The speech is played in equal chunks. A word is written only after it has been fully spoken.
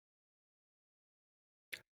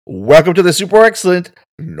Welcome to the Super Excellent,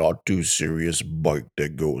 Not Too Serious Bike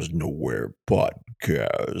That Goes Nowhere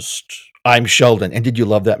podcast. I'm Sheldon. And did you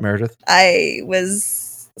love that, Meredith? I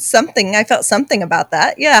felt something about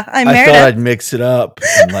that. Yeah, I'm I Meredith. thought I'd mix it up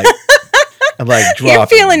and drop You're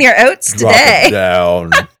feeling your oats today. it down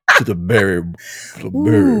to the Barry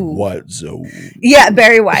White zone. Yeah,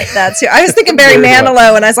 Barry White. That's who. I was thinking Barry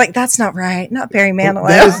Manilow, and I was like, that's not right. Not Barry Manilow.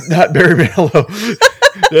 That is not Barry Manilow.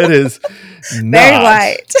 That is not Barry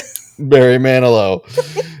White. Barry Manilow.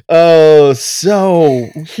 Oh, so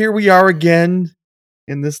here we are again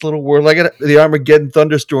in this little world. I got the Armageddon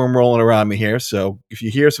thunderstorm rolling around me here. So if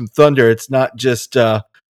you hear some thunder, it's not just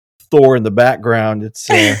Thor in the background. It's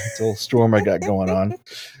a little storm I got going on.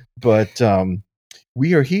 But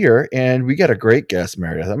we are here, and we got a great guest,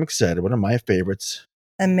 Meredith. I'm excited. One of my favorites.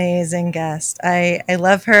 Amazing guest. I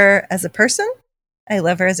love her as a person. I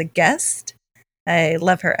love her as a guest. I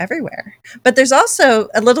love her everywhere. But there's also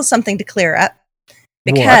a little something to clear up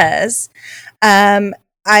because I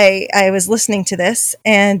was listening to this,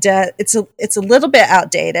 and it's a little bit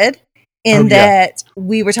outdated in that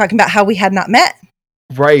we were talking about how we had not met.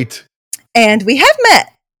 Right. And we have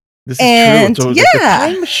met. This is true. So it's like the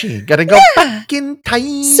time machine. Gotta go back in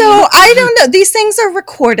time. So I don't know. These things are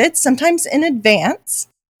recorded sometimes in advance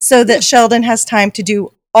so that Sheldon has time to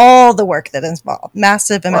do all the work that is involved.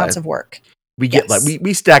 Massive amounts of work. We get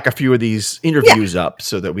we stack a few of these interviews up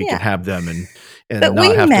so that we can have them and but not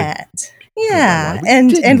we have met. To, yeah.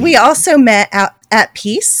 And we also met out at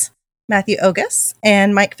Peace, Matthew Ogus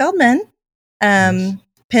and Mike Feldman.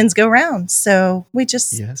 Pins go round. So we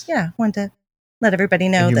just wanted to let everybody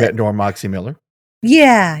know and you that met Norm Moxie Miller.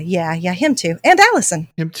 Yeah, him too. And Allison.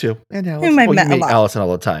 Him too. And Allison. Whom I've met a lot. Allison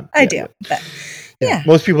all the time. I do. But yeah.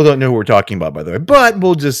 Most people don't know who we're talking about, by the way. But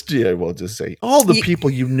we'll just say all the people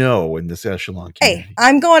you know in this Echelon community. Hey,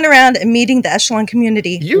 I'm going around and meeting the Echelon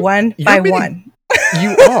community one by one.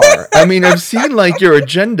 You are. I mean, I've seen your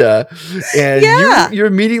agenda, and you're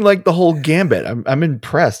meeting the whole gambit. I'm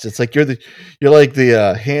impressed. It's like you're like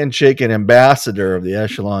the handshaking ambassador of the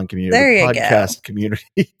Echelon community, podcast community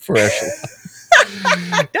for Echelon.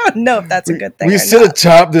 I don't know if that's a good thing. We sit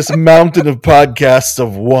atop this mountain of podcasts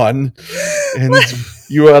of one, and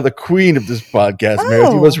you are the queen of this podcast,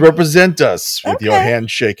 Meredith. You must represent us with your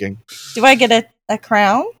handshaking. Do I get a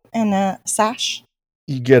crown and a sash?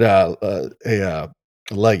 You get a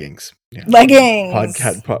leggings. Yeah. Leggings.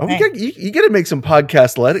 You got to make some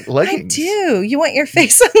podcast leggings. I do. You want your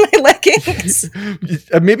face on my leggings?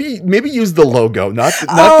 maybe use the logo, not the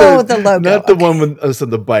logo, not the one with us on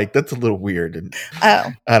the bike. That's a little weird, and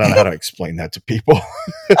I don't know how to explain that to people.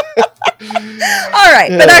 All right,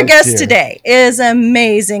 but our guest today is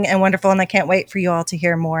amazing and wonderful, and I can't wait for you all to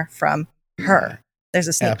hear more from her. There's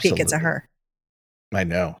a sneak peek. It's a her. I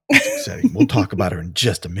know. It's exciting. We'll talk about her in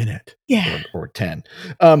just a minute. Yeah. Or 10.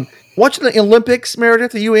 Watching the Olympics,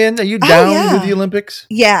 Meredith, are you in? Are you down with the Olympics?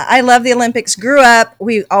 Yeah, I love the Olympics. Grew up,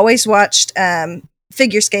 we always watched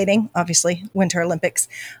figure skating, obviously, Winter Olympics,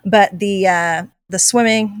 but the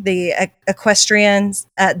swimming, the equestrians,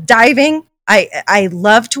 diving. I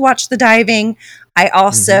love to watch the diving. I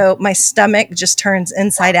also, my stomach just turns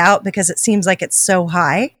inside out because it seems like it's so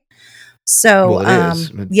high. So,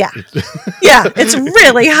 it's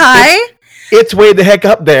really high. It's way the heck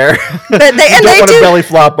up there. But they don't want to belly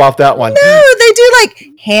flop off that one. No, they do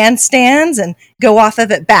handstands and go off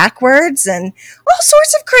of it backwards and all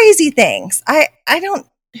sorts of crazy things. I don't.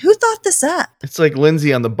 Who thought this up? It's like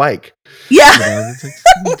Lindsay on the bike. Yeah,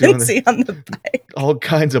 Lindsay on the bike. All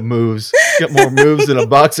kinds of moves. Get more moves than a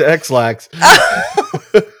box of X-Lax.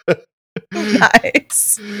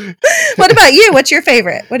 Nice. What about you? What's your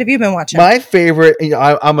favorite? What have you been watching? My favorite,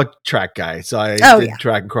 I'm a track guy, so I did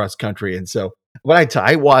track and cross country, and so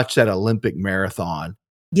I watched that Olympic marathon.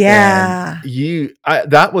 Yeah,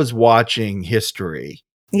 that was watching history.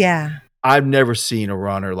 Yeah, I've never seen a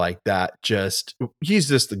runner like that. He's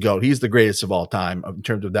just the GOAT. He's the greatest of all time in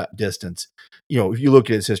terms of that distance. If you look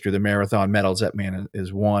at his history, the marathon medals, that man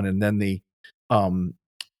is one, and then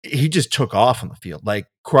he just took off on the field,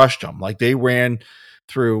 crushed them. They ran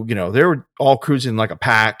through, they were all cruising like a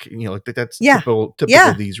pack, that's typical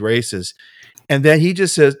of these races. And then he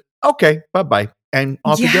just says, okay, bye-bye. And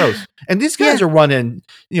off he goes. And these guys are running,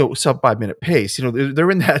 sub 5 minute pace.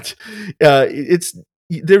 They're in that,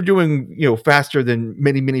 they're doing, faster than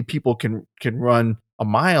many people can run a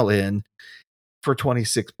mile in for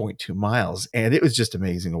 26.2 miles. And it was just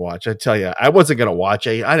amazing to watch. I tell you, I wasn't going to watch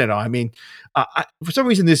it. I don't know. I mean, for some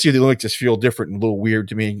reason this year, the Olympics just feel different and a little weird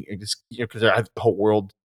to me. Because the whole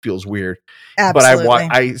world feels weird. Absolutely.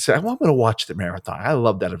 But I said, I'm going to watch the marathon. I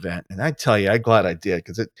love that event. And I tell you, I'm glad I did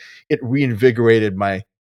because it reinvigorated my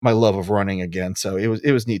my love of running again. So it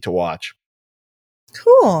was neat to watch.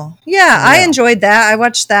 Cool. Yeah, I enjoyed that. I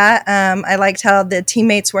watched that. I liked how the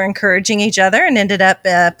teammates were encouraging each other and ended up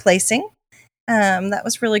placing. That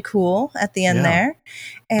was really cool at the end there.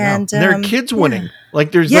 And there are kids winning.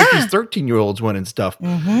 Like there's like these 13-year-olds winning stuff.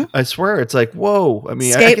 Mm-hmm. I swear, it's like, whoa. I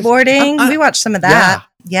mean, skateboarding. We watched some of that.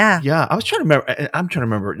 Yeah. I was trying to remember. I'm trying to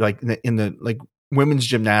remember, like in the like women's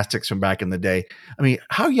gymnastics from back in the day. I mean,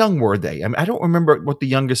 how young were they? I mean, I don't remember what the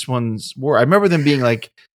youngest ones were. I remember them being like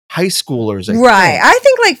high schoolers. I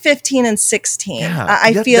think like 15 and 16. Yeah,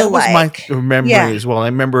 I feel that was like my memory as well. I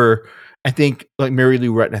remember. I think like Mary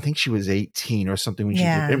Lou Retton, I think she was 18 or something when she did.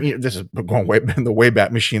 I mean, this is going way in the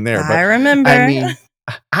Wayback Machine there. But I remember. I mean,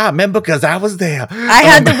 I remember because I was there. I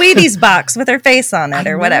had the Wheaties box with her face on it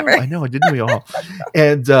or whatever. I know, didn't we all?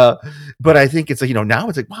 And but I think it's like, now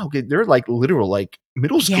it's like, wow, they're like literal like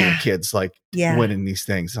middle school kids like winning these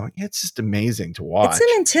things. So it's just amazing to watch. It's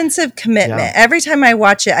an intensive commitment. Every time I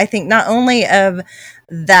watch it, I think not only of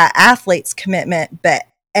that athlete's commitment, but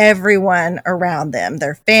everyone around them,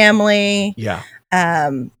 their family,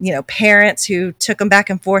 parents who took them back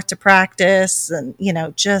and forth to practice, and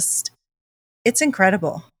just it's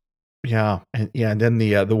incredible. And then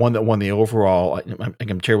the one that won the overall,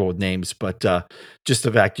 I'm terrible with names, but just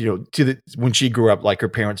the fact, when she grew up, like her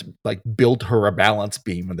parents like built her a balance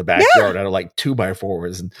beam in the backyard out of like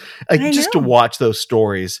 2x4s, and like just to watch those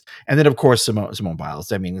stories. And then of course Simone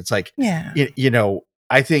Biles. I mean, it's like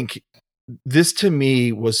I think this to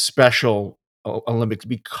me was special Olympics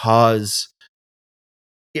because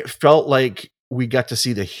it felt like we got to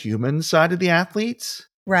see the human side of the athletes,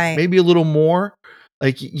 right? Maybe a little more.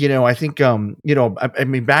 Like, I think, I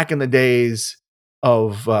mean, back in the days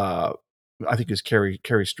of, I think it was Carrie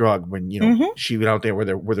Strug when, she went out there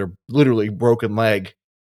with her literally broken leg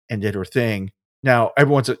and did her thing. Now,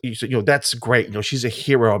 everyone's, that's great. She's a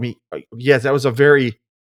hero. I mean, yes, that was a very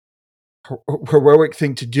heroic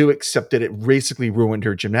thing to do, except that it basically ruined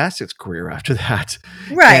her gymnastics career after that.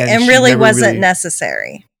 Right. And really wasn't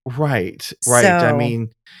necessary. Right. So, I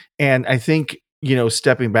mean, and I think,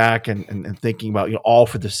 stepping back and thinking about, all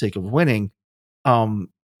for the sake of winning,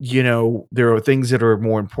 there are things that are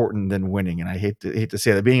more important than winning. And I hate to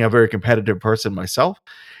say that, being a very competitive person myself,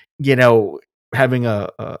 having a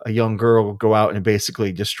young girl go out and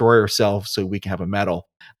basically destroy herself so we can have a medal.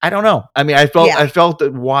 I don't know. I mean, I felt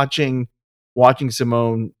that watching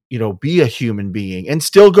Simone, be a human being and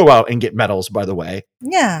still go out and get medals, by the way,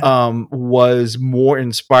 was more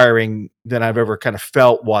inspiring than I've ever kind of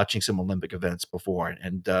felt watching some Olympic events before.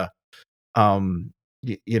 And,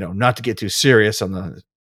 not to get too serious on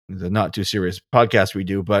the not too serious podcast we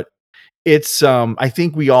do, but it's, I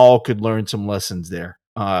think we all could learn some lessons there.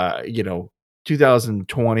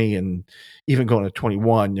 2020 and even going to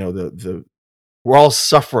 21, we're all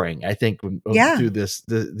suffering, I think, through these,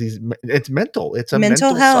 it's mental. It's a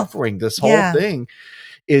mental suffering. This whole thing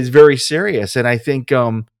is very serious. And I think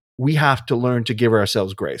we have to learn to give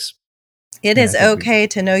ourselves grace. It is okay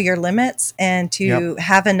to know your limits and to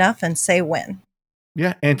have enough and say when.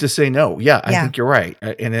 Yeah. And to say no. Yeah. I think you're right.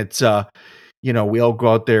 And it's, we all go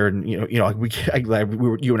out there and, you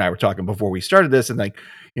and I were talking before we started this, and like,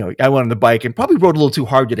 I went on the bike and probably rode a little too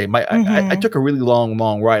hard today. I took a really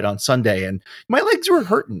long ride on Sunday and my legs were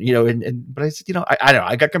hurting, but I said, I don't know,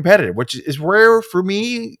 I got competitive, which is rare for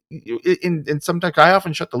me. And sometimes I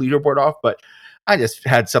often shut the leaderboard off, but I just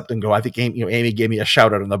had something go. I think Amy gave me a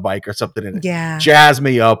shout out on the bike or something, and it jazzed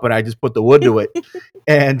me up, and I just put the wood to it.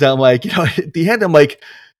 And I'm like, at the end, I'm like,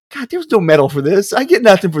 God, there's no medal for this. I get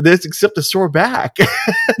nothing for this except a sore back.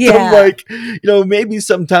 I'm like, maybe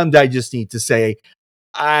sometimes I just need to say,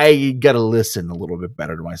 I got to listen a little bit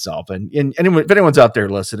better to myself. And if anyone's out there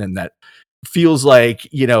listening that feels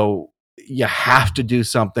like, you have to do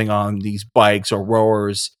something on these bikes or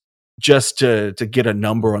rowers just to get a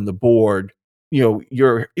number on the board,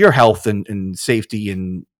 your health and safety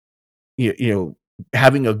and,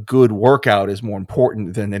 having a good workout is more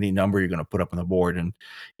important than any number you're going to put up on the board. And,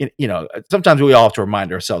 sometimes we all have to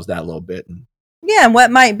remind ourselves that a little bit. And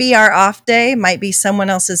what might be our off day might be someone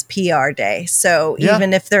else's PR day. So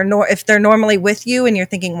even if they're normally with you and you're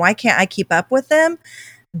thinking, why can't I keep up with them?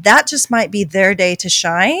 That just might be their day to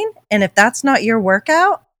shine. And if that's not your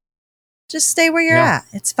workout, just stay where you're at.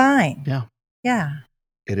 It's fine. Yeah.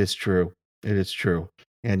 It is true.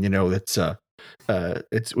 And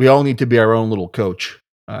we all need to be our own little coach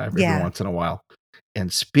every once in a while.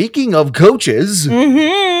 And speaking of coaches,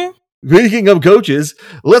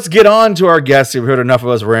 let's get on to our guests. You've heard enough of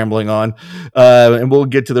us rambling on, and we'll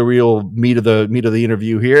get to the real meat of the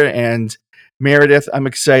interview here. And Meredith, I'm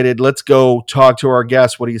excited. Let's go talk to our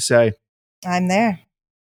guests. What do you say? I'm there.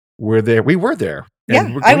 we're there. We were there. Yeah,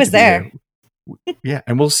 And we're I going was to be there. there. Yeah.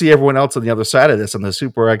 And we'll see everyone else on the other side of this on the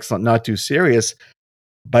super excellent, not too serious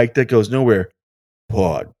Bike That Goes Nowhere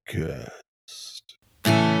podcast.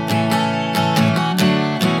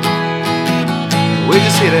 We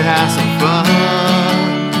just here to have some fun.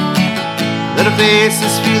 Let our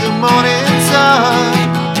faces feel the morning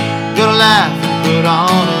sun. Gonna laugh and put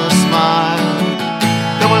on a smile.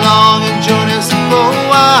 Come along and join us for a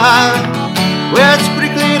while. Well, it's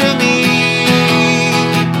pretty clear to me,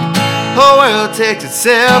 whole world takes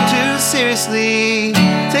itself too seriously.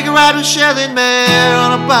 Take a ride with Shelley and Mare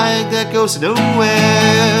on a bike that goes nowhere.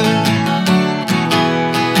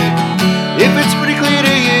 If it's pretty clear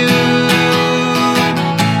to you,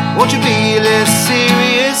 won't you be less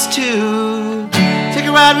serious too? Take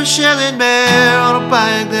a ride with Shelley and Mare on a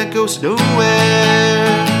bike that goes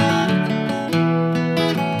nowhere.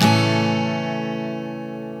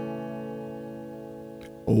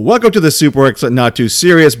 Welcome to the super excellent, not too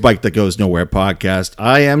serious Bike That Goes Nowhere podcast.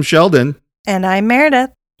 I am Sheldon. And I'm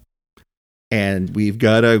Meredith. And we've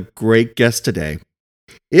got a great guest today.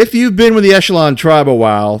 If you've been with the Echelon Tribe a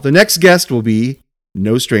while, the next guest will be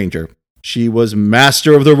no stranger. She was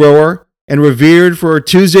master of the rower and revered for her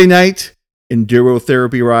Tuesday night enduro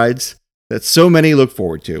therapy rides that so many look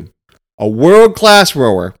forward to. A world-class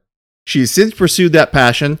rower, she's since pursued that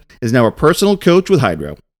passion, is now a personal coach with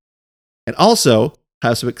Hydro. And also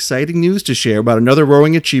has some exciting news to share about another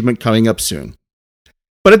rowing achievement coming up soon.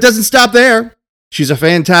 But it doesn't stop there. She's a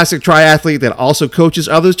fantastic triathlete that also coaches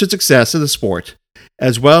others to success in the sport,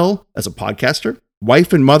 as well as a podcaster,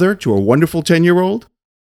 wife and mother to a wonderful 10-year-old.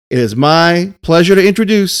 It is my pleasure to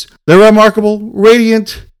introduce the remarkable,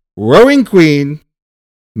 radiant, rowing queen,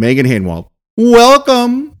 Megan Hanewald.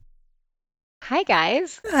 Welcome. Hi,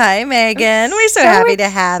 guys. Hi, Megan. I'm We're so happy to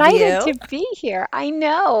have excited you. to be here. I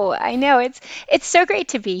know. It's so great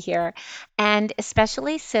to be here, and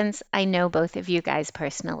especially since I know both of you guys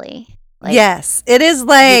personally. Yes, it is you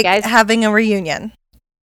like guys, having a reunion.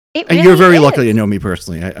 it And you're really very is. lucky to know me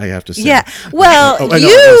personally, I have to say. Yeah. Well, I know.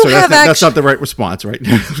 you So have that's actually not the right response, right?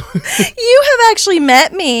 you have actually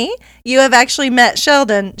met me. You have actually met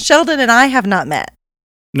Sheldon. Sheldon and I have not met.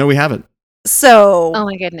 No, we haven't. So, Oh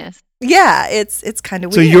my goodness. yeah, it's kind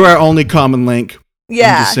of So weird. you're our only common link.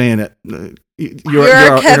 Yeah. I'm just saying it. You're You're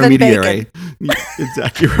our Kevin intermediary.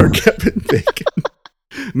 Exactly. You're our Kevin Bacon.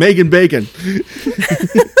 Megan Bacon.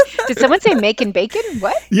 Did someone say making bacon?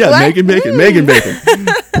 What? Yeah, What? Megan Bacon. Megan Bacon.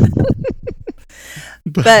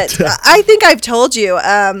 But I think I've told you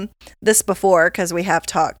this before because we have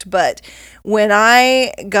talked. But when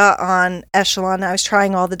I got on Echelon, I was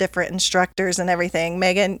trying all the different instructors and everything.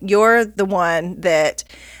 Megan, you're the one that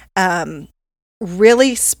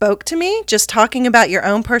really spoke to me, just talking about your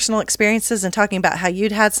own personal experiences and talking about how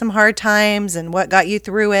you'd had some hard times and what got you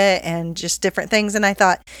through it and just different things. And I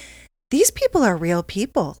thought, these people are real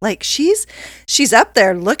people. Like she's up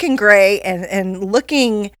there looking great and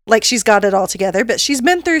looking like she's got it all together, but she's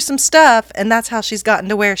been through some stuff and that's how she's gotten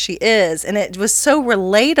to where she is. And it was so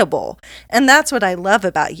relatable. And that's what I love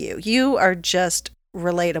about you. You are just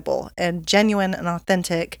relatable and genuine and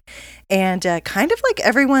authentic and kind of like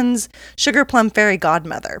everyone's sugar plum fairy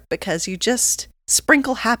godmother because you just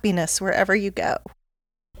sprinkle happiness wherever you go.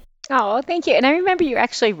 Oh, thank you. And I remember you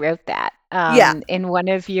actually wrote that Yeah. in one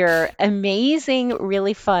of your amazing,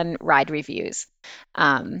 really fun ride reviews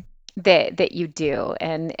that you do.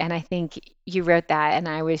 And I think you wrote that, and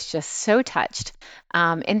I was just so touched.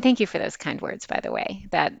 And thank you for those kind words, by the way.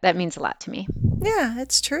 That means a lot to me. Yeah,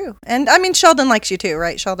 it's true. And I mean, Sheldon likes you too,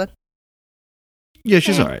 right, Sheldon? Yeah,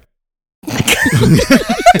 she's all right.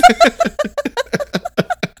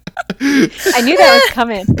 I knew that was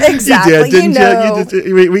coming. Exactly. You did, didn't you know.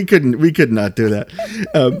 you? We could not do that.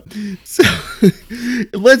 So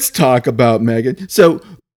let's talk about Megan. So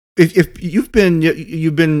if you've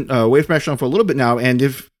been away from Echelon for a little bit now, and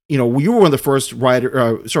if you know you were one of the first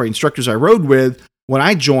instructors I rode with when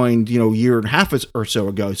I joined, a year and a half or so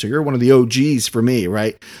ago. So you're one of the OGs for me,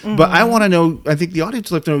 right? Mm-hmm. But I want to know. I think the audience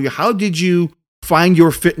would like to know, how did you find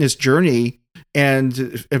your fitness journey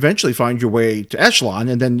and eventually find your way to Echelon?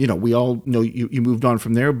 And then, we all know you moved on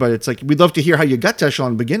from there, but it's like, we'd love to hear how you got to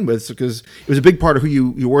Echelon to begin with, because it was a big part of who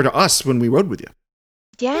you were to us when we rode with you.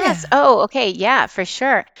 Yes. Yeah. Oh, okay. Yeah, for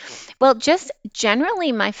sure. Well, just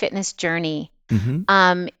generally my fitness journey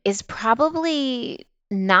is probably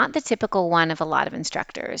not the typical one of a lot of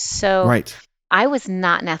instructors. So right. I was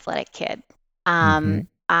not an athletic kid.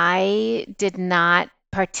 I did not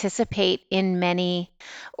participate in many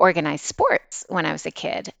organized sports when I was a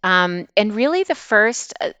kid. And really the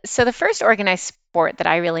first organized sport that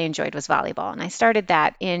I really enjoyed was volleyball, and I started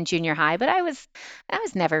that in junior high, but I was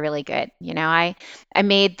never really good. I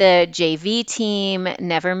made the JV team,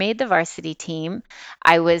 never made the varsity team.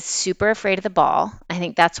 I was super afraid of the ball. I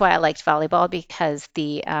think that's why I liked volleyball, because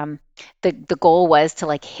the goal was to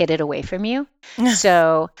like hit it away from you.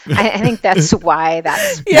 So I think that's why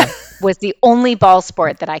that's Yeah. was the only ball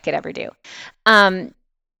sport that I could ever do. Um,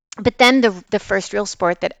 but then the first real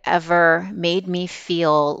sport that ever made me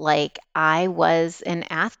feel like I was an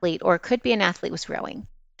athlete or could be an athlete was rowing.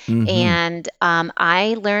 Mm-hmm. And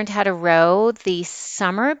I learned how to row the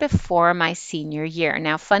summer before my senior year.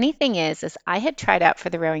 Now, funny thing is I had tried out for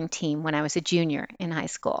the rowing team when I was a junior in high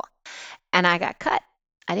school, and I got cut.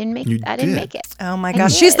 You I didn't make did. it. Oh my I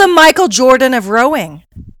gosh. She's did. the Michael Jordan of rowing.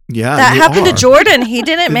 Yeah, That you happened to are. Jordan. He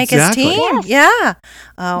didn't make his Exactly. team. Yes. Yeah.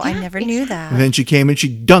 Oh, I Yeah, never knew And that. then she came and she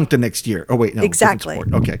dunked the next year. Oh wait, no, Exactly.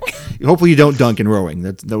 different sport. Okay. Hopefully you don't dunk in rowing.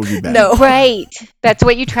 That would be bad. No. Right. That's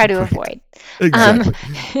what you try to Right. avoid. Exactly.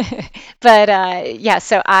 But yeah,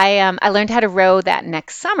 so I learned how to row that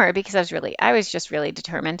next summer because I was just really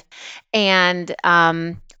determined, and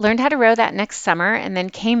learned how to row that next summer, and then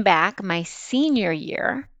came back my senior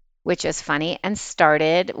year, which is funny, and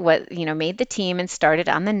made the team and started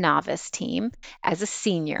on the novice team as a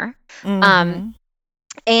senior. Um, Mm-hmm.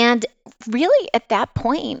 and really at that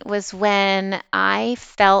point was when I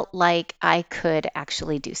felt like I could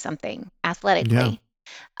actually do something Yeah. athletically.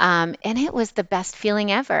 And it was the best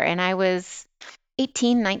feeling ever. And I was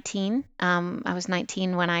 18, 19. I was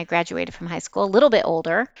 19 when I graduated from high school, a little bit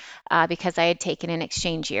older because I had taken an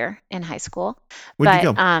exchange year in high school. Where'd you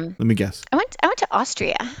But go? Let me guess. I went to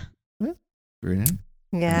Austria. Yeah. Very nice.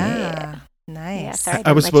 Yeah. Yeah. Yeah. Nice. Sorry, I I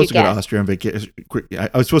didn't was let you supposed to go to guess. Austria on vacation.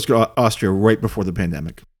 I was supposed to go to Austria right before the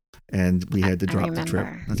pandemic, and we had to I drop the trip.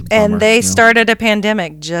 remember. That's a And bummer. they started a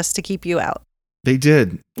pandemic just to keep you out. They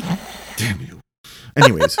did. Damn you.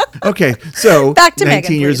 Anyways, okay. So Back to 19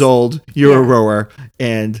 Megan, years please. old, you're a Yeah. rower,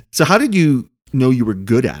 and so how did you know you were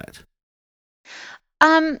good at it?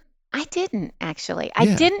 I didn't actually. I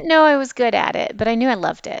Yeah. didn't know I was good at it, but I knew I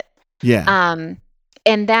loved it. Yeah. Um,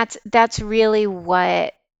 and that's really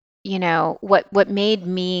what made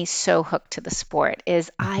me so hooked to the sport is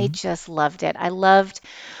I Mhm. just loved it. I loved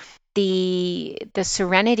the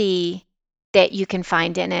serenity that you can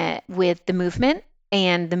find in it with the movement,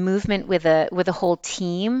 and the movement with a whole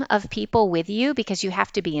team of people with you, because you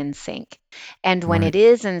have to be in sync. And when Right. it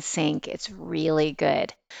is in sync, it's really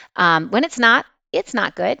good. When it's not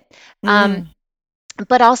good. Um, Mm.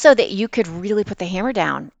 but also that you could really put the hammer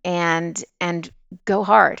down and go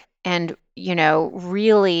hard, and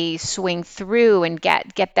really swing through and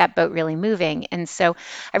get that boat really moving. And so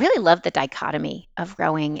I really love the dichotomy of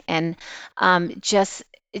rowing, and just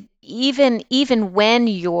even when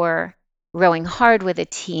you're rowing hard with a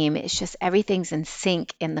team, it's just everything's in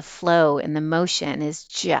sync, and the flow and the motion is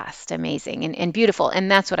just amazing and beautiful, and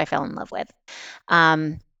that's what I fell in love with.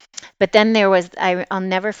 um, but then I'll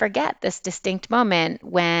never forget this distinct moment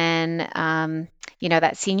when,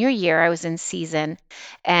 that senior year I was in season,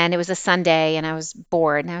 and it was a Sunday, and I was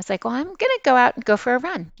bored, and I was like, well, I'm going to go out and go for a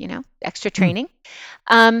run, extra Hmm. training.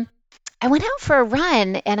 Um, I went out for a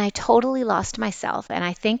run, and I totally lost myself. And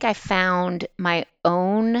I think I found my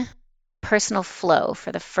own personal flow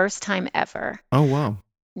for the first time ever Oh wow.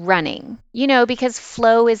 running, because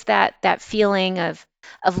flow is that feeling of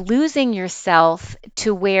losing yourself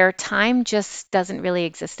to where time just doesn't really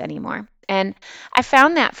exist anymore. And I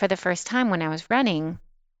found that for the first time when I was running,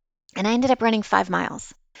 and I ended up running 5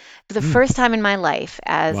 miles for the Hmm. first time in my life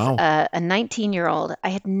as Wow. a 19-year-old. I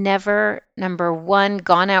had never, number one,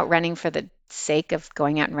 gone out running for the sake of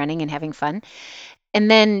going out and running and having fun, and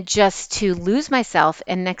then just to lose myself.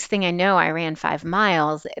 And next thing I know, I ran 5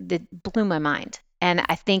 miles. That blew my mind. And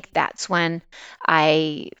I think that's when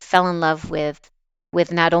I fell in love with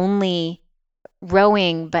not only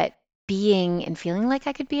rowing, but being and feeling like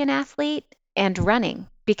I could be an athlete, and running,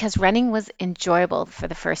 because running was enjoyable for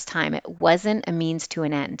the first time. It wasn't a means to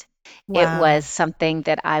an end. It Wow. was something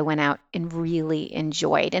that I went out and really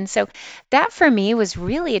enjoyed. And so that for me was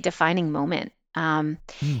really a defining moment.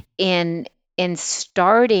 Hmm. In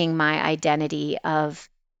starting my identity of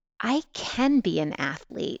I can be an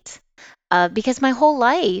athlete, because my whole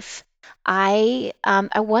life I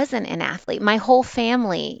wasn't an athlete. My whole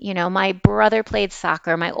family, my brother played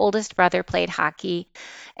soccer, my oldest brother played hockey.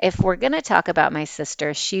 If we're going to talk about my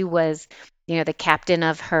sister, she was the captain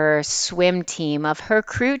of her swim team, of her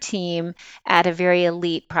crew team at a very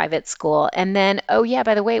elite private school. And then, oh yeah,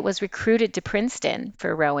 by the way, it was recruited to Princeton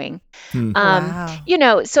for rowing. Hmm. Um,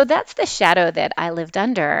 Wow. so that's the shadow that I lived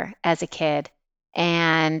under as a kid.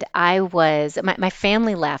 And my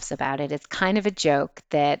family laughs about it. It's kind of a joke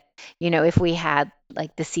that, if we had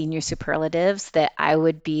like the senior superlatives, that I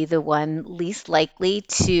would be the one least likely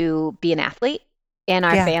to be an athlete in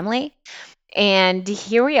our Yeah. family. And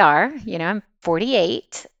here we are, I'm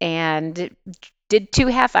 48 and did 2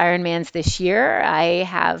 half Ironmans this year. I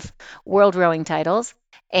have world rowing titles.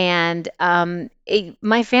 And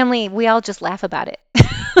my family, we all just laugh about it.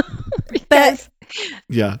 But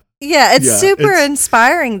Yeah. yeah, it's Yeah, super it's-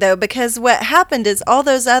 inspiring though, because what happened is all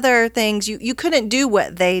those other things, you couldn't do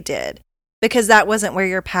what they did because that wasn't where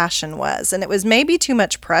your passion was. And it was maybe too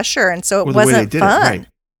much pressure. And so it Or the way they wasn't did it, fun. right.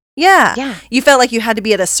 Yeah. Yeah. You felt like you had to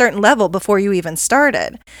be at a certain level before you even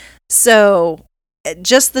started. So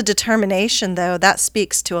just the determination, though, that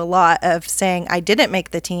speaks to a lot of saying, I didn't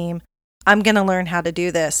make the team. I'm going to learn how to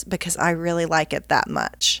do this because I really like it that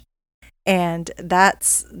much. And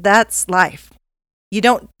that's life. You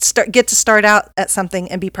don't get to start out at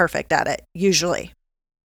something and be perfect at it, usually.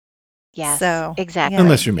 Yes, So, exactly. yeah.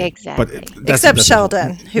 Unless you're me. Exactly. But Except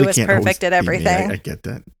Sheldon, who we was can't perfect always at be me. everything. I get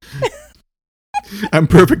that. I'm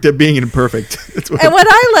perfect at being imperfect. That's And what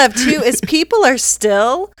I love too is people are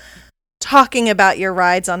still talking about your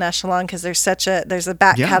rides on Echelon because there's a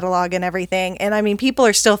back Yeah. catalog and everything. And I mean, people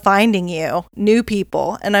are still finding you, new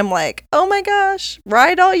people. And I'm like, oh my gosh,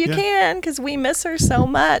 ride all you Yeah. can because we miss her so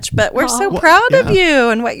much. But we're so Aw. proud of Yeah. you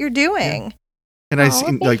and what you're doing. And I Oh, see,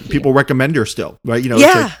 thank like, you. people recommend her still, right? It's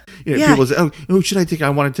Yeah. like, Yeah. people say, oh, should I take? I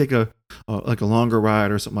want to take a longer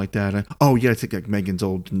ride or something like that. And, oh, yeah, I take like Megan's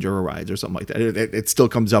old enduro rides or something like that. It still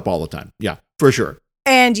comes up all the time. Yeah, for sure.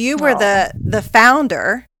 And you were Aw. the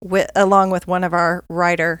founder, along with one of our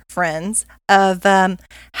writer friends, of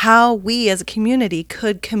how we as a community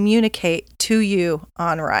could communicate to you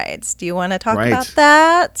on rides. Do you want to talk Right. about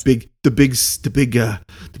that? The big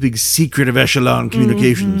secret of Echelon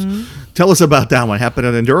communications. Mhm. Tell us about that one. Happened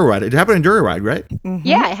on an enduro ride. It happened on an enduro ride, right? Mhm.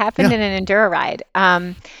 Yeah, it happened Yeah. in an enduro ride.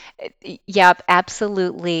 Yep,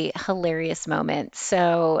 absolutely hilarious moment.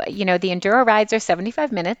 So, the enduro rides are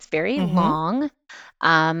 75 minutes, very Mhm. long.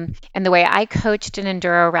 And the way I coached an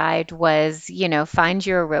enduro ride was, find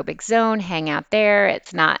your aerobic zone, hang out there.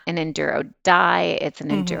 It's not an enduro die, it's an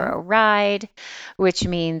Mhm. enduro ride, which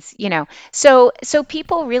means, so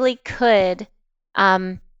people really could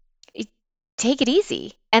um, take it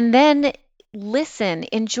easy and then listen,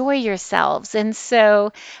 enjoy yourselves. And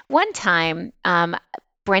so one time,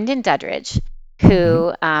 Brendan Duddridge,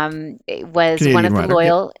 who was one Canadian of the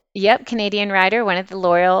rider. Yep. Canadian rider, one of the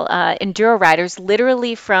loyal enduro riders,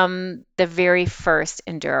 literally from the very first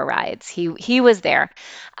enduro rides. He was there,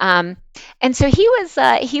 and so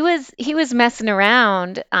he was messing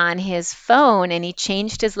around on his phone, and he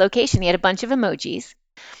changed his location. He had a bunch of emojis,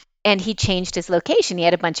 and he changed his location. He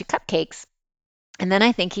had a bunch of cupcakes. And then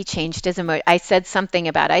I think he changed his emoji. I said something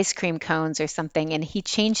about ice cream cones or something, and he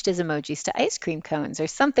changed his emojis to ice cream cones or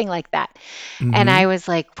something like that. And I was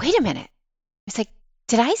like, wait a minute. It's like,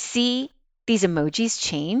 did I see these emojis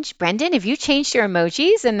change? Brendan, have you changed your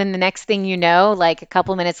emojis? And then the next thing you know, like a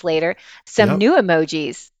couple minutes later, some Yep. new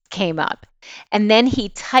emojis came up. And then he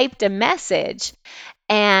typed a message,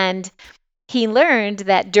 and he learned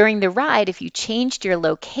that during the ride, if you changed your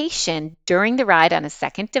location during the ride on a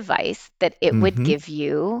second device, that it would give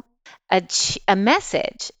you a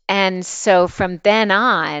message. And so from then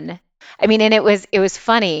on, I mean, and it was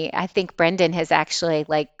funny. I think Brendan has actually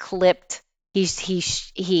like clipped.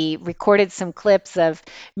 He recorded some clips of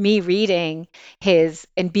me reading his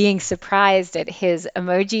and being surprised at his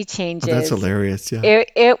emoji Oh, changes. that's hilarious. Yeah.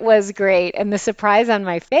 It was great, and the surprise on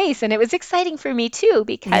my face, and it was exciting for me too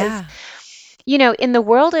because Yeah. in the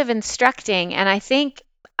world of instructing, and I think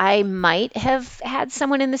I might have had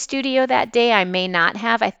someone in the studio that day. I may not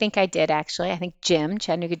have. I think I did actually. I think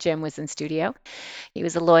Chattanooga Jim was in studio. He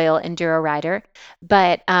was a loyal enduro rider.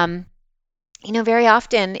 But very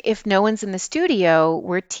often, if no one's in the studio,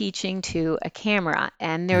 we're teaching to a camera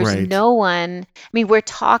and there's Right. no one. I mean, we're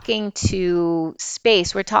talking to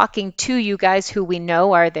space. We're talking to you guys who we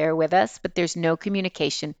know are there with us, but there's no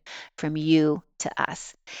communication from you to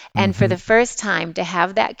us. And for the first time, to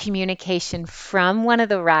have that communication from one of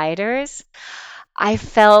the riders, I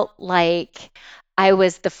felt like I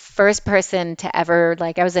was the first person to ever,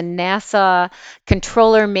 like, I was a NASA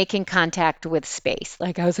controller making contact with space.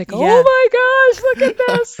 Like, I was like, Yeah. oh my gosh, look at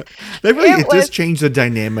this. It was- does change the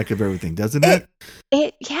dynamic of everything, doesn't it?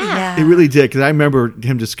 Yeah. It really did, because I remember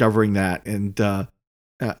him discovering that, and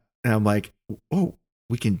I'm like, oh,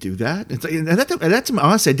 we can do that. It's like, and that's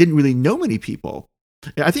honestly, I didn't really know many people.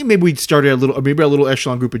 I think maybe we'd started maybe a little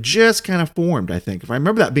Echelon group had just kind of formed. I think if I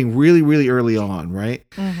remember that being really, really early on, right?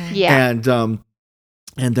 Mhm. Yeah. And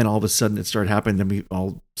And then all of a sudden it started happening, and we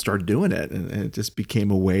all started doing it, and it just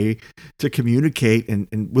became a way to communicate and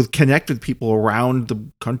connect with people around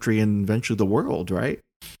the country and eventually the world, right?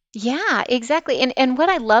 Yeah, exactly. And what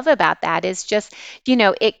I love about that is just,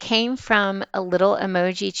 it came from a little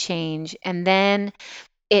emoji change, and then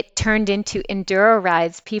it turned into enduro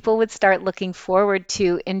rides. People would start looking forward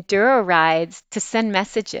to enduro rides to send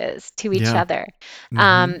messages to each Yeah. other.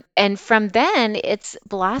 Mm-hmm. And from then, it's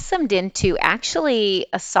blossomed into actually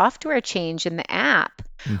a software change in the app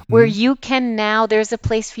where Mm-hmm. you can now, there's a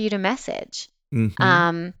place for you to message. Mm-hmm.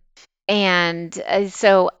 Um, and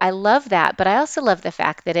so I love that, but I also love the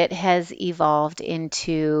fact that it has evolved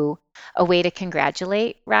into a way to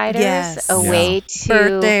congratulate riders, a Yes. Yeah. way to,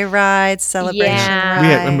 Birthday rides, Yeah. celebration yeah. We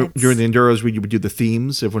had, remember during rides. the enduros, we would do the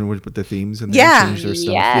themes. Everyone would put the themes in there and Yeah. change their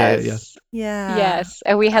stuff. Yeah, yeah, yeah. Yes. Yeah. Yes.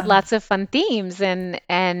 And we had Uh, lots of fun themes and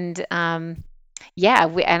yeah,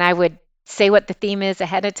 and I would say what the theme is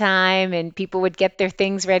ahead of time and people would get their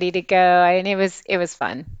things ready to go. And it was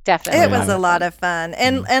fun. Oh Definitely it a was lot yeah. a of lot fun. of fun.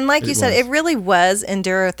 Yeah. And like you It said, it was. really was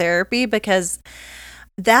endurotherapy because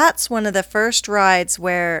that's one of the first rides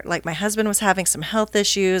where like my husband was having some health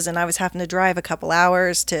issues and I was having to drive a couple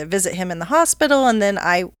hours to visit him in the hospital, and then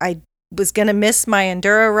I was going to miss my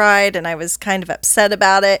enduro ride and I was kind of upset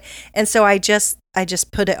about it. And so I just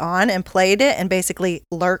put it on and played it and basically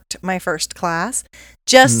lurked my first class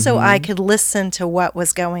just so I Mm-hmm. could listen to what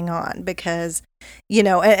was going on because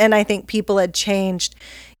and I think people had changed,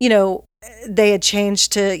 you know, they had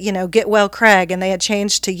changed to, get well Craig, and they had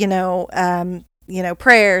changed to,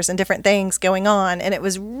 prayers and different things going on. And it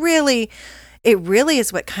really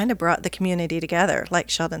is what kind of brought the community together. Like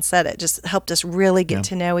Sheldon said, it just helped us really get Yeah.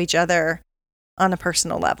 to know each other on a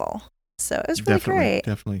personal level. So it was really Definitely. great.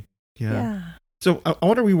 Definitely. Yeah. Yeah. So I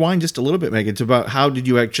want to rewind just a little bit, Megan, to about how did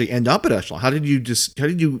you actually end up at Echelon? How did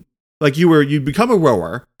you like you become a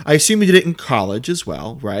rower? I assume you did it in college as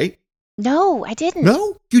well, right? No, I didn't.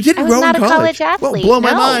 No, you I didn't was row in not a college college. Well, athlete. blow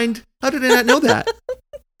my No. mind. How did I not know that?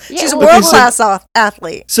 Yeah, She's a well, Okay, world so class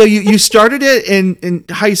athlete. so you started it in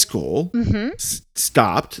high school, hmm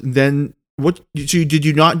stopped, then did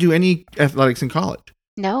you not do any athletics in college?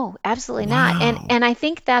 No, absolutely not. And Wow. and I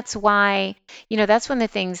think that's why, that's one of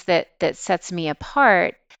the things that sets me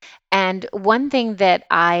apart. And one thing that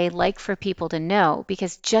I like for people to know,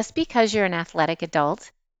 because just because you're an athletic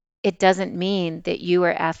adult, it doesn't mean that you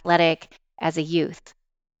were athletic as a youth.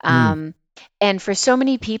 Mm, Um, and for so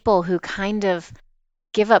many people who kind of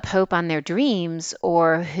give up hope on their dreams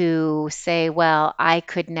or who say, well, I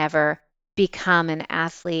could never become an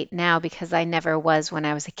athlete now because I never was when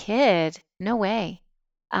I was a kid. No way.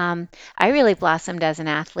 I really blossomed as an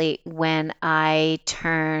athlete when I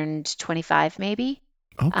turned 25, maybe.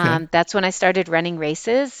 okay. That's when I started running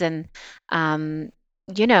races. And, no,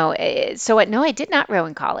 I did not row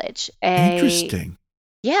in college. Interesting.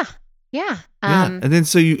 Yeah, yeah. Yeah. And then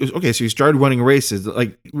so you started running races.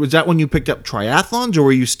 Like, was that when you picked up triathlons, or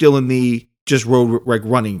were you still in the just road like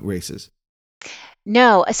running races?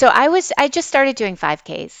 No, so I just started doing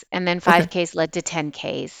 5Ks, and then Okay. 5Ks led to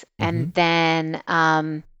 10Ks. Mm-hmm. And then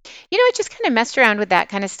I just kind of messed around with that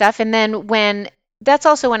kind of stuff. And then that's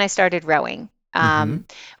also when I started rowing. Mm-hmm.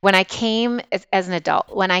 When I came as an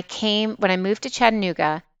adult, when I moved to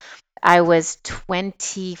Chattanooga, I was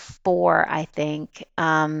 24, I think.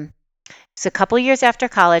 So a couple years after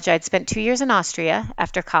college, I'd spent 2 years in Austria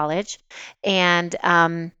after college, and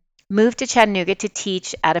moved to Chattanooga to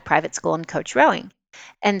teach at a private school and coach rowing.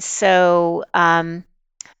 And so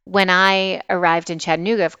when I arrived in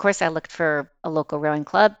Chattanooga, of course, I looked for a local rowing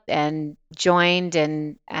club and joined,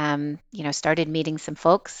 and started meeting some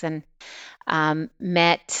folks, and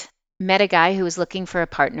met a guy who was looking for a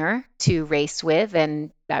partner to race with,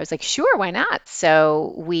 and I was like, sure, why not?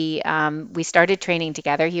 So we started training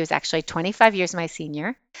together. He was actually 25 years my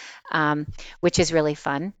senior, um, which is really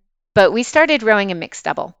fun. But we started rowing a mixed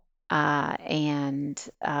double, and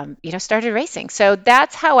started racing. So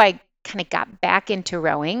that's how I kind of got back into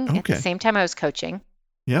rowing at the Okay. same time I was coaching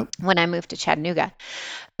Yep. when I moved to Chattanooga.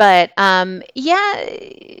 But yeah,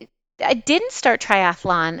 I didn't start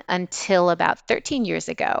triathlon until about 13 years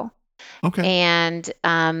ago. Okay. And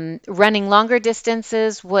running longer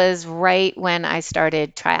distances was right when I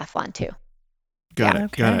started triathlon too. Got Yeah.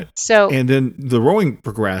 it. Got Okay. it. So, And then the rowing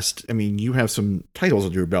progressed. I mean, you have some titles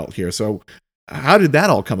under your belt here. So how did that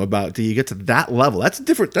all come about? Do you get to that level? That's a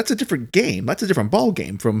different game. That's a different ball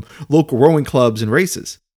game from local rowing clubs and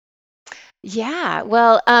races. yeah,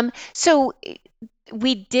 well, so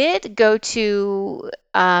we did go to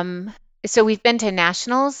so we've been to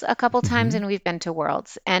nationals a couple times Mm-hmm. and we've been to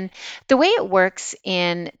worlds. And the way it works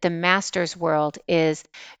in the masters world is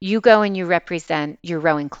you go and you represent your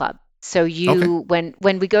rowing club. So Okay.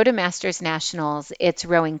 when we go to masters nationals, it's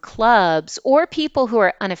rowing clubs or people who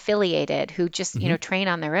are unaffiliated who just, Mm-hmm. train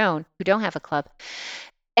on their own, who don't have a club.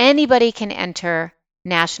 Anybody can enter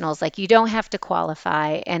nationals. Like you don't have to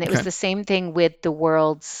qualify. And it was Okay. the same thing with the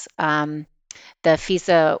worlds, the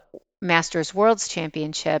FISA Masters Worlds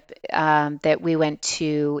Championship that we went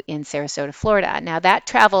to in Sarasota, Florida. Now that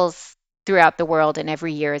travels throughout the world and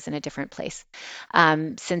every year is in a different place.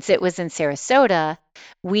 Since it was in Sarasota,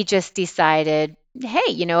 we just decided, hey,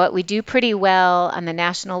 you know what? We do pretty well on the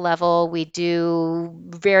national level. We do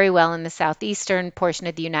very well in the southeastern portion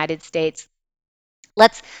of the United States.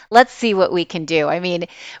 Let's see what we can do. I mean,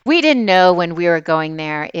 we didn't know when we were going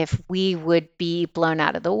there if we would be blown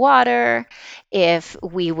out of the water, if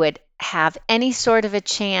we would have any sort of a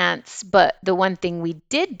chance. But the one thing we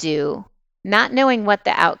did do, not knowing what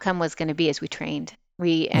the outcome was going to be, is we trained.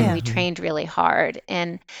 Yeah. We trained really hard.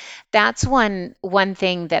 And that's one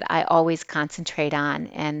thing that I always concentrate on.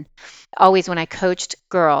 And always when I coached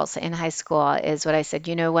girls in high school is what I said,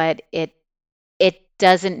 you know what? It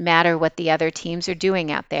doesn't matter what the other teams are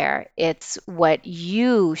doing out there. It's what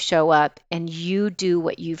you show up and you do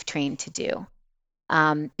what you've trained to do.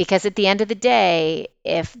 Because at the end of the day,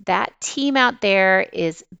 if that team out there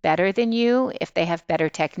is better than you, if they have better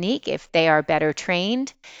technique, if they are better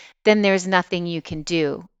trained, then there's nothing you can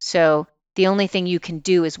do. So the only thing you can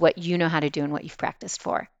do is what you know how to do and what you've practiced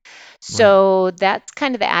for. Right. So that's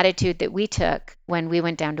kind of the attitude that we took when we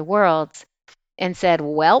went down to Worlds and said,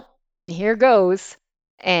 well, here goes.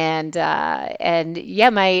 And yeah,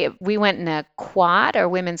 we went in a quad, our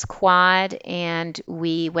women's quad, and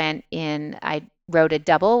I rode a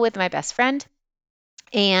double with my best friend,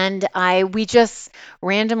 and we just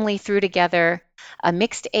randomly threw together a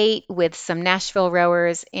mixed eight with some Nashville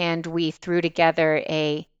rowers, and we threw together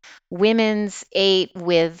a women's eight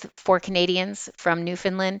with four Canadians from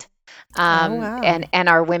Newfoundland, Oh, wow. and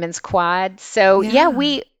our women's quad. So yeah,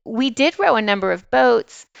 Yeah. we did row a number of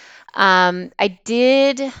boats. I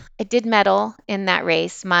did medal in that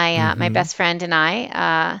race. My Mm-hmm. best friend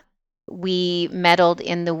and we medaled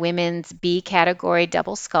in the women's B category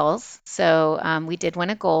double sculls. So we did win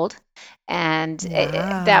a gold, and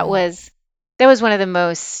Wow. that was one of the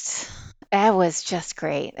most. That was just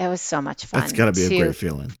great. That was so much That's fun got to be a to. great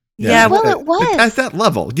feeling. Yeah. Well, it At was. that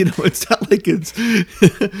level, it's not like it's.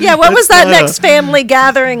 Yeah, what was That's that not next family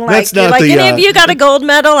gathering That's like? You're not like, the. any of you got a gold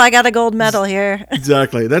medal? I got a gold medal here.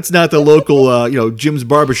 Exactly. That's not the local, Jim's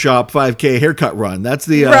Barbershop 5K haircut run. That's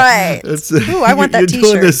the. Right. That's Ooh, I want that you're doing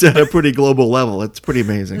t-shirt. this at a pretty global level. It's pretty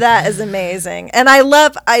amazing. That is amazing. And I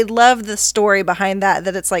love the story behind that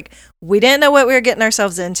it's like we didn't know what we were getting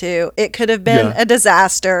ourselves into. It could have been Yeah. a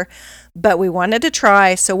disaster, but we wanted to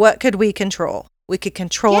try. So what could we control? We could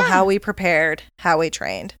control how Yeah. we prepared, how we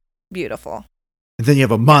trained. Beautiful. And then you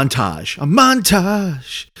have a montage. A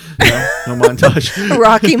montage. No montage.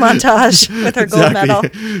 Rocky montage with her gold medal.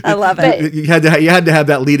 I love it. You had to have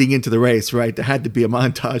that leading into the race, right? There had to be a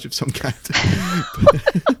montage of some kind.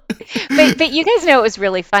 But you guys know what was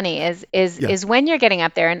really funny Yeah. is when you're getting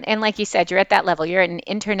up there and like you said, you're at that level, you're at an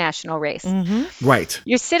international race. Mm-hmm. Right.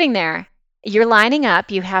 You're sitting there, you're lining up,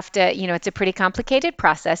 you have to, it's a pretty complicated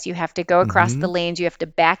process. You have to go across the Mm-hmm. lanes, you have to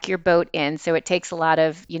back your boat in. So it takes a lot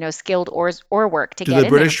of, skilled oar work to Do get the in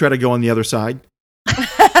British try to go on the other side? there.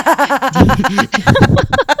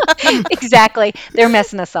 Exactly. They're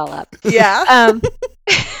messing us all up. Yeah. Um,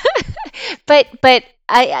 but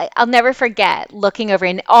I'll never forget looking over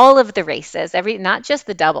in all of the races, not just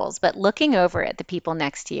the doubles, but looking over at the people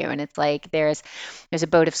next to you, and it's like there's a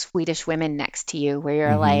boat of Swedish women next to you where you're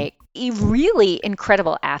Mm-hmm. like really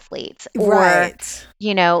incredible athletes, or Right.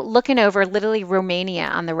 looking over literally Romania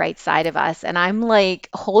on the right side of us, and I'm like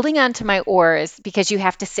holding on to my oars because you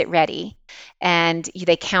have to sit ready. And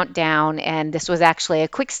they count down, and this was actually a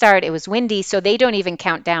quick start. It was windy, so they don't even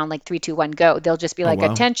count down like 3, 2, 1, go. They'll just be Oh like,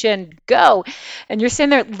 wow. attention, go. And you're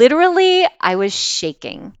sitting there, literally, I was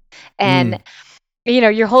shaking. And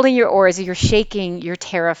Mm. you're holding your oars, you're shaking, you're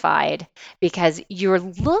terrified because you're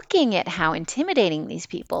looking at how intimidating these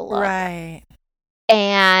people look. Right.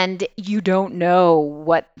 And you don't know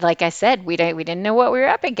what, like I said, we didn't know what we were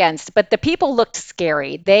up against, but the people looked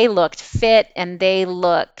scary. They looked fit and they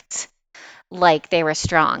looked like they were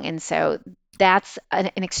strong. And so that's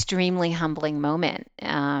an extremely humbling moment,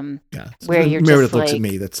 Yeah. So where when you're Meredith just looks at like,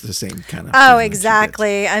 me, that's the same kind of Oh, feeling that she gets.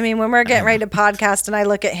 exactly. I mean, when we're getting ready to podcast and I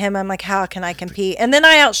look at him, I'm like, how can I compete? And then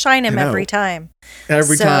I outshine him I know. every time.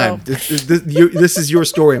 Every So- time. This is your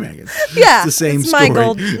story, Megan. Yeah, It's the same it's story.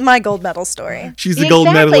 my gold medal story. She's the gold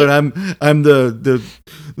Exactly. medal, and I'm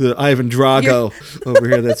the Ivan Drago over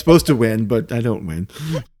here that's supposed to win, but I don't win.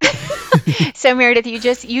 so Meredith, you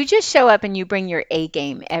just show up and you bring your A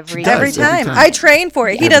game every does, Every every time. time. I train for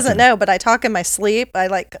it. He Every doesn't time. know, but I talk in my sleep.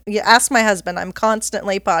 You ask my husband. I'm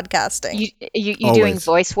constantly podcasting. You doing Always.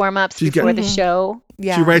 voice warm-ups She's before got- the show.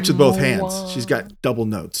 Yeah. She writes with both hands. She's got double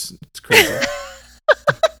notes. It's crazy.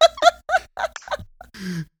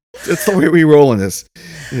 That's the way we roll in this.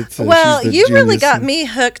 Well, she's the you really genius got and- me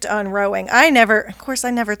hooked on rowing. Of course,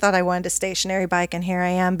 I never thought I wanted a stationary bike, and here I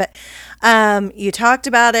am. But you talked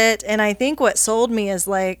about it, and I think what sold me is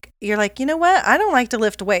you're like, you know what? I don't like to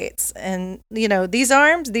lift weights, and these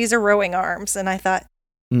arms, these are rowing arms, and I thought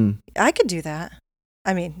I could do that.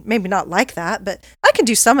 I mean, maybe not like that, but I can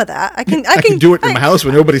do some of that. I can do it in my house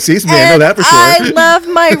when nobody sees me. I know And that for sure. I love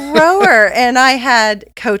my rower, and I had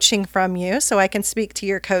coaching from you, so I can speak to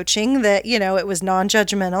your coaching that, it was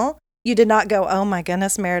non-judgmental. You did not go, oh my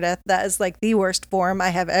goodness, Meredith, that is like the worst form I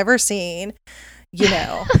have ever seen.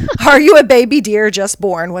 Are you a baby deer just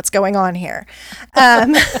born? What's going on here?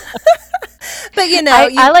 But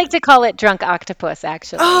I like to call it drunk octopus,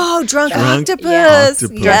 actually. Oh, drunk octopus. Yeah.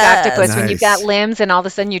 Octopus. Drunk octopus, when Nice. you've got limbs and all of a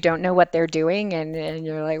sudden you don't know what they're doing, and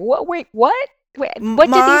you're like, what? Wait, what? What do these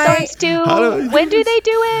arms do? How do I do When do this? they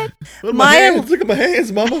do it? Look at my hands. Look at my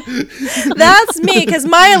hands, Mama. That's me, because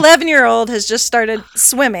my 11-year-old has just started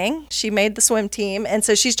swimming. She made the swim team, and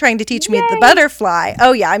so she's trying to teach me the butterfly.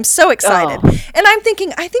 Oh, yeah, I'm so excited. Oh. And I'm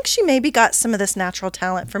thinking, I think she maybe got some of this natural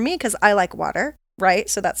talent from me, because I like water, right?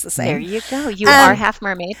 So that's the same. There you go. You are half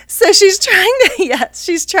mermaid. So she's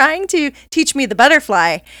trying to teach me the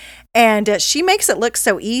butterfly. And she makes it look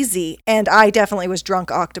so easy. And I definitely was drunk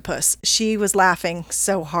octopus. She was laughing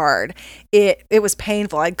so hard. It was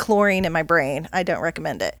painful. I had chlorine in my brain. I don't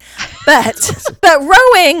recommend it. But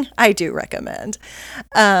rowing, I do recommend.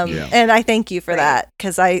 And I thank you for that.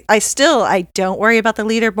 Because I don't worry about the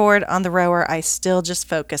leaderboard on the rower. I still just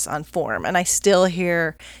focus on form. And I still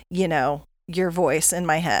hear, your voice in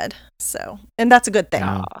my head. So, and that's a good thing.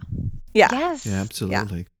 Wow. Yeah. Yes. Yeah,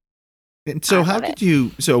 absolutely. And so, how love could it.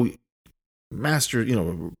 you? So, master,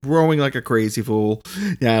 rowing like a crazy fool.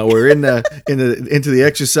 Yeah, we're into the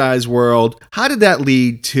exercise world. How did that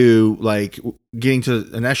lead to getting to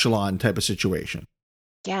an echelon type of situation?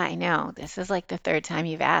 Yeah, I know. This is like the third time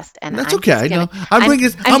you've asked, and That's I'm okay. just gonna, No, I'm bringing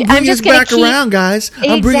us just gonna back around, guys.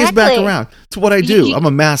 I'm bringing us back around. It's what I do. I'm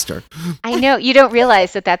a master. I know you don't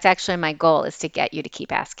realize that that's actually my goal, is to get you to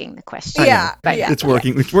keep asking the question. Yeah. But It's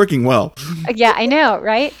working. It's working well. Yeah, I know,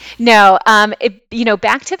 right? No,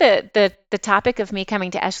 back to the topic of me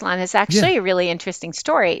coming to Echelon is actually a really interesting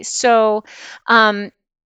story. So,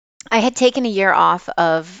 I had taken a year off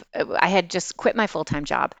I had just quit my full-time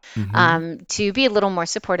job to be a little more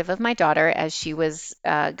supportive of my daughter as she was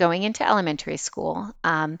going into elementary school.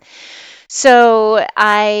 So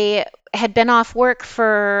I had been off work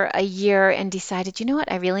for a year and decided, you know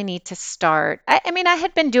what, I really need to start. I mean, I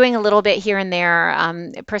had been doing a little bit here and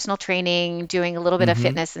there, personal training, doing a little bit of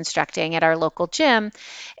fitness instructing at our local gym.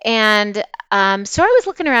 And so I was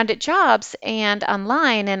looking around at jobs and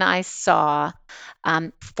online, and I saw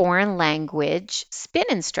foreign language spin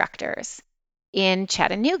instructors in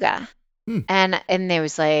Chattanooga. And there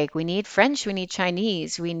was we need French, we need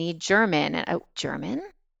Chinese, we need German. And German?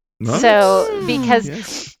 Nice. So because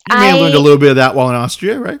You may have learned a little bit of that while in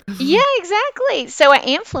Austria, right? Yeah, exactly. So I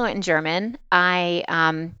am fluent in German. I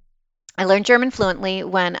learned German fluently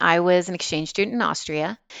when I was an exchange student in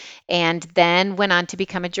Austria, and then went on to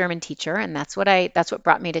become a German teacher. And that's what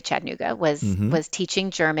brought me to Chattanooga was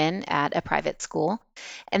teaching German at a private school.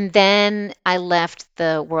 And then I left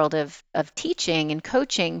the world of teaching and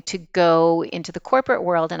coaching to go into the corporate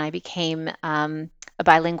world, and I became a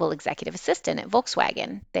bilingual executive assistant at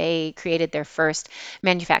Volkswagen. They created their first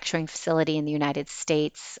manufacturing facility in the United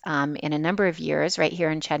States in a number of years right here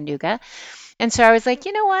in Chattanooga. And so I was like,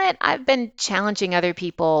 you know what? I've been challenging other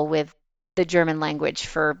people with the German language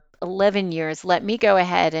for 11 years. Let me go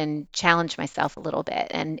ahead and challenge myself a little bit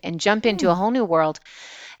and jump into a whole new world.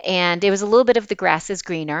 And it was a little bit of the grass is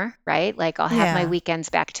greener, right? Like I'll have my weekends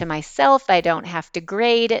back to myself. I don't have to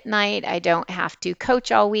grade at night. I don't have to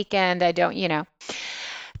coach all weekend. I don't,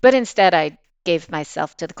 But instead, I gave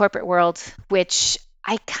myself to the corporate world, which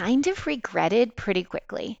I kind of regretted pretty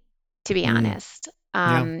quickly, to be honest.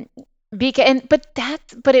 But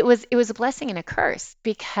it was a blessing and a curse,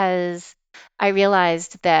 because I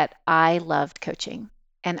realized that I loved coaching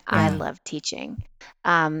and I Yeah. loved teaching.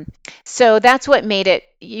 So that's what made it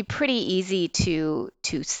pretty easy to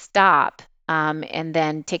stop, and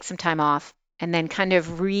then take some time off and then kind of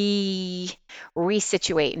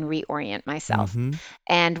resituate and reorient myself. Mm-hmm.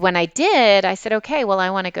 And when I did, I said, okay, well,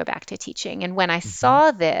 I want to go back to teaching. And when I Mm-hmm.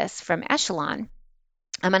 saw this from Echelon,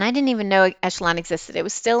 and I didn't even know Echelon existed. It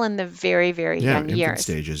was still in the very, very Yeah, young infant years.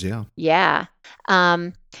 stages. Yeah. Yeah.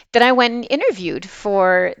 Then I went and interviewed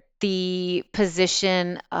for the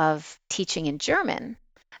position of teaching in German.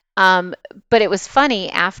 Um, but it was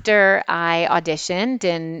funny after I auditioned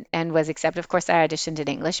and was accepted. Of course, I auditioned in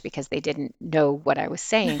English because they didn't know what I was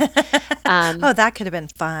saying. Oh, that could have been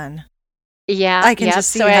fun. Yeah, I can yep. just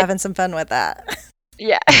see So you I, having some fun with that.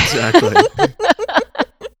 yeah. Exactly.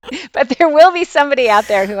 But there will be somebody out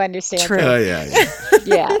there who understands True. it. Yeah.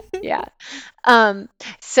 Yeah, yeah.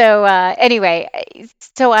 So anyway,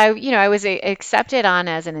 so I was accepted on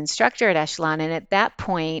as an instructor at Echelon, and at that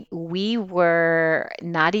point we were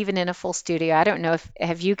not even in a full studio. I don't know if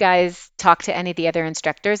have you guys talked to any of the other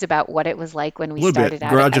instructors about what it was like when A we little started bit. out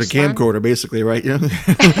at Garage and a Echelon? camcorder, basically, right? Yeah.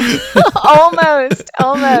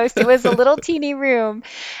 Almost. It was a little teeny room,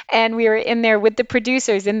 and we were in there with the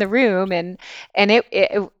producers in the room, and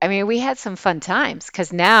I mean, we had some fun times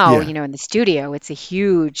because now, Yeah. in the studio, it's a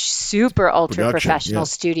huge, super ultra Production. professional Yeah.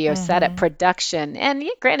 studio setup Mhm. production. And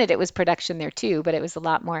yeah, granted, it was production there too, but it was a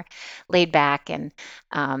lot more laid back,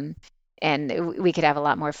 um, and we could have a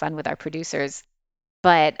lot more fun with our producers.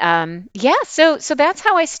 But yeah, so that's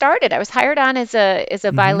how I started. I was hired on as a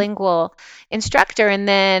Mm-hmm. bilingual instructor, and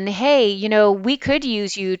then hey, we could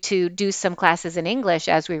use you to do some classes in English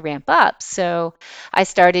as we ramp up. So I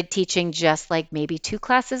started teaching just like maybe 2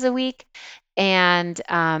 classes a week, and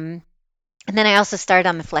then I also started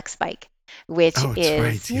on the flex bike, which Oh, it's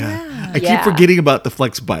right. is Yeah. Yeah. I keep yeah, forgetting about the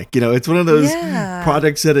Flex Bike. It's one of those Yeah.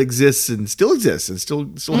 products that exists and still yeah.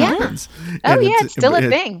 happens. Oh And yeah, it's still a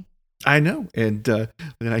thing. I know. And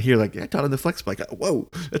then I hear like, I taught on the Flex Bike. Whoa,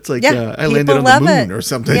 it's like Yeah. I landed People on the love moon it. or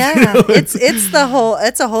something. Yeah.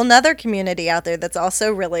 It's a whole nother community out there that's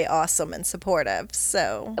also really awesome and supportive.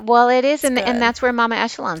 So Well, it is, it's and good. that's where Mama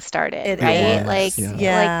Echelon started, It It right? was. Like is.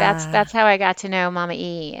 Yeah. like that's Yeah. that's how I got to know Mama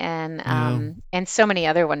E Yeah. and so many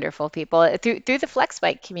other wonderful people through the Flex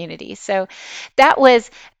Bike community. So that was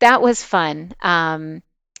fun.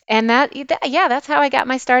 And yeah, that's how I got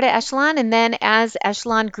my start at Echelon. And then as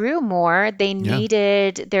Echelon grew more, they Yeah.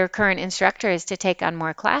 needed their current instructors to take on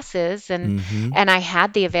more classes, and Mm-hmm. and I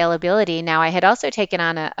had the availability. Now I had also taken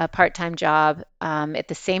on a part-time job at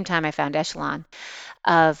the same time I found Echelon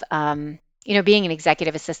of being an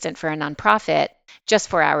executive assistant for a nonprofit just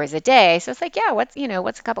 4 hours a day. So it's like, yeah,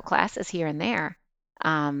 what's a couple classes here and there.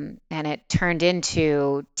 And it turned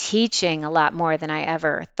into teaching a lot more than I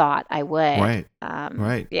ever thought I would. Right.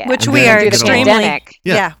 Right. Yeah. Which And we then are Through the extremely, pandemic.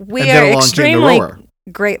 Yeah. we And are then along came the extremely rower.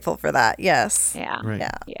 grateful for that. Yes. Yeah. Right.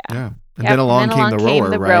 Yeah. Yeah. Yeah. And Yep. then along came the rower,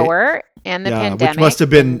 the right? rower and the Yeah, which pandemic. must have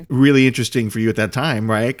been And really interesting for you at that time,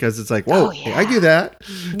 right? Because it's like, whoa, oh I do yeah. that.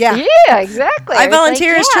 Yeah. Yeah, exactly. I was like,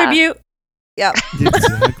 volunteer as yeah. tribute. Yep.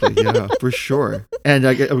 Exactly. Yeah, for sure. And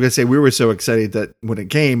I'm going to say, we were so excited that when it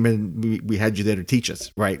came and we had you there to teach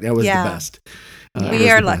us, right? That was Yeah. the best. Yeah. It We was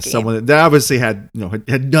are the best. lucky. Someone that obviously had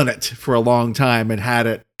done it for a long time and had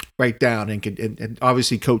it right down and could and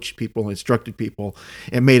obviously coached people, instructed people,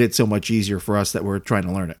 and made it so much easier for us that were trying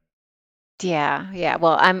to learn it. Yeah.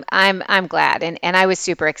 Well, I'm glad, and I was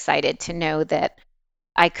super excited to know that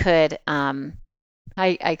I could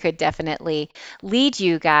I could definitely lead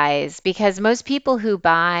you guys, because most people who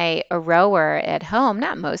buy a rower at home,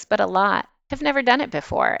 not most, but a lot, have never done it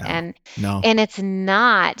before. No, And no, and it's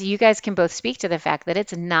not, you guys can both speak to the fact that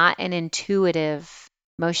it's not an intuitive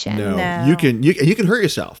motion. no. No. You can hurt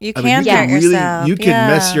yourself. You I mean, can you hurt can really yourself. you can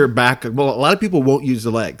mess Yeah. your back. Well, a lot of people won't use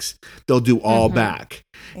the legs; they'll do all Mhm. back.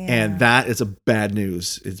 Yeah. And that is a bad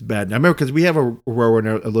news. It's bad. I remember because we have a rower in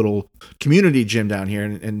a little community gym down here,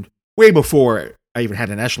 and way before I even had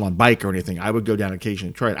an Echelon bike or anything, I would go down occasionally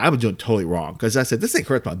and try it. I was doing totally wrong because I said, this thing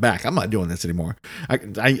hurts my back. I'm not doing this anymore.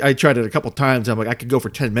 I tried it a couple times. I'm like, I could go for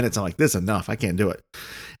 10 minutes. I'm like, this is enough. I can't do it.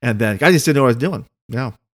 And then I just didn't know what I was doing.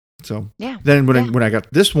 Yeah. So Yeah. then Yeah. when I got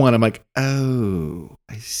this one, I'm like, oh,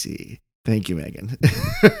 I see. Thank you, Megan.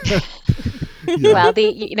 Yeah, Well,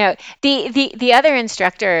 the other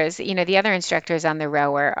instructors, the other instructors on the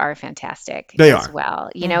rower are fantastic they as are well.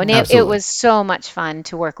 And Mhm. it absolutely. was so much fun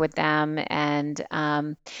to work with them and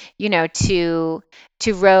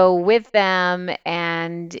to row with them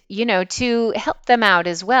and to help them out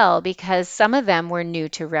as well because some of them were new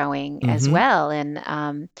to rowing as Hmm. well.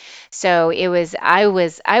 And so I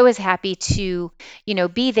was happy to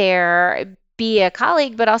be there, be a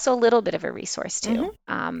colleague, but also a little bit of a resource too.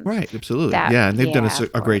 Mhm. Right, absolutely. That Yeah, and they've done Yeah, of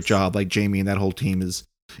a great course. job. Like Jamie and that whole team is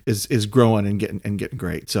growing and getting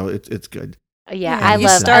great. So it's good. Yeah, Yeah, I you And love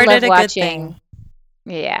I love started a good watching. thing.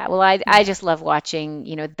 Yeah, well, I Yeah. just love watching,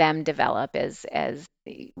 them develop as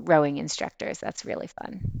the rowing instructors. That's really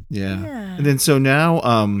fun. yeah, and Yeah. then so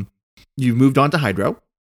now you've moved on to hydro.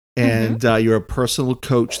 Hmm. And you're a personal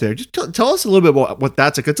coach there. Just tell us a little bit about what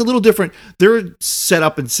that's like. It's a little different. Their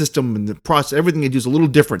setup and system and the process, everything they do is a little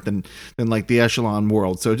different than like the echelon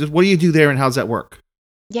world. So just what do you do there and how's that work?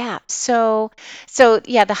 Yeah. So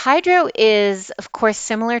yeah, the hydro is of course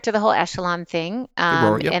similar to the whole echelon thing, The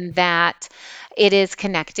rower, yep. in that it is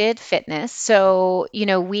connected fitness. So,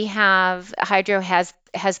 we have hydro has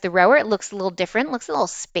the rower. It looks a little different, looks a little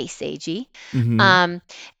space agey. Mm-hmm. Um,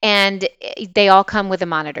 and they all come with a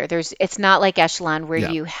monitor. It's not like echelon where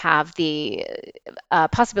Yeah, you have the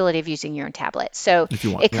possibility of using your own tablet. So if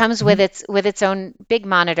you want. it Yep. comes Mm-hmm. with its own big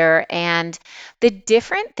monitor. And the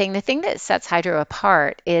thing that sets Hydro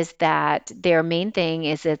apart is that their main thing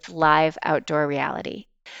is its live outdoor reality.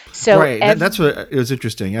 So Right. That's what it was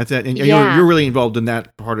interesting. I thought, and you're yeah. really involved in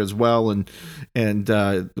that part as well, and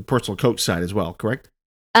the personal coach side as well. Correct?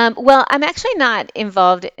 Well, I'm actually not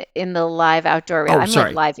involved in the live outdoor Oh, I'm like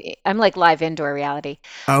sorry. live indoor reality,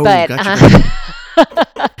 Oh, but gotcha,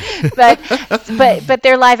 gotcha. but but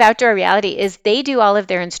their live outdoor reality is they do all of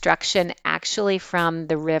their instruction actually from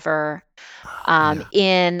the river, Yeah.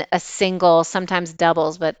 in a single, sometimes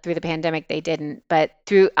doubles, but through the pandemic they didn't, but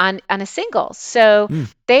through on a single. So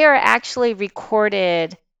Mm. they are actually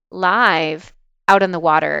recorded live out on the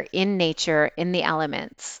water, in nature, in the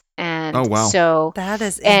elements. Oh, And wow. so, That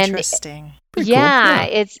is and interesting. Pretty cool. yeah,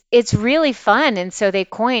 Yeah. it's really fun. And so they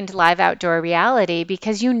coined live outdoor reality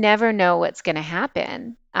because you never know what's going to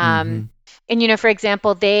happen. Mm-hmm. And for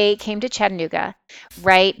example, they came to Chattanooga,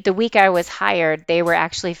 right? The week I was hired, they were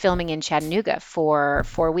actually filming in Chattanooga for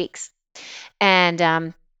 4 weeks.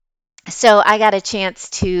 And so I got a chance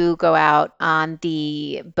to go out on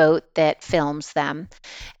the boat that films them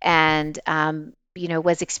and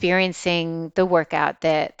was experiencing the workout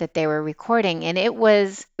that they were recording, and it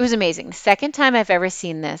was amazing. The second time I've ever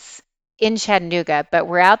seen this in Chattanooga, but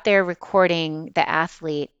we're out there recording the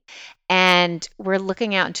athlete, and we're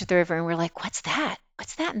looking out into the river, and we're like, "What's that?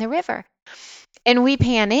 What's that in the river?" And we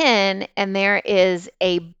pan in, and there is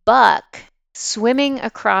a buck swimming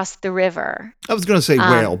across the river. I was going to say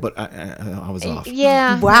whale, Um, but I was off.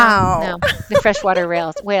 yeah, no, Wow. no, the freshwater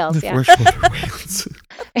The whales, yeah. freshwater whales.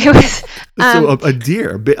 It was, So um, a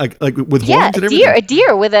deer, like with yeah, horns and everything. a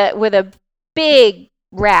deer with a big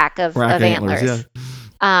rack Rack of of antlers. Yeah.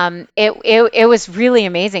 antlers. It was really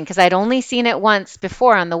amazing because I'd only seen it once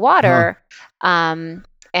before on the Huh. water, um,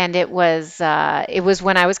 and it was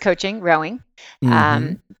when I was coaching rowing. Mm-hmm.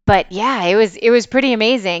 Um, but yeah, it was pretty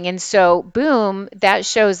amazing. And so boom, that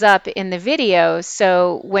shows up in the video.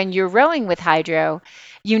 So when you're rowing with hydro,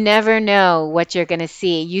 you never know what you're going to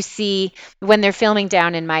see. You see when they're filming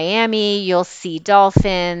down in Miami, you'll see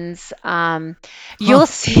dolphins. You'll Huh.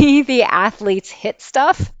 see the athletes hit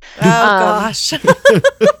stuff. Oh Um, gosh.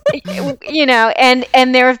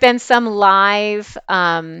 and there have been some live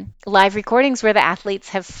recordings where the athletes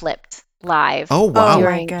have flipped live Oh, Oh wow. my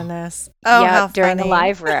during goodness. Oh, yeah how during a funny.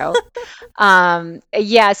 live row.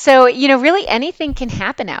 Yeah, so really anything can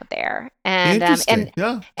happen out there. and um Interesting. and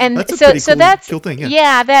Yeah. and That's a so pretty so that's cool thing. Yeah.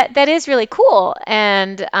 yeah, that is really cool.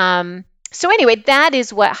 And so anyway, that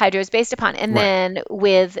is what hydro is based upon. And Right. then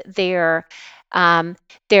with their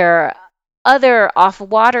other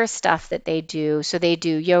off-water stuff that they do, so they do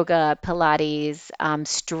yoga, Pilates,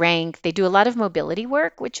 strength. They do a lot of mobility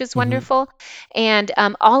work, which is Mm-hmm. wonderful. And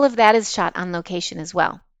all of that is shot on location as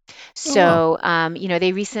well. Oh, wow. So,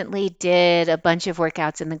 they recently did a bunch of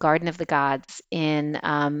workouts in the Garden of the Gods in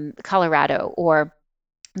Colorado, or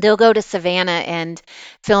they'll go to Savannah and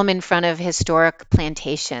film in front of historic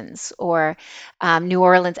plantations, or New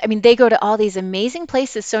Orleans. I mean, they go to all these amazing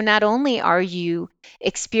places. So not only are you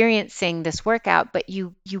experiencing this workout, but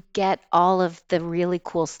you get all of the really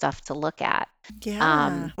cool stuff to look at. Yeah,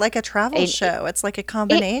 Um, like a travel and show. It's like a it,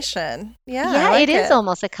 combination. Yeah, I yeah, it like is it.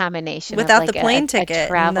 almost a combination of Without the like plane a ticket and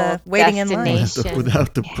travel the waiting in line. destination.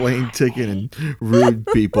 Without the plane Yeah, ticket right. and rude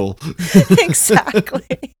people.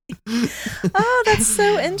 Exactly. Oh, that's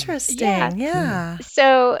so Yeah. interesting. Yeah. Yeah.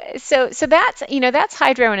 So that's, that's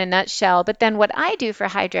hydro in a nutshell. But then what I do for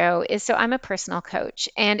hydro is, so I'm a personal coach,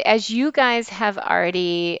 and as you guys have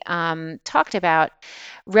already talked about,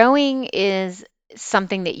 rowing is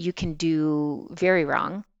something that you can do very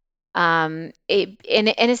wrong. And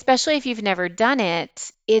especially if you've never done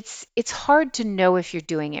it, it's hard to know if you're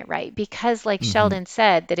doing it right, because like Hmm. Sheldon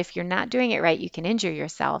said, that if you're not doing it right, you can injure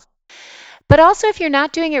yourself. But also, if you're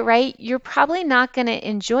not doing it right, you're probably not going to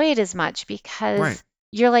enjoy it as much, Right. because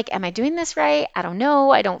you're like, am I doing this right? I don't know.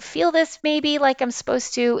 I don't feel this maybe like I'm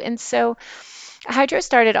supposed to. And so Hydro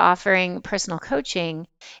started offering personal coaching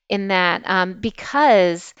in that,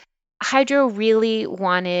 because Hydro really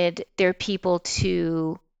wanted their people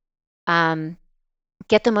to um,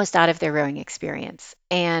 get the most out of their rowing experience,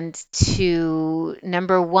 and to,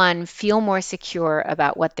 number one, feel more secure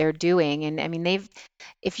about what they're doing. And I mean,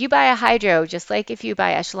 if you buy a hydro, just like if you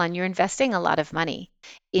buy Echelon, you're investing a lot of money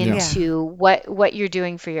Yeah. Yeah. into what you're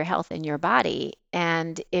doing for your health and your body.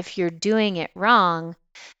 And if you're doing it wrong,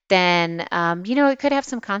 then it could have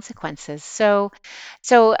some consequences. So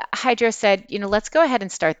Hydro said, let's go ahead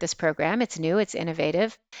and start this program. It's new, it's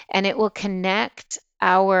innovative, and it will connect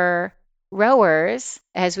our rowers,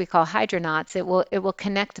 as we call hydronauts. It will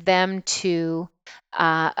connect them to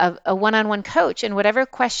a one-on-one coach, and whatever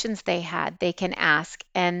questions they had, they can ask,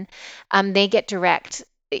 and they get direct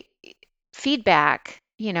feedback,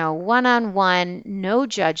 one-on-one, no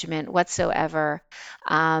judgment whatsoever.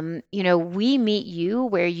 We meet you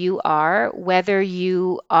where you are, whether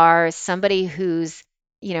you are somebody who's,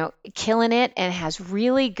 killing it and has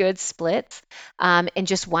really good splits, and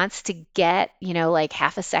just wants to get, like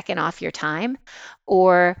half a second off your time,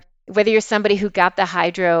 or whether you're somebody who got the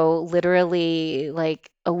hydro literally like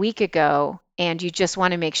a week ago and you just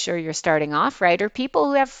want to make sure you're starting off right, or people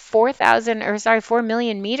who have 4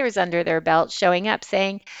 million meters under their belt showing up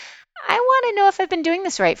saying, I want to know if I've been doing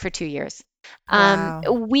this right for 2 years. Wow.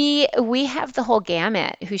 We have the whole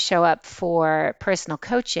gamut who show up for personal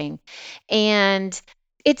coaching, and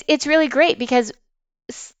it's really great because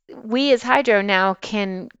we as Hydro now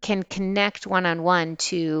can connect one-on-one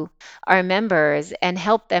to our members and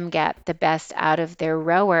help them get the best out of their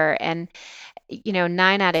rower. And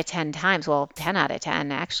 9 out of 10 times, well, 10 out of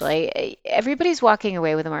 10 actually, everybody's walking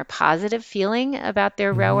away with a more positive feeling about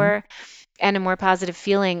their Hmm. rower, and a more positive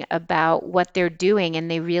feeling about what they're doing. And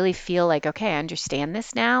they really feel like, okay, I understand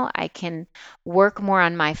this now. I can work more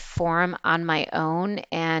on my form on my own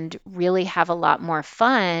and really have a lot more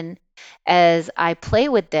fun as I play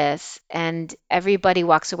with this. And everybody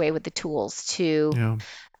walks away with the tools to Yeah.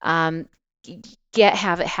 um,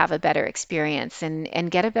 have a better experience and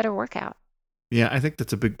get a better workout. Yeah. I think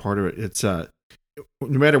that's a big part of it. It's no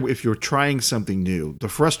matter if you're trying something new, the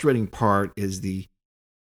frustrating part is the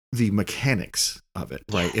mechanics of it,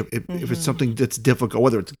 right? Yeah. If it's Hmm. something that's difficult,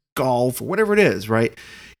 whether it's golf or whatever it is, right?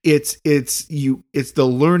 It's the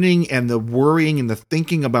learning and the worrying and the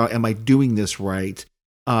thinking about, am I doing this right?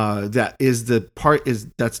 That is the part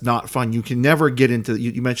that's not fun. You can never get into,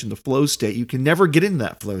 you mentioned the flow state. You can never get into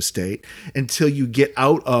that flow state until you get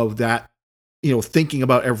out of that, thinking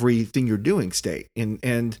about everything you're doing state.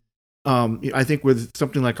 And I think with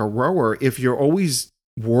something like a rower, if you're always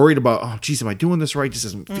worried about, oh geez, am I doing this right? This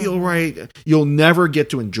doesn't feel Hmm. right. You'll never get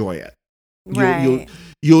to enjoy it. You'll you'll Right.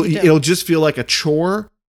 you'll You it'll don't. just feel like a chore.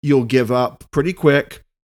 You'll give up pretty quick.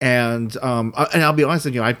 And I'll be honest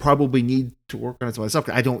with you, I probably need to work on it myself.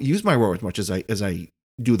 I don't use my rower as much as I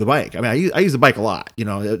do the bike. I mean, I use the bike a lot,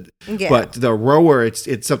 Yeah. but the rower,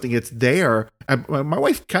 it's something, it's there. My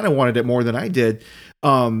wife kind of wanted it more than I did.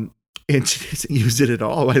 And she doesn't use it at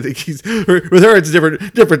all. I think with her, it's a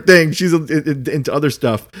different thing. She's into other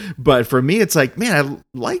stuff. But for me, it's like, man,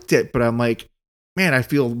 I liked it, but I'm like, man, I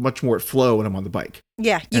feel much more at flow when I'm on the bike.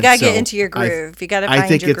 Yeah. You And got to get so into your groove. You got to I find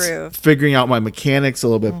think your it's groove. figuring out my mechanics a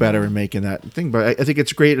little bit better Hmm. and making that thing. But I think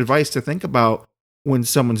it's great advice to think about when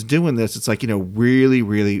someone's doing this. It's like, really,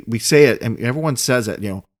 really, we say it and everyone says it,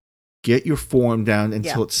 get your form down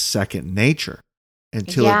until Yeah. it's second nature, Yeah,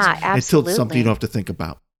 until it's something you don't absolutely. have to think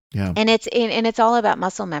about. Yeah. And it's all about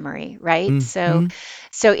muscle memory, right? So Mm-hmm.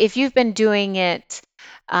 so if you've been doing it,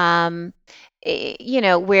 um,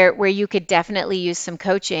 where you could definitely use some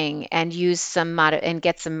coaching and use and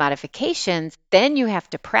get some modifications, then you have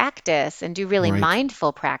to practice and do really Right.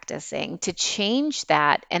 mindful practicing to change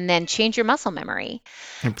that and then change your muscle memory.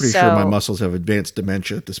 I'm pretty sure my So muscles have advanced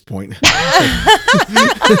dementia at this point.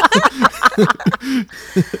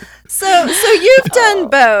 So you've done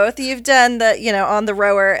both. You've done the, on the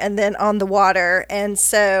rower and then on the water. And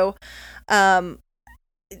so,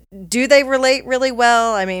 do they relate really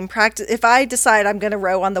well? I mean, practice. If I decide I'm going to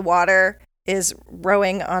row on the water, is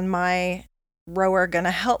rowing on my rower going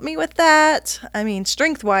to help me with that? I mean,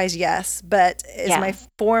 strength wise, yes, but is my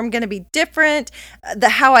form going to be different?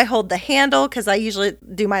 How I hold the handle, because I usually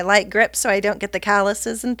do my light grip so I don't get the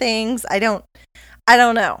calluses and things. I don't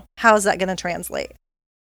know. How is that going to translate?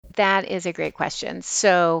 That is a great question.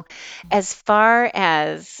 So, as far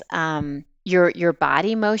as your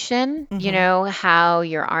body motion, how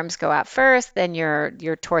your arms go out first, then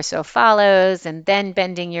your torso follows, and then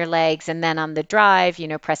bending your legs, and then on the drive,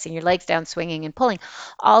 pressing your legs down, swinging and pulling,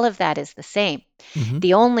 all of that is the same. Mm-hmm.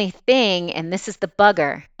 The only thing, and this is the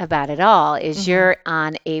bugger about it all, is you're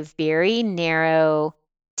on a very narrow,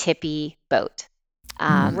 tippy boat.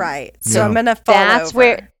 Right. So I'm going to fall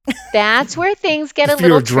over. That's where things get a fear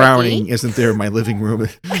little of drowning tricky. isn't there in my living room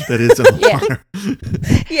that is on water.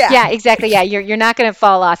 Yeah, exactly. Yeah, you're not going to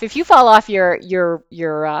fall off. If you fall off your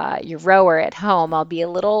rower at home, I'll be a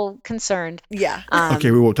little concerned. Yeah. Okay,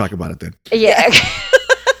 we won't talk about it then. Yeah.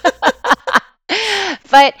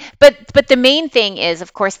 But the main thing is,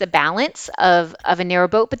 of course, the balance of a narrow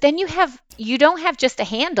boat. But then you don't have just a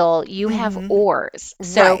handle; you have oars.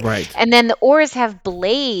 So, right. And then the oars have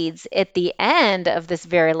blades at the end of this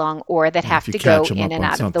very long oar that have to go in and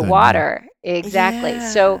out of the water. Yeah. Exactly.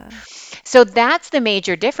 Yeah. So that's the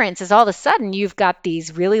major difference. Is all of a sudden you've got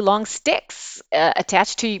these really long sticks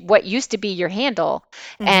attached to what used to be your handle,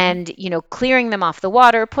 and clearing them off the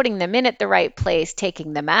water, putting them in at the right place,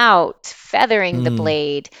 taking them out, feathering the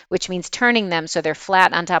blade, which means turning them so they're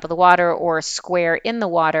flat on top of the water or square in the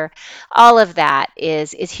water. All of that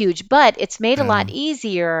is huge, but it's made a lot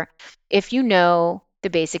easier if you know the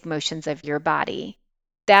basic motions of your body.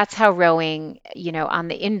 That's how rowing, on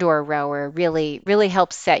the indoor rower really, really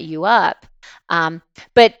helps set you up.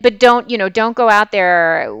 But don't go out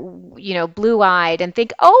there, blue-eyed and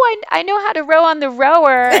think, oh, I know how to row on the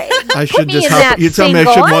rower. I should just hop. You tell me I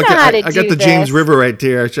should walk. I got the James River right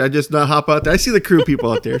there. Should I just not hop out there? I see the crew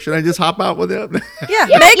people out there. Should I just hop out with them? Yeah,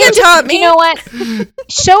 Megan taught me. You know what?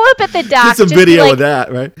 Show up at the dock. Get some video of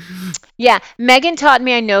that, right? Yeah, Megan taught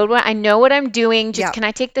me. I know what I'm doing. Just can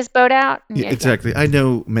I take this boat out? Yeah, exactly. I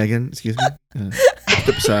know, Megan. Excuse me.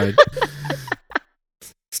 Step aside.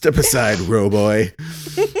 Step aside, row boy.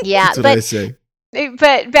 Yeah, that's what I say.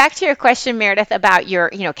 But back to your question, Meredith, about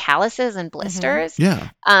your calluses and blisters. Yeah.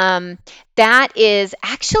 That is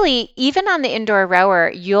actually, even on the indoor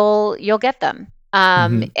rower, you'll get them.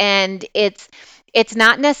 And it's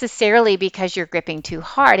not necessarily because you're gripping too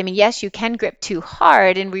hard. I mean, yes, you can grip too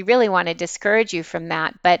hard, and we really want to discourage you from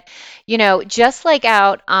that. But, just like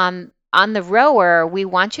out on the rower, we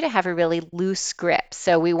want you to have a really loose grip.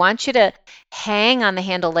 So we want you to hang on the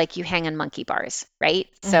handle like you hang on monkey bars, right?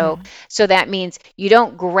 So that means you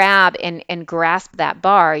don't grab and grasp that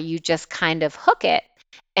bar. You just kind of hook it,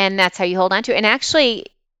 and that's how you hold on to it. And actually,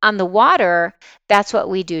 on the water, that's what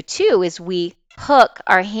we do too, is we hook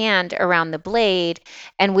our hand around the blade,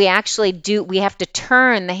 and we have to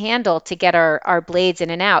turn the handle to get our blades in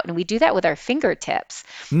and out, and we do that with our fingertips.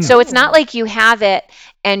 So it's not like you have it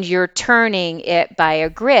and you're turning it by a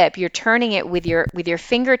grip. You're turning it with your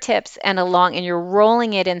fingertips and you're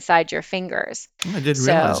rolling it inside your fingers. I didn't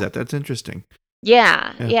realize that. That's interesting.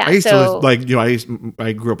 Yeah. I used to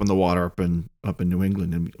I grew up in the water up in New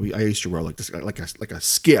England, and I used to row like this, like a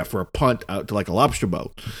skiff or a punt out to like a lobster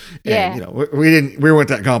boat. And we weren't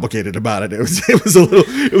that complicated about it. It was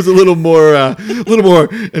a little more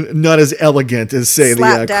not as elegant as say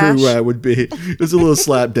slap the crew would be. It was a little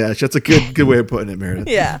slapdash. That's a good way of putting it, Meredith.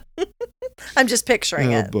 Yeah. I'm just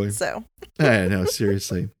picturing it. Boy. So I know,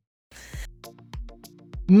 seriously.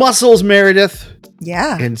 Muscles, Meredith.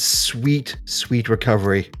 Yeah. And sweet, sweet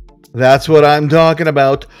recovery. That's what I'm talking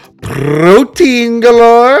about. Protein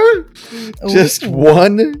galore. Ooh. Just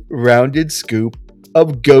one rounded scoop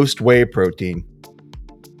of Ghost Whey protein.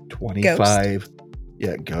 25. Ghost.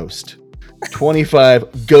 Yeah, Ghost.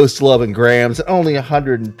 25 Ghost loving grams and only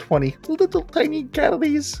 120 little tiny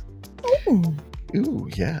calories. Ooh,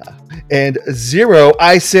 yeah. And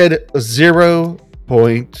I said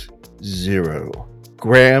 0.0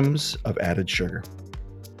 grams of added sugar.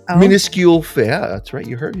 Minuscule fat. That's right.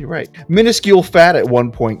 You heard me right. Minuscule fat at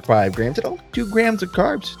 1.5 grams and only 2 grams of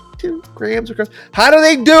carbs. 2 grams of ghost. How do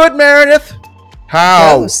they do it, Meredith?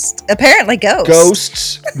 How? Ghost. Apparently ghost.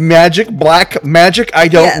 Ghosts, magic, black magic. I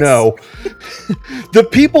don't know. The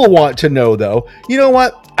people want to know, though. You know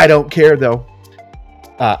what? I don't care, though.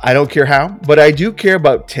 I don't care how, but I do care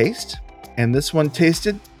about taste. And this one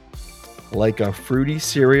tasted like a fruity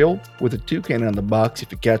cereal with a toucan on the box,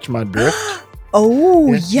 if you catch my drift.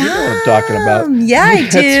 Oh, yeah. You know what I'm talking about. Yeah, I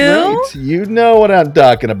do. Right. You know what I'm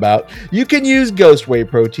talking about. You can use Ghost Whey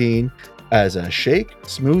protein as a shake,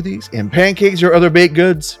 smoothies, and pancakes or other baked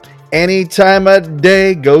goods. Any time of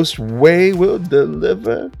day, Ghost Whey will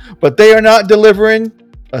deliver. But they are not delivering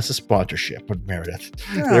us a sponsorship with Meredith.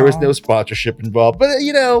 Oh. There is no sponsorship involved. But,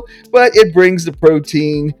 but it brings the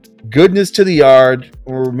protein goodness to the yard.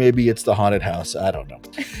 Or maybe it's the haunted house. I don't know.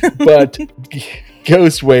 But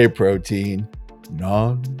Ghost Whey protein,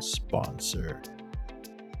 non-sponsor.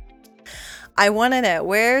 I want to know,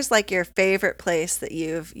 where's like your favorite place that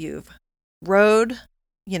you've rode,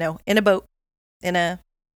 in a boat, in a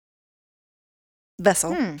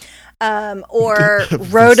vessel, or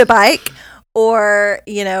rode a bike, or,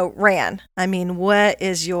 ran. I mean, what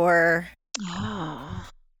is your...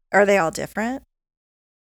 Are they all different?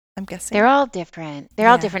 I'm guessing. They're all different. They're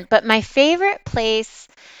all different. But my favorite place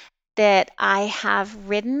that I have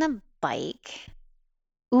ridden a bike...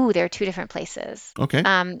 Ooh, there are 2 different places. Okay.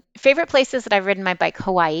 Favorite places that I've ridden my bike,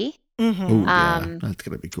 Hawaii. Mm-hmm. Ooh, yeah, that's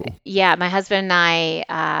going to be cool. Yeah, my husband and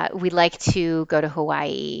I, we like to go to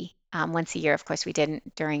Hawaii once a year. Of course, we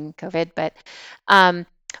didn't during COVID, but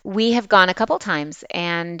we have gone a couple times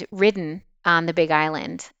and ridden on the Big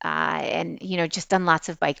Island, and just done lots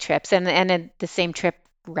of bike trips, and the same trip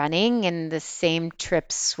running and the same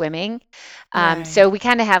trip swimming. Right. So we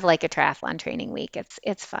kind of have like a triathlon training week.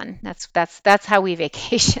 It's fun. That's how we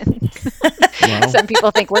vacation. Wow. Some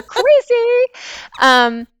people think we're crazy.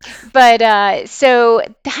 But so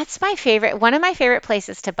that's my favorite, one of my favorite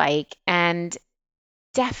places to bike. And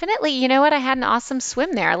definitely, you know what? I had an awesome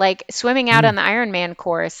swim there, like swimming out on the Ironman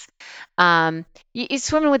course. You're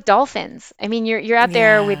swimming with dolphins. I mean, you're out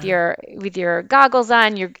there with your goggles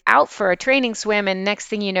on, you're out for a training swim, and next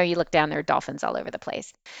thing you know, you look down, there are dolphins all over the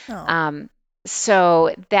place. Oh.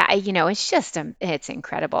 So that, it's just, it's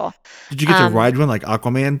incredible. Did you get to ride one like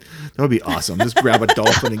Aquaman? That would be awesome. Just grab a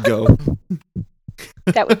dolphin and go.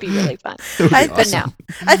 That would be really fun. But no,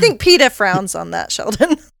 I think PETA frowns on that,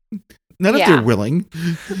 Sheldon. Not if they're willing.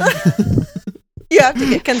 You have to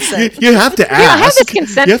get consent. You have to ask. I have this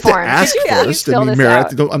consent you have form. to ask first. I mean,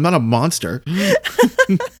 Meredith, I'm not a monster.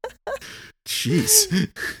 Jeez.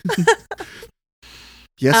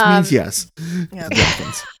 Yes means yes. Yeah.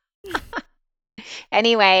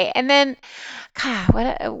 Anyway, and then,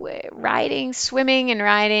 riding, swimming and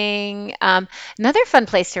riding. Another fun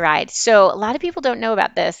place to ride. So a lot of people don't know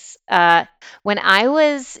about this. When I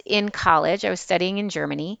was in college, I was studying in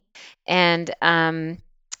Germany, and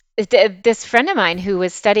this friend of mine who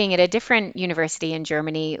was studying at a different university in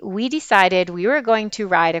Germany, we decided we were going to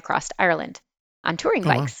ride across Ireland on touring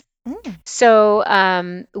bikes.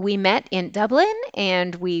 So we met in Dublin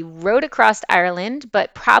and we rode across Ireland,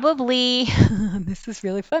 but probably, this is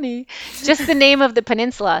really funny, just the name of the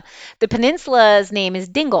peninsula. The peninsula's name is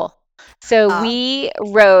Dingle. So we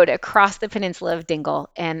rode across the peninsula of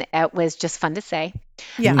Dingle, and it was just fun to say.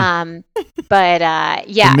 Yeah. But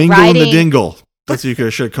the mingle riding, and the dingle. That's what you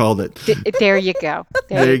should have called it. There you go.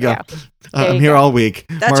 There you go. I'm here all week.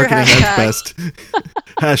 That's Marketing at best.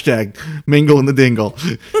 Hashtag mingle in the dingle.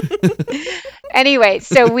 Anyway,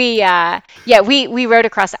 so we rode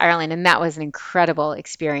across Ireland, and that was an incredible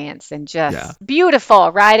experience and just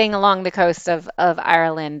beautiful riding along the coast of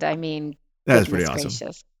Ireland. I mean, that's pretty awesome.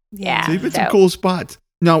 Gracious. Yeah. So you've been some cool spots.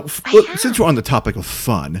 Now, since we're on the topic of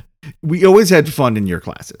fun, we always had fun in your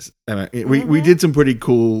classes. We did some pretty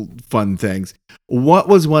cool, fun things. What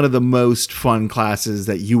was one of the most fun classes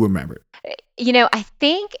that you remember? I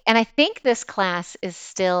think this class is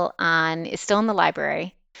still in the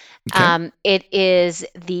library. Okay. It is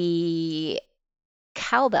the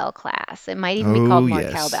cowbell class. It might even be called more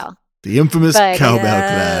cowbell. The infamous cowbell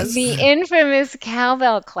class. The infamous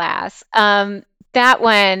cowbell class. That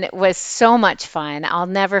one was so much fun. I'll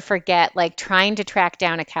never forget, like, trying to track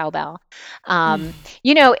down a cowbell. And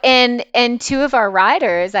 2 of our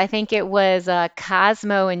riders, I think it was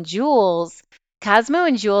Cosmo and Jules. Cosmo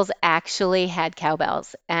and Jules actually had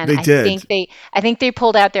cowbells, and They did. I think they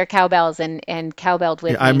pulled out their cowbells and cowbelled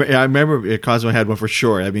with me. I remember Cosmo had one for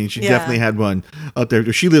sure. I mean, she definitely had one out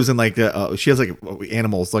there. She lives in she has like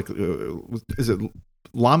animals, like is it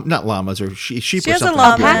not llamas or sheep? She or has something. a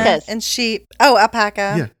llama Alpacas. and sheep. Oh,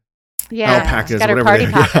 alpaca. Yeah. Yeah, alpacas, she's got her whatever party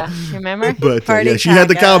they are. paca. Remember? But Party she had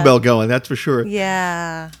the paca. cowbell going. That's for sure.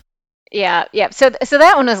 Yeah. Yeah, yeah. So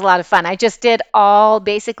that one was a lot of fun. I just did all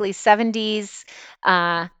basically 70s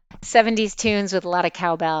tunes with a lot of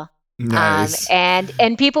cowbell. Nice.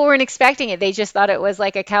 And people weren't expecting it. They just thought it was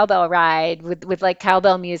like a cowbell ride with like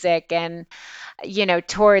cowbell music. And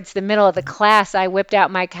towards the middle of the class, I whipped out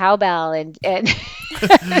my cowbell and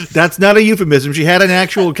That's not a euphemism. She had an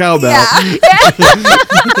actual cowbell. Yeah.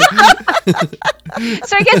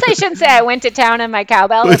 So I guess I shouldn't say I went to town on my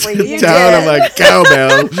cowbell. It's We're the using town of did. a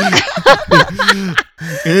cowbell.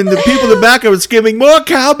 And the people in the back were screaming, more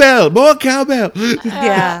cowbell, more cowbell.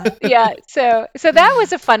 Yeah. yeah. So that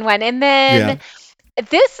was a fun one. And Yeah.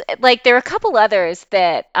 then there are a couple others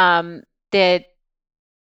that I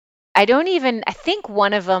think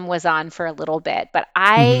one of them was on for a little bit, but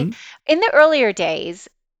Hmm. in the earlier days,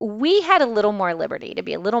 we had a little more liberty to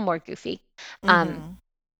be a little more goofy. Um,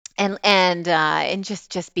 Hmm. and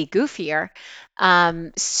just be goofier.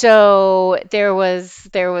 So there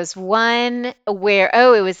was one where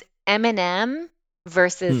it was Eminem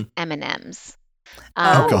versus M&Ms. Oh,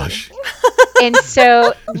 Um, Oh. gosh. and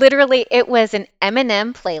so literally it was an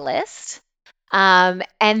Eminem playlist. And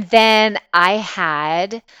then I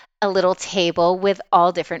had a little table with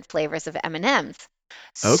all different flavors of M&Ms.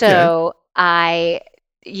 Okay. So I,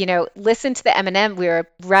 listened to the Eminem. We were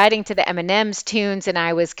riding to the Eminem's tunes, and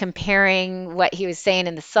I was comparing what he was saying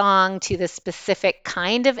in the song to the specific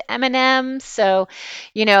kind of M&M. So,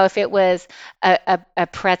 if it was a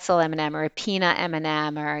pretzel M&M or a peanut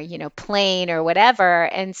M&M or plain or whatever.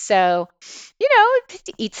 And so,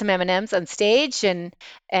 to eat some M&Ms on stage and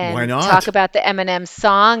Why talk not? about the Eminem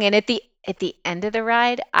song. And at the end of the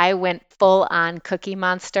ride, I went full on Cookie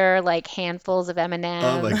Monster, like handfuls of Oh, my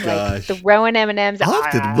M&Ms, like gosh. throwing M&Ms. I'll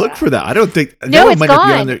have to look for that. I don't think that No, one it's might not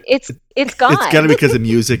be on gone. there. It's It's got to gone. be because of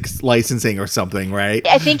music licensing or something, right?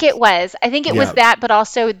 I think it was. I think it was Yeah. that, but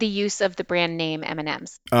also the use of the brand name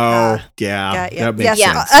M&Ms. Oh, Ah, yeah. got you. That makes Yes.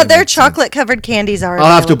 Yeah. sense. That Other makes sense. chocolate covered candies are I'll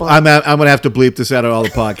have to. available. I'm gonna have to bleep this out of all the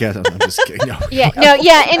podcasts. I'm just kidding. No, Yeah, no,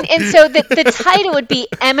 yeah, and so the title would be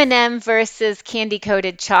M&M versus candy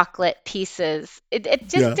coated chocolate pieces. It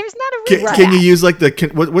just yeah. there's not a room for Can you that. use like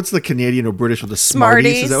what's the Canadian or British or the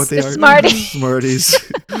Smarties? Is that what Smarties. they The are? Smarties.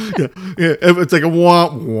 Smarties. Yeah. Yeah. It's like a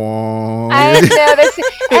womp womp. I know that's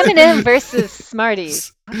M&M versus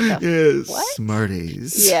Smarties. What Yeah, what?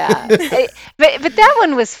 Smarties. Yeah, but that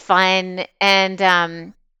one was fun, and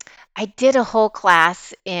I did a whole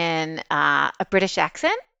class in a British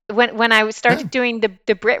accent when I started Oh, doing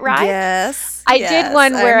the Brit rides. Yes. I did Yes.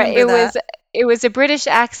 one I where remember it that. was it was a British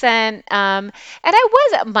accent, and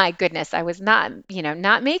my goodness, I was not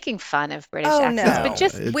making fun of British Oh, accents, but no. no,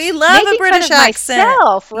 just We it's love a making fun British of accent.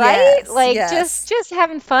 myself, right? Yes. Like just Yes. just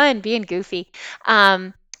having fun, being goofy.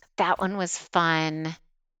 Um, that one was fun.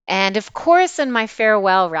 And of course, in my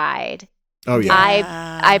farewell ride, oh yeah. I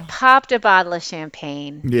Yeah. popped a bottle of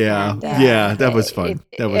champagne Yeah, and Yeah. that was fun.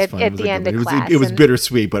 That was fun. It at was a the good end one. of It class. was And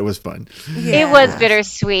bittersweet, but it was fun. it was Yeah.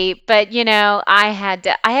 bittersweet, but I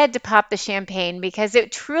had to pop the champagne because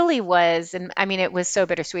it truly was, and I mean it was so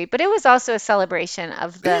bittersweet, but it was also a celebration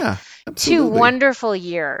of the Yeah, two absolutely. wonderful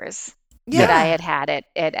years that Yeah, I Yeah. had at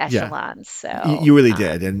yeah. Echelon. You So, really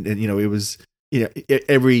did, and it was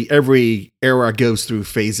every era goes through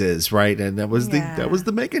phases, right? And that was Yeah.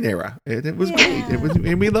 the Megan era, and it was great. It was,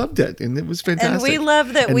 Yeah. and we loved it, and it was And we fantastic.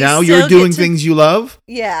 love that And we now you're still get doing to, things you love,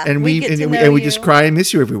 yeah, and we we get and to we, know and we just you. cry and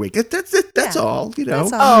miss you every week. That's it. That's Yeah. all.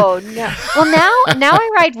 That's all. oh no. Well, now I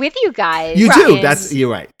ride with you guys You do. Right. That's in you're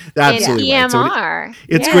right. in Yeah. Absolutely right. So EMR.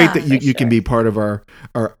 it's great Yeah, that Yeah. you for you can sure. be part of our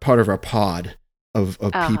pod of Oh,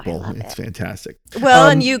 I people. love It's it. fantastic. Well,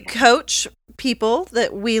 and Um, you coach people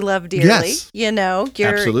that we love dearly. yes, You're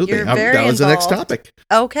absolutely. very That was the next involved. topic.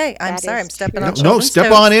 Okay, I'm That sorry. I'm is stepping No, on true. no, children's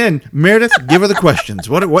step on toes. in, Meredith. Give her the questions.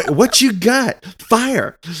 What you got?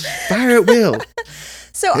 Fire at will.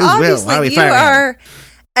 So Who's will? Why are obviously we you firing at him? are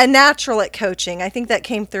a natural at coaching. I think that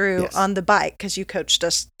came through Yes. on the bike because you coached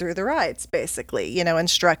us through the rides, basically.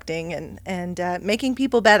 Instructing and making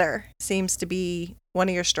people better seems to be one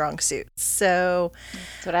of your strong suits. So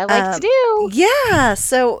That's what I like to do. yeah,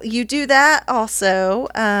 so you do that also.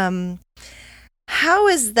 How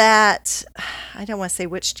is that? I don't want to say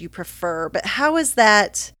which do you prefer, but how is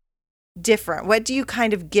that different? What do you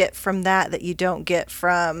kind of get from that you don't get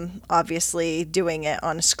from obviously doing it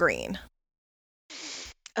on a screen?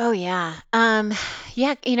 Oh yeah.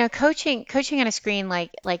 Yeah, coaching on a screen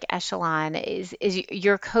like Echelon is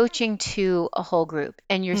you're coaching to a whole group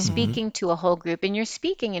and you're Mm-hmm. speaking to a whole group and you're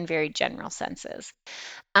speaking in very general senses.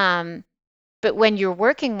 Um, but when you're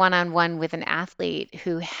working one-on-one with an athlete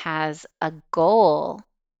who has a goal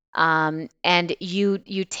and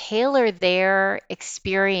you tailor their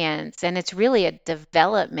experience, and it's really a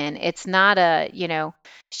development. It's not a,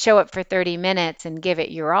 show up for 30 minutes and give it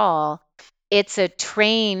your all. It's a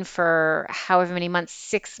train for however many months,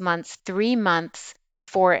 6 months, 3 months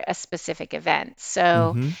for a specific event.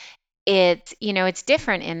 So Mm-hmm. it's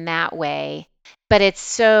different in that way, but it's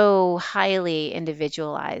so highly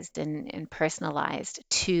individualized and personalized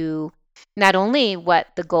to not only what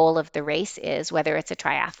the goal of the race is, whether it's a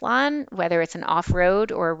triathlon, whether it's an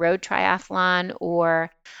off-road or a road triathlon or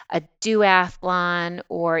a duathlon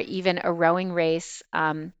or even a rowing race,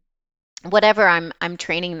 whatever I'm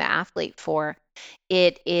training the athlete for,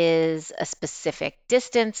 it is a specific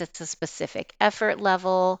distance, it's a specific effort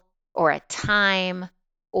level or a time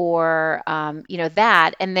or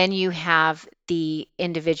that, and then you have the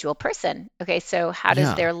individual person. Okay, so how does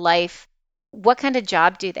Yeah. their life, what kind of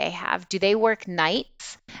job do they have? Do they work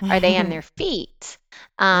nights? Are they on their feet?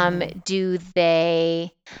 Do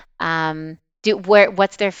they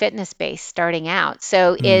what's their fitness base starting out?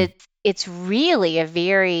 So Mm. it's really a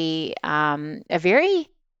very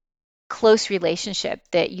close relationship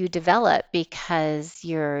that you develop because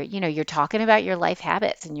you're talking about your life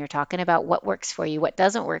habits and you're talking about what works for you, what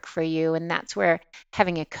doesn't work for you, and that's where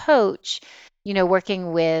having a coach,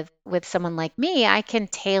 working with someone like me, I can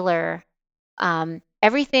tailor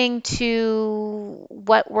everything to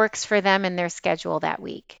what works for them in their schedule that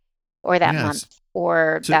week or that month Yes.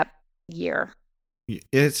 or So that year.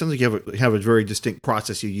 it sounds like you have a very distinct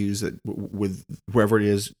process you use that with whoever it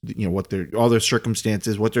is, what their all their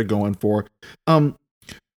circumstances, what they're going for.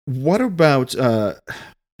 What about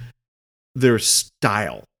their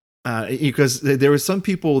style? Because there are some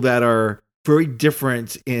people that are very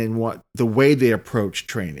different in what the way they approach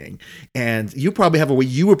training, and you probably have a way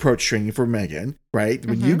you approach training for Megan, right?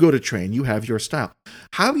 When you Hmm. go to train, you have your style.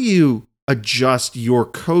 How do you adjust your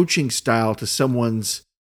coaching style to someone's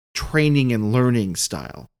training and learning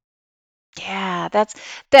style? Yeah, that's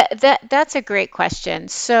a great question.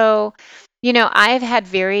 So, I've had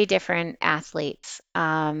very different athletes.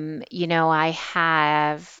 I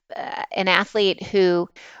have an athlete who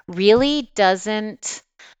really doesn't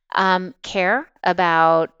care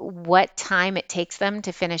about what time it takes them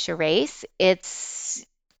to finish a race. It's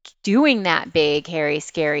doing that big, hairy,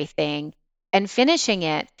 scary thing and finishing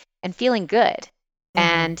it and feeling good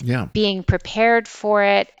and Yeah. being prepared for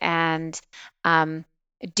it and um,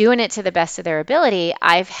 doing it to the best of their ability.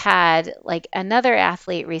 I've had like another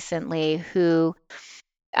athlete recently who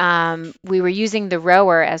we were using the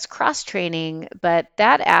rower as cross training, but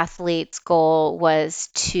that athlete's goal was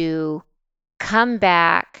to come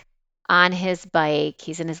back on his bike.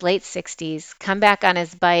 He's in his late 60s, come back on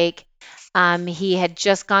his bike. He had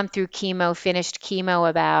just gone through chemo, finished chemo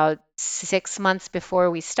about 6 months before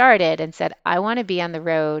we started, and said, I want to be on the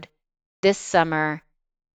road this summer,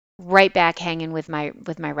 right back hanging with my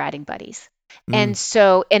riding buddies. Mm. And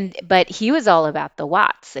so, but he was all about the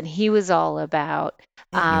watts, and he was all about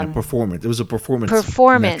Yeah. um, Performance. It was a performance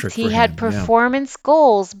performance. metric He for had him. Yeah. performance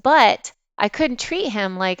goals, but I couldn't treat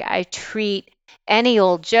him like I treat any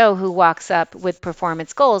old Joe who walks up with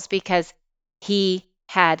performance goals because he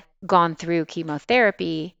had gone through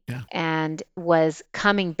chemotherapy Yeah. and was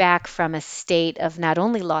coming back from a state of not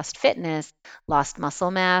only lost fitness, lost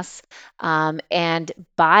muscle mass, and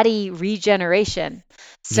body regeneration. Yeah.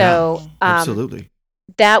 So Absolutely.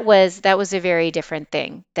 that was a very different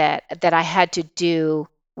thing that I had to do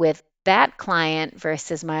with that client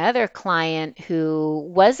versus my other client who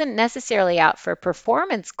wasn't necessarily out for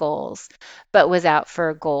performance goals, but was out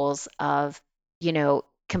for goals of,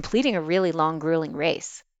 completing a really long, grueling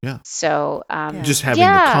race. Yeah. So, Just having the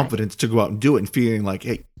yeah, confidence to go out and do it and feeling like,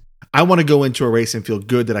 hey, I want to go into a race and feel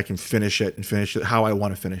good that I can finish it and finish it how I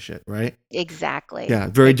want to finish it. Right. exactly, Yeah.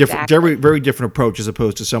 Very different, very, exactly. very different approach as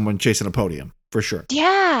opposed to someone chasing a podium for sure.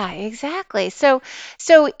 Yeah, exactly. So,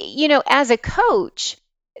 as a coach,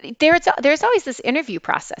 there's always this interview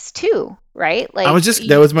process too, right? Like,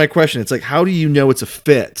 That was my question. It's like, how do you know it's a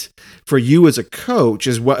fit for you as a coach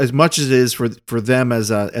as much as it is for them as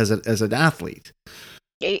an athlete?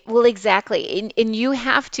 well, exactly. And you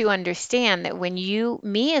have to understand that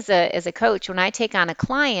me as a coach, when I take on a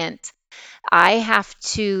client, I have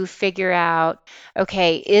to figure out,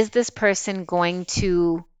 okay, is this person going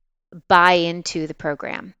to buy into the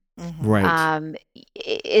program? Right.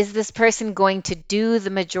 Is this person going to do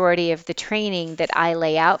the majority of the training that I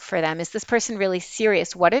lay out for them? Is this person really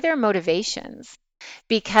serious? What are their motivations?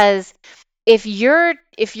 Because if you're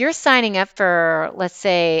signing up for, let's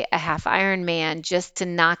say, a half Ironman just to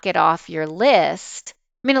knock it off your list,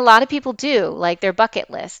 I mean, a lot of people do, like their bucket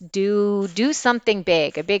list, do something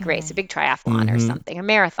big, a big race, a big triathlon or something, a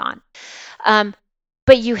marathon.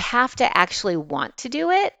 But you have to actually want to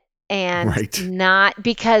do it, and Right. not,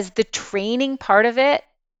 because the training part of it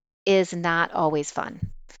is not always fun.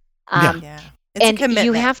 Yeah. It's a And you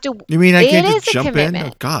commitment. have to. You mean I can't It just is a jump in? Oh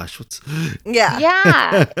commitment. gosh, what's Yeah.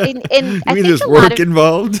 Yeah, and you I mean think there's a lot work of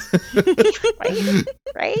involved?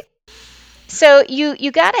 right. So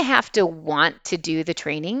you gotta have to want to do the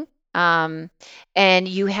training, and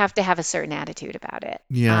you have to have a certain attitude about it.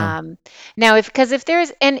 Yeah. Now, if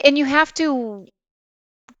there's, and you have to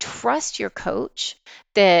trust your coach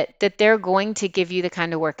that they're going to give you the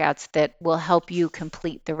kind of workouts that will help you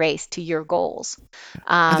complete the race to your goals.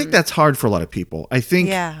 I think that's hard for a lot of people. I think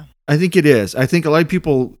it is. I think a lot of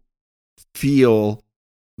people feel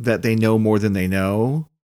that they know more than they know,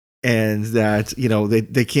 and that, you know,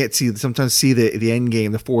 they can't sometimes see the end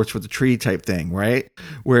game, the forest for the tree type thing, right?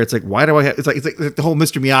 Where it's like, why do I have, it's like the whole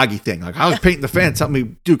Mr. Miyagi thing. Like, I was painting the fence, help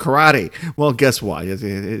me do karate. Well, guess what?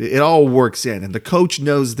 It all works in, and the coach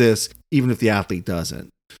knows this, even if the athlete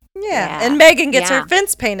doesn't. Yeah. And Megan gets Yeah. her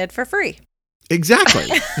fence painted for free. Exactly.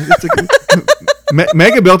 It's like,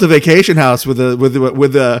 Mega built a vacation house with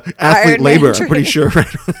the athlete Iron labor. Man I'm pretty sure. Right?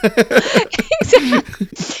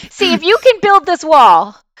 See, if you can build this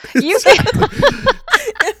wall, you can.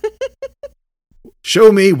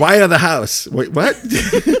 Show me why of the house. Wait, what?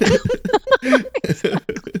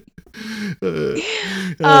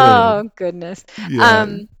 Oh goodness.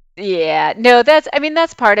 Yeah. Yeah. No,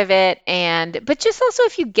 that's part of it. But just also,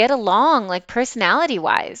 if you get along, like, personality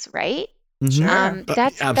wise, right? Sure.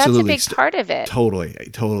 That's a Absolutely. big part of it.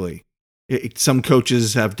 Totally. Some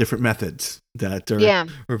coaches have different methods that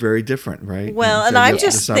are very different, right? Well, and so you I'm have to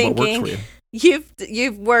just decide what works for thinking, you.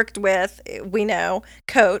 you've worked with, we know,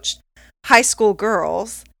 coached high school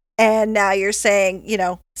girls, and now you're saying,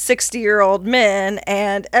 60-year-old men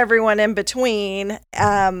and everyone in between.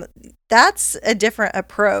 That's a different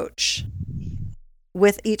approach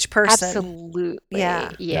with each person. Absolutely.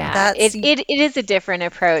 Yeah. Yeah. It is a different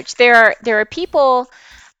approach. There are people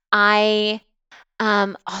I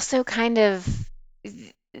also kind of,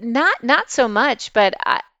 not so much, but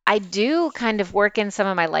I do kind of work in some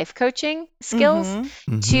of my life coaching skills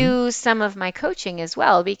Mm-hmm. to some of my coaching as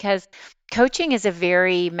well, because coaching is a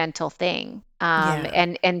very mental thing.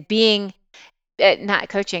 And being, not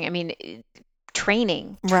coaching, I mean,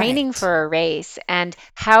 training Right. for a race, and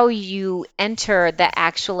how you enter the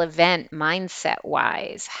actual event mindset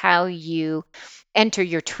wise, how you enter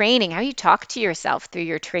your training, how you talk to yourself through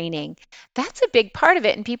your training. That's a big part of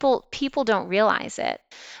it, and people don't realize it.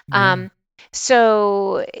 Yeah.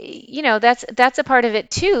 So, that's a part of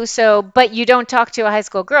it too. So, but you don't talk to a high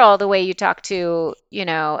school girl the way you talk to,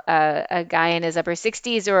 a guy in his upper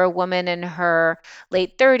 60s, or a woman in her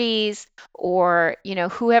late 30s, or,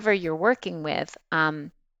 whoever you're working with.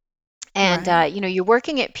 And Right. you're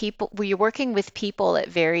working with people at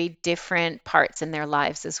very different parts in their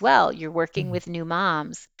lives as well. You're working with new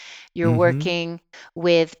moms. You're working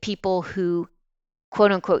with people who,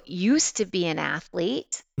 quote unquote, used to be an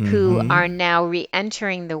athlete, who are now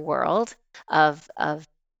re-entering the world of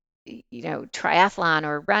triathlon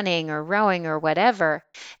or running or rowing or whatever.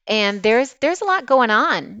 And there's a lot going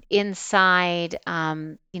on inside,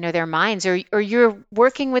 their minds. Or you're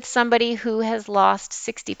working with somebody who has lost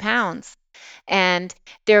 60 pounds, and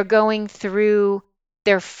they're going through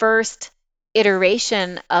their first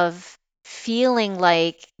iteration of feeling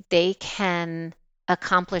like they can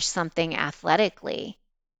accomplish something athletically,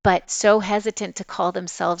 but so hesitant to call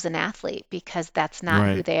themselves an athlete because that's not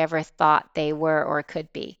who Right. they ever thought they were or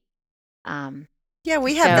could be. Yeah,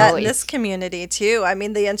 we have So that in this it's community too. I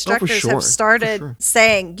mean, the Oh, for instructors sure. have For started sure.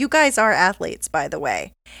 saying, "You guys are athletes, by the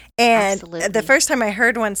way." And the absolutely. first time I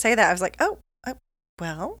heard one say that, I was like, "Oh,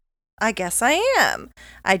 well, I guess I am."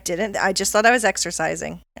 I just thought I was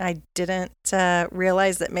exercising. I didn't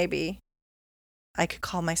realize that maybe I could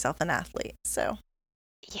call myself an athlete. So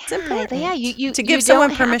it's important Yeah, you to you give don't someone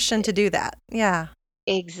have permission to do that. Yeah.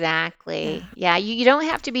 exactly. Yeah. Yeah, you don't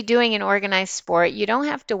have to be doing an organized sport. You don't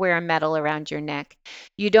have to wear a medal around your neck.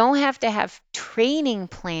 You don't have to have training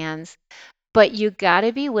plans, but you got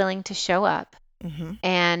to be willing to show up, Mm-hmm.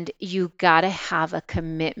 and you got to have a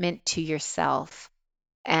commitment to yourself,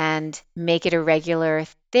 and make it a regular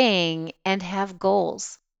thing, and have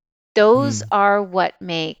goals. Those are what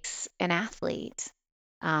makes an athlete.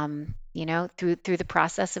 Through the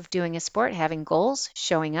process of doing a sport, having goals,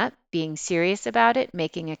 showing up, being serious about it,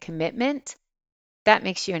 making a commitment, that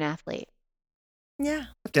makes you an athlete. Yeah.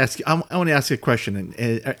 I want to ask you a question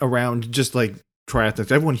around just like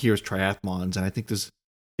triathlons. Everyone hears triathlons, and I think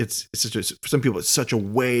it's such a, for some people it's such a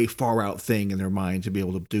way far out thing in their mind to be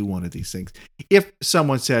able to do one of these things. If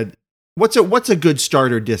someone said, what's a good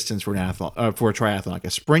starter distance for an athlon, for a triathlon, like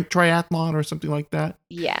a sprint triathlon or something like that?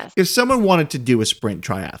 Yes. If someone wanted to do a sprint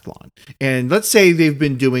triathlon, and let's say they've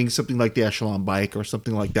been doing something like the Echelon bike or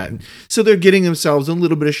something like that, and so they're getting themselves in a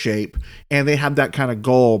little bit of shape, and they have that kind of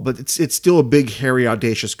goal, but it's still a big, hairy,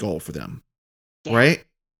 audacious goal for them, Yeah. right?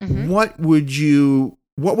 Mhm.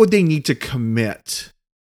 What would they need to commit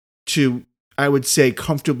to, I would say,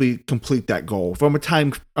 comfortably complete that goal from a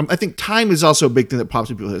time? I think time is also a big thing that pops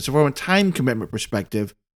in people's heads. So from a time commitment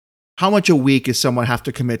perspective, how much a week does someone have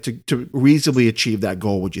to commit to reasonably achieve that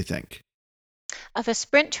goal, would you think? Of a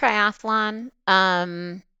sprint triathlon,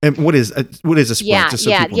 And what is a sprint? yeah, Just so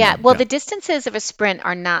yeah, people yeah. know. Well, Yeah. the distances of a sprint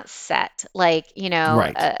are not set. Like,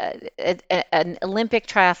 Right. an Olympic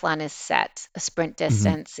triathlon is set. A sprint Mhm.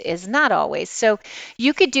 distance is not always. So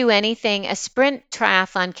you could do anything. A sprint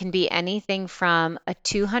triathlon can be anything from a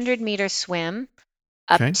 200-meter swim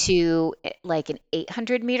up Okay. to like an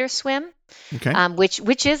 800-meter swim, Okay.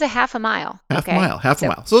 which is a half a mile. Half a Okay. mile. Half a So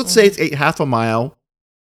mile. So let's say it's half a mile,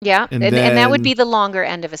 yeah, and and that would then be the longer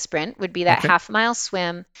end of a sprint, would be that okay. half mile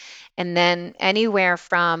swim, and then anywhere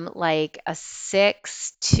from like a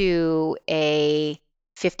 6 to a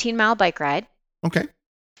 15-mile bike ride. Okay.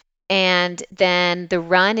 And then the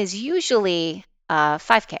run is usually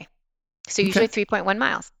 5K. So usually Okay. 3.1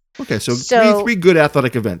 miles. Okay. So So three good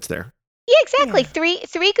athletic events there. yeah, exactly. Yeah.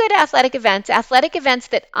 Three good athletic events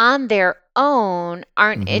that on their own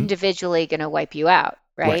aren't Mm-hmm. individually going to wipe you out,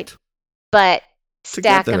 right? Right. But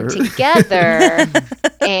stack them together,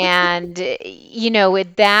 Mm-hmm. and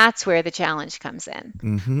that's where the challenge comes in.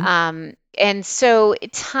 Mm-hmm. And so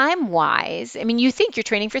time wise, I mean, you think you're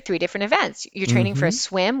training for three different events. You're training for a Mm-hmm.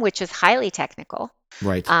 swim, which is highly technical,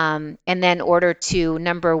 Right. and then order to,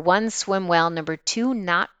 number one, swim well, number two,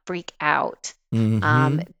 not freak out,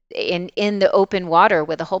 Mm-hmm. in the open water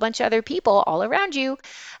with a whole bunch of other people all around you.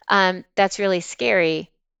 That's really scary.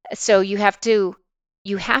 So you have to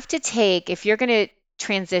take, if you're going to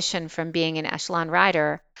transition from being an echelon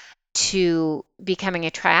rider to becoming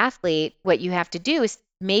a triathlete, what you have to do is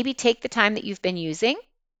maybe take the time that you've been using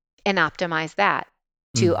and optimize that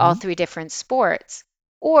to all Mm-hmm. three different sports,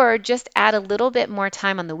 or just add a little bit more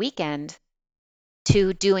time on the weekend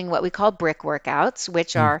to doing what we call brick workouts,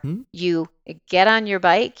 which are Mm-hmm. you get on your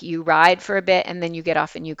bike, you ride for a bit, and then you get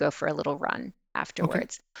off and you go for a little run Okay.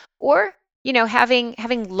 afterwards. Or,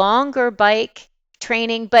 having longer bike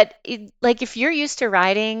training, but like if you're used to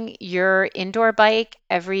riding your indoor bike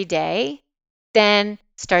every day, then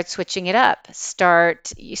start switching it up.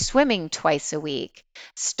 Start swimming twice a week.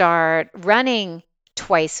 Start running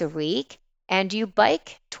twice a week, and you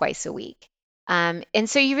bike twice a week. And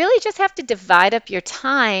so you really just have to divide up your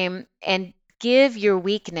time and give your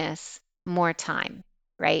weakness more time,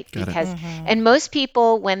 right? Got it. Because, and most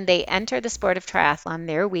people, when they enter the sport of triathlon,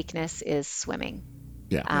 their weakness is swimming.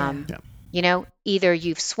 Yeah. Um, Yeah. Either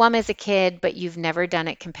you've swum as a kid, but you've never done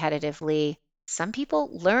it competitively. Some people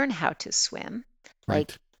learn how to swim,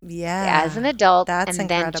 like Yeah. as an adult, That's and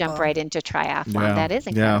then jump incredible. right into triathlon. Yeah. That is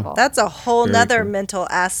Yeah. incredible. That's a whole Very nother cool. mental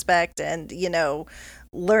aspect, and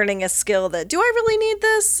learning a skill that, do I really need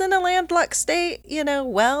this in a landlocked state?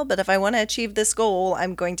 Well, but if I want to achieve this goal,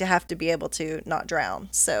 I'm going to have to be able to not drown.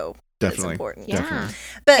 So it's Definitely. important. Yeah. Definitely.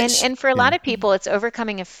 But And for a Yeah. lot of people, it's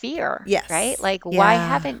overcoming a fear, Yes. right? Like, why Yeah.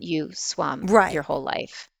 haven't you swum Right. your whole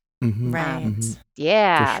life? Mm-hmm. Right. Mhm.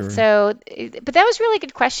 Yeah. For sure. So, but that was a really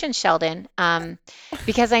good question, Sheldon,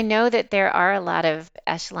 because I know that there are a lot of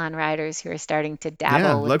echelon riders who are starting to Yeah. A dabble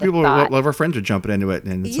lot with of the people, a thought. lot of our friends are jumping into it,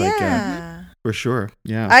 and it's like, Yeah. for sure.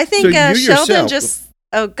 Yeah. I think so you Sheldon yourself, just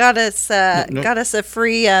got us no. got us a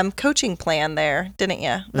free coaching plan there, didn't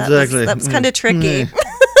you? Exactly. That was kind of tricky.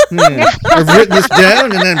 I've written this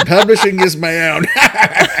down, and then publishing is my own.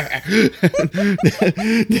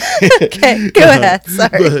 Okay, go ahead.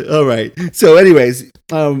 Sorry. All right. So, anyways,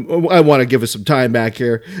 I want to give us some time back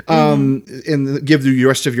here, and give you the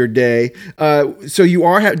rest of your day. So you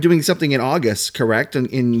are doing something in August, correct?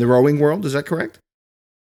 In the rowing world, is that correct?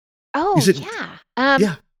 Oh, Is it? yeah.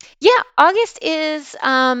 Yeah. Yeah, August is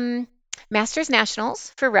Masters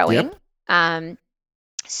Nationals for rowing. Yep.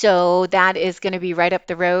 So that is going to be right up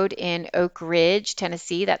the road in Oak Ridge,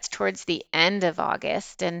 Tennessee. That's towards the end of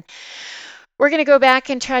August. And we're going to go back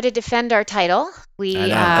and try to defend our title. I We know.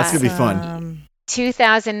 That's gonna be fun.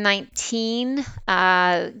 2019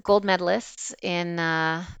 gold medalists in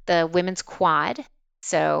the women's quad.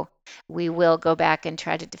 So we will go back and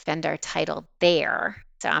try to defend our title there.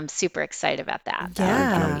 So I'm super excited about that.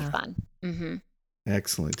 That'll be Yeah. fun.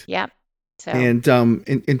 Excellent. Yep. So And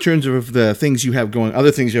in terms of the things you have going,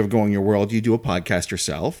 other things you have going in your world, you do a podcast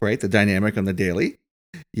yourself, right? The Dynamic on the Daily.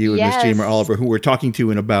 You and Miss Jamer yes. Oliver, who we're talking to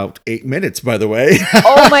in about 8 minutes, by the way.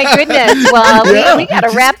 Oh my goodness. Well, Yeah. we got to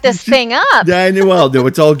wrap this thing up. Yeah, I know. Well, no,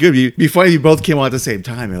 it's all good. It'd be funny if you both came on at the same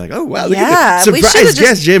time. You're like, oh, wow, look Yeah, at the we surprise should've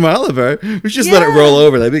guest, Jamer Oliver. We should just let it Yeah. roll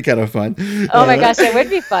over. That'd be kind of fun. Oh my gosh, that would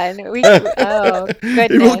be fun. Oh,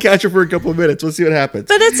 Maybe we'll goodness. catch her for a couple of minutes. We'll see what happens.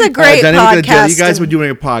 But it's a great Dynamic on the Daily. podcast. You guys were doing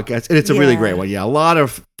a podcast, and it's a really Yeah. great one. Yeah, a lot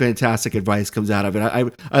of fantastic advice comes out of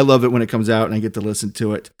it. I love it when it comes out, and I get to listen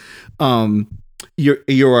to it. Your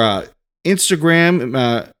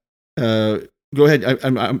Instagram. Go ahead.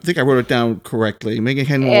 I think I wrote it down correctly. Megan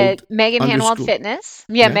Hanewald. Megan Hanewald Fitness.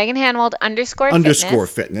 Yeah, Megan Hanewald _fitness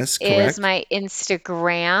fitness. is Correct. my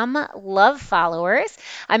Instagram. Love followers.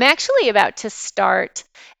 I'm actually about to start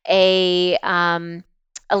a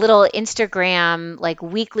little Instagram like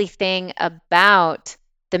weekly thing about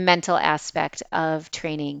the mental aspect of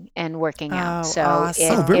training and working out. Oh, So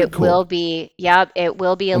awesome. Oh, very it cool. will be, it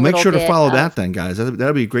will be a Well, make little sure to bit follow of, that then, guys.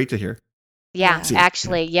 That'd be great to hear. yeah, See.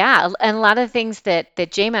 actually, yeah. And a lot of things that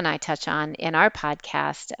Jama and I touch on in our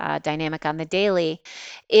podcast, Dynamic on the Daily,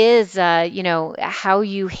 is how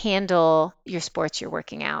you handle your sports you're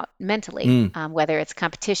working out mentally, whether it's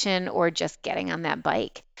competition or just getting on that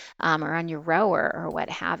bike or on your rower or what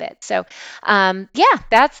have it. So,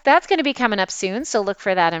 that's going to be coming up soon. So look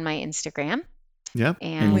for that on my Instagram. Yep.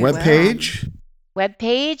 And And We webpage.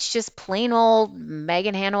 Webpage, just plain old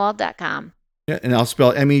meganhanewald.com. Yeah, and I'll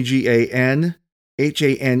spell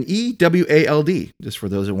MEGANHANEWALD, just for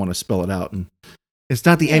those that want to spell it out. And it's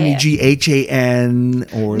not the Yeah. MEGHAN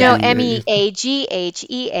or No, the,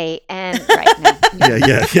 MEAGHEAN. Right. No.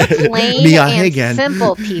 yeah. Plain Mia and Hagan.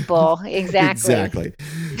 simple people. Exactly. Exactly.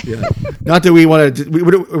 Yeah. Not that we want to. We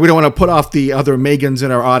don't want to put off the other Megans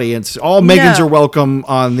in our audience. All Megans No. are welcome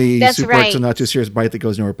on the That's Super right. X and Not Too Serious Bite that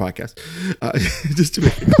goes into our podcast. Just to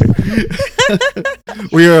make it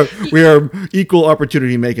clear. we are equal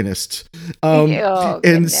opportunity Meganists. Oh,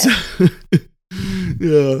 And goodness. so,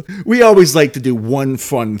 yeah, we always like to do one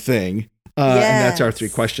fun thing. And that's our Yes. 3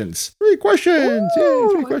 questions. 3 questions. Yay,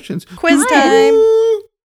 3 questions. Quiz time. Woo!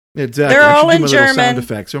 Exactly. They're I should all do in my little Sound German.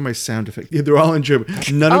 effects. Where are my sound effects? Yeah, they're all in German.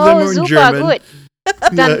 None of them are in super German. gut.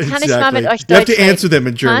 Dann kann ich mal mit euch You have to Deutsch answer reden. them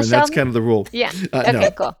in German. Huh, That's Sheldon? kind of the rule. Yeah. No.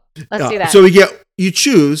 Okay, cool. Let's do that. So you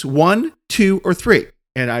choose 1, 2, or 3,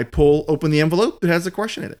 and I open the envelope that has the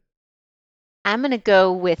question in it. I'm going to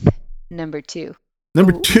go with number 2.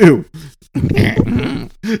 Number 2.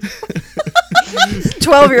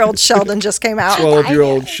 12-year-old Sheldon just came out.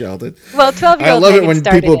 12-year-old Sheldon. Well, 12-year-old I love it Megan when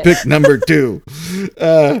started people it. pick number 2.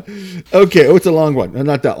 Okay, it's a long one. No,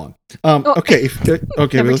 not that long. Okay,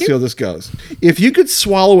 Number let's 2? see how this goes. If you could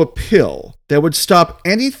swallow a pill that would stop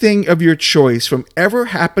anything of your choice from ever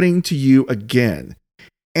happening to you again,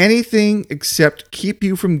 anything except keep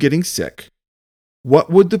you from getting sick,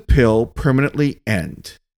 what would the pill permanently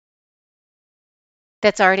end?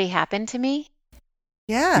 That's already happened to me?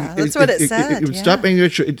 Yeah, that's what it said. It would yeah. stop any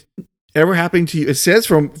of your ever happening to you. It says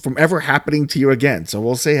from ever happening to you again. So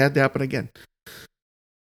we'll say it had to happen again.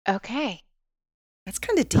 Okay. That's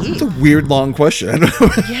kind of deep. It's a weird long question. I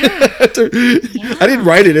don't know. Yeah. I didn't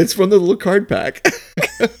write it. It's from the little card pack.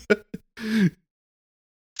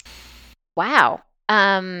 Wow.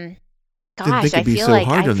 Didn't think Gosh, I it'd be feel so like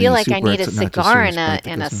hard I on feel the like I Super need a X and Not Too cigar Serious and Bite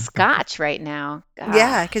that a goes in. scotch right now.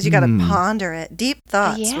 Yeah, because you got to Hmm. ponder it. Deep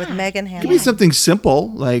thoughts with Yeah. Megan Give me Hanewald. something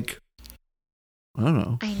simple, like I don't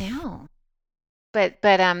know. I know. But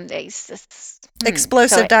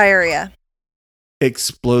Explosive so diarrhea.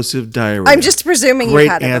 Explosive diarrhea. I'm just presuming Great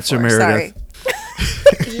you've had it answer, before. Meredith.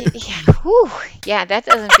 Sorry. yeah, that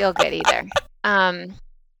doesn't feel good either.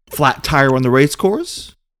 Flat tire on the race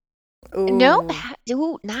course. No,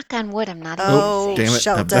 Ooh. knock on wood, I'm not even Oh, gonna Damn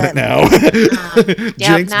say. it! I've done it Sheldon. now.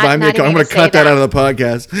 Jinx, not- buy me a not car. I'm even going to gonna cut say that out of the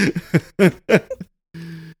podcast.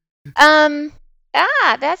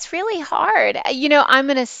 That's really hard. I'm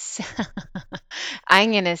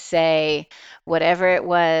gonna say whatever it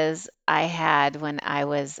was I had when I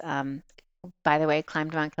was, by the way,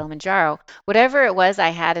 climbed Mount Kilimanjaro. Whatever it was I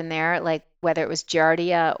had in there, like whether it was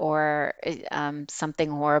Giardia or something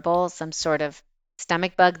horrible, some sort of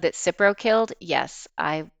stomach bug that Cipro killed. Yes,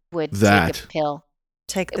 I would take That. a pill.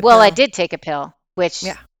 Take the Well, I pill. did take a pill, which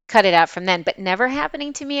Yeah. cut it out from then, but never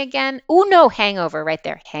happening to me again. Oh no, hangover right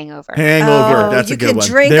there, hangover. Hangover. Oh, That's a you good could one.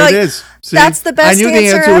 drink, there like, it is. See? that's the best I knew the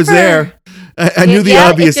answer answer was ever. there. I knew the Yeah,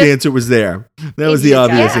 it obvious just- answer was there. That was the Yeah.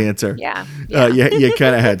 obvious answer. Yeah, You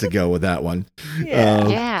kind of had to go with that one. Yeah.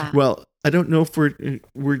 yeah. Well, I don't know if I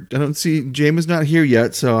don't see James not here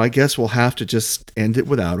yet, so I guess we'll have to just end it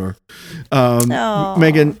without her. Aw.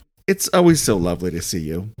 Megan, It's always so lovely to see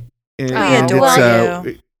you. And, We and adore it's,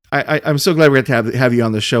 you. I'm so glad we got to have you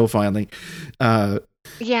on the show finally.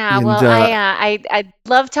 Yeah, And well, I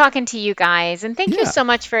love talking to you guys, and thank you yeah, so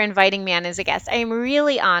much for inviting me on as a guest. I am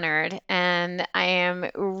really honored, and I am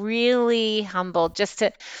really humbled just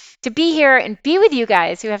to be here and be with you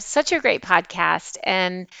guys who have such a great podcast,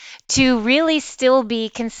 and to really still be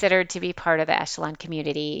considered to be part of the Echelon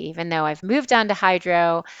community, even though I've moved on to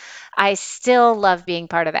Hydro. I still love being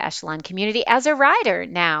part of the Echelon community as a rider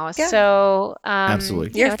now. Yeah. So,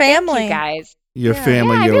 absolutely. Your thank you family. guys. Your Yeah. Yeah,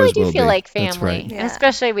 family, I you really always do will feel be. like That's right. family, and Yeah.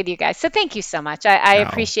 especially with you guys. So thank you so much. I No.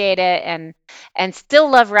 appreciate it, and still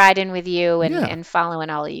love riding with you Yeah. and following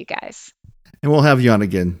all of you guys. And we'll have you on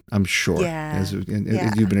again, I'm sure. Yeah.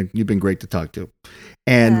 And you've been great to talk to.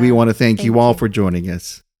 And we Yeah. want to thank you Thank all you. for joining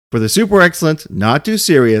us for the super excellent, not too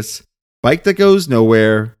serious, Bike That Goes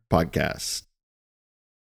Nowhere podcast.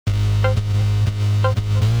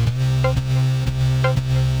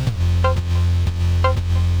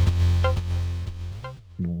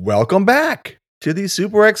 Welcome back to the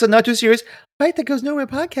super excellent, not too serious, Bike That Goes Nowhere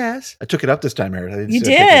podcast. I took it up this time, Meredith. I didn't You take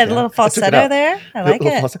it did. A down. little I took it falsetto up. there. I like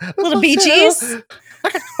it. Falsetto. Little Bee falsetto. Gees.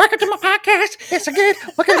 Welcome to my podcast. It's a good.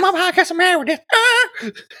 Welcome to my podcast, Meredith.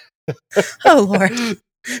 Oh, Lord.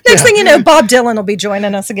 Next thing you know, Bob Dylan will be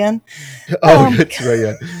joining us again. Oh, that's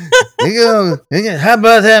right. Yeah. How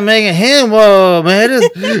about that, Megan Hanewald,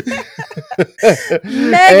 Meredith?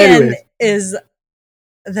 Megan is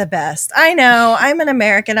the best. I know. I'm an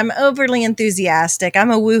American. I'm overly enthusiastic.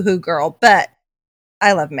 I'm a woohoo girl, but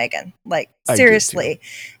I love Megan. Like, I do seriously,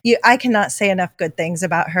 I cannot say enough good things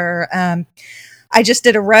about her. I just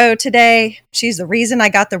did a row today. She's the reason I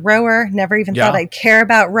got the rower. Never even thought I'd care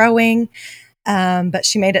about rowing. But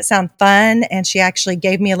she made it sound fun, and she actually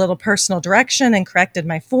gave me a little personal direction and corrected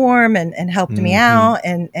my form and helped me out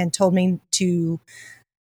and told me to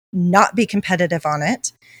not be competitive on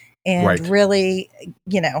it and really,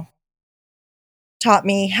 taught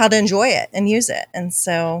me how to enjoy it and use it. And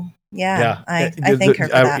so, I thank her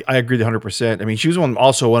for that. I agree 100%. I mean, she was one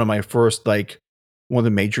of my first, one of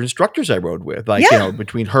the major instructors I rode with,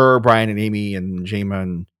 between her, Brian and Amy and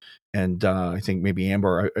Jama and I think maybe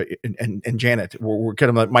Amber and Janet were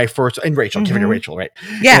kind of like my first, and Rachel, Rachel, right?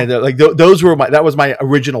 Yeah. And those were that was my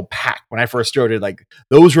original pack when I first started. Like,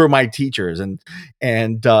 those were my teachers, and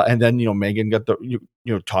then Megan got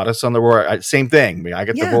taught us on the roar. Same thing. I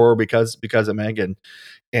got the roar because of Megan,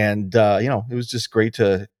 and it was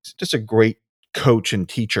just a great coach and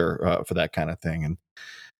teacher for that kind of thing, and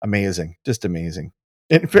amazing, just amazing.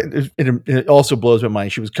 It also blows my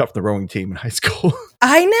mind. She was cut from the rowing team in high school.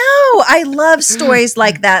 I know. I love stories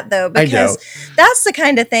like that, though, because that's the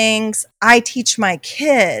kind of things I teach my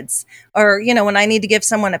kids. Or, when I need to give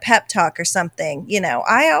someone a pep talk or something,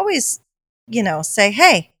 I always, say,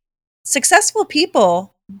 hey, successful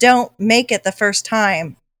people don't make it the first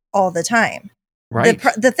time all the time. Right.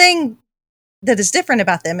 The thing that is different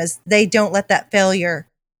about them is they don't let that failure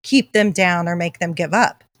keep them down or make them give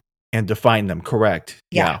up. And define them, correct.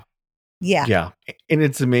 Yeah. And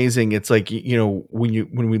it's amazing. It's like,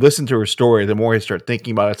 when we listen to her story, the more I start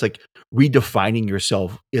thinking about it, it's like redefining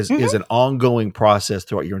yourself is an ongoing process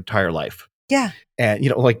throughout your entire life. Yeah. And,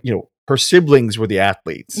 her siblings were the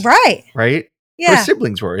athletes. Right. Right. Yeah. Her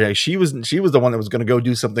siblings were, she was the one that was going to go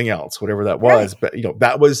do something else, whatever that was. Right.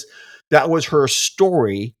 But, that was her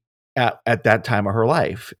story at that time of her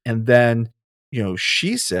life. And then,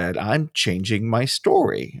 she said, I'm changing my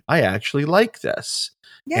story. I actually like this.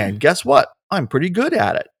 Yeah. And guess what? I'm pretty good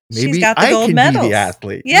at it. Maybe I can be the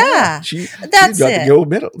athlete. Yeah. She's got the gold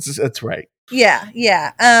medals. That's right. Yeah.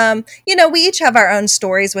 We each have our own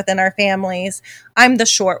stories within our families. I'm the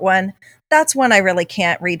short one. That's one I really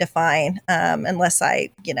can't redefine unless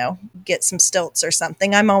I, get some stilts or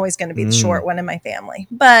something. I'm always going to be the short one in my family.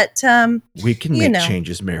 But we can make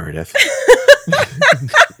changes, Meredith.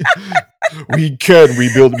 We can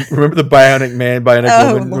rebuild. Remember the Bionic Man,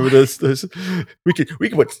 Bionic Woman? Remember this? We could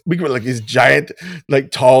put like these giant,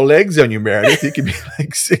 tall legs on you, Meredith. You could be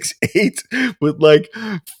 6'8" with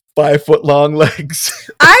 5 foot long legs.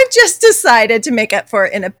 I've just decided to make up for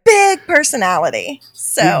it in a big personality.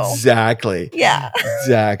 So exactly. Yeah.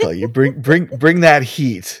 Exactly. You bring that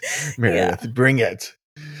heat, Meredith. Yeah. Bring it.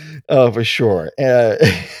 Oh, for sure. And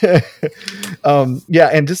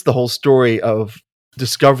just the whole story of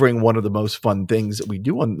discovering one of the most fun things that we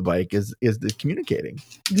do on the bike is the communicating.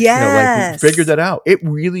 Yes. We figured that out. It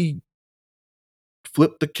really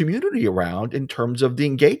flipped the community around in terms of the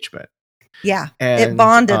engagement. Yeah. It And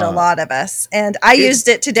bonded a lot of us. And I used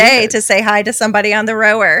it today to say hi to somebody on the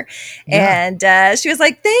rower. Yeah. And she was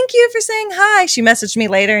like, thank you for saying hi. She messaged me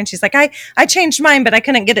later and she's like, I changed mine, but I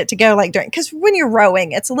couldn't get it to go like during, because when you're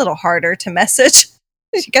rowing, it's a little harder to message.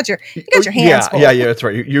 You got your hands full. Yeah, that's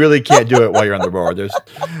right. You really can't do it while you're on the rower. There's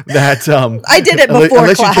that. I did it before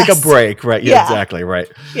unless class. you take a break, right? Yeah, exactly,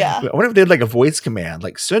 right. Yeah. I wonder if they had like a voice command,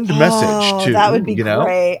 like send a message to. That would be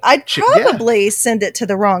great. I'd probably send it to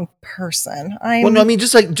the wrong person. Well, no, I mean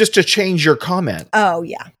just to change your comment. Oh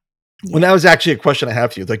yeah. Well, that was actually a question I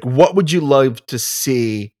have for you. Like, what would you love to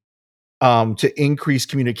see? To increase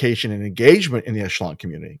communication and engagement in the Echelon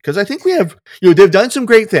community. Because I think we have, they've done some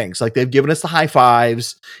great things. Like they've given us the high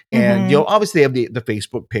fives and, obviously they have the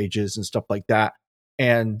Facebook pages and stuff like that.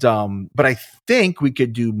 And, but I think we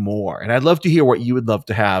could do more. And I'd love to hear what you would love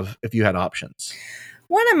to have if you had options.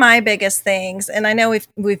 One of my biggest things, and I know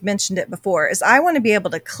we've mentioned it before, is I want to be able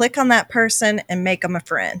to click on that person and make them a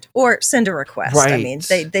friend or send a request. Right. I mean,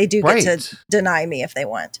 they do get to deny me if they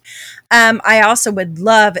want. I also would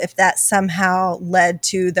love if that somehow led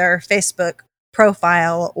to their Facebook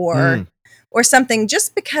profile or something,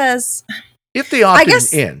 just because if they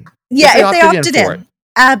opted in. Yeah, if they opted in.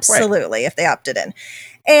 Absolutely, if they opted in.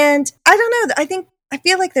 And I don't know, I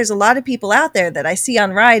feel like there's a lot of people out there that I see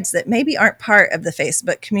on rides that maybe aren't part of the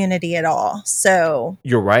Facebook community at all. So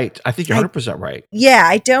you're right. I think you're 100% right. Yeah.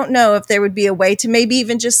 I don't know if there would be a way to maybe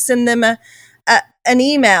even just send them an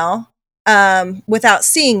email without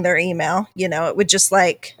seeing their email. It would just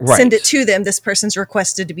send it to them. This person's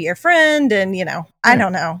requested to be your friend. And, I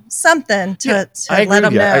don't know, something to let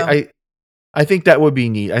them know. I think that would be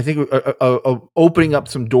neat. I think opening up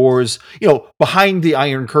some doors, behind the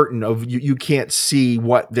iron curtain of you can't see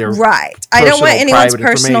what they're right. I don't want anyone's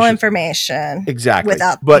personal information. Exactly.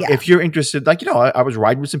 But if you're interested, I was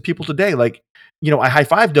riding with some people today, I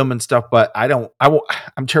high-fived them and stuff, but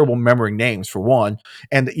I'm terrible remembering names for one.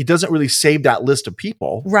 And it doesn't really save that list of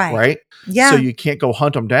people. Right. Yeah. So you can't go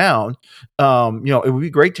hunt them down. It would be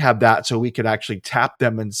great to have that so we could actually tap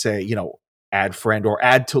them and say, add friend or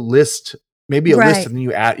add to list. Maybe a list, and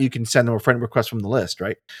then you can send them a friend request from the list,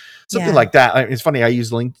 right? Something like that. It's funny. I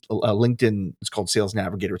use LinkedIn. It's called Sales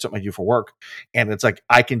Navigator. It's something I do for work, and it's like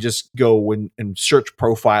I can just go and search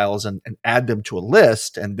profiles and add them to a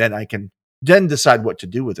list, and then I can decide what to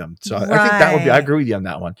do with them. So I think that would be. I agree with you on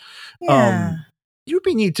that one. Yeah. It would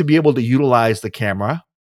be neat to be able to utilize the camera.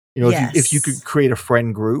 If you could create a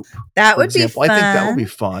friend group, that would be fun. I think that would be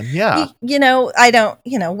fun. Yeah. I don't.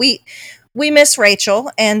 We miss Rachel,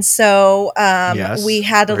 and so we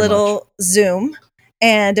had a little Zoom,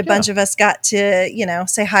 and a bunch of us got to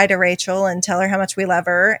say hi to Rachel and tell her how much we love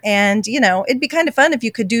her. And it'd be kind of fun if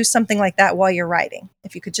you could do something like that while you're riding.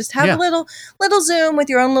 If you could just have a little Zoom with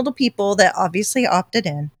your own little people that obviously opted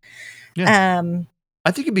in. Yeah. I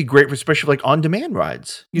think it'd be great for especially on-demand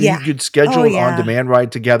rides. You could schedule an on-demand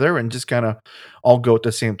ride together and just kind of all go at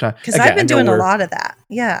the same time. Because I've been doing a lot of that.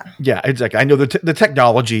 Yeah. Yeah, exactly. I know the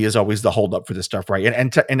technology is always the holdup for this stuff, right?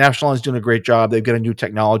 And Echelon is doing a great job. They've got a new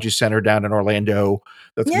technology center down in Orlando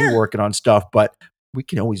that's been working on stuff, but we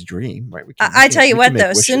can always dream, right? I tell you what,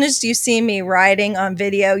 though, as soon as you see me riding on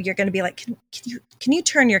video, you're going to be like, can you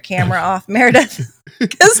turn your camera off, Meredith?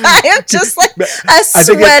 Because I am just like a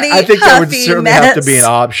sweaty, I think that would huffy certainly mess. have to be an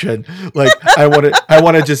option. Like I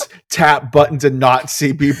want to just tap buttons and not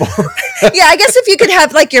see people. Yeah, I guess if you could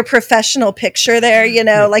have your professional picture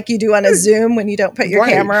there, like you do on a Zoom when you don't put your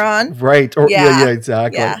camera on. Right. Or yeah,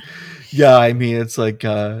 exactly. Yeah, I mean, it's like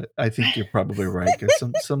I think you're probably right.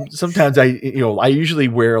 Sometimes I usually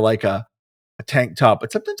wear a tank top,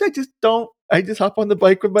 but sometimes I just don't. I just hop on the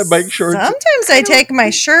bike with my bike shorts. Sometimes I take my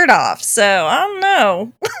shirt off, so I don't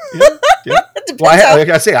know. Yeah. Well, like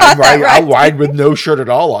I say, I ride with no shirt at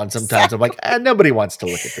all on. Sometimes I'm like, nobody wants to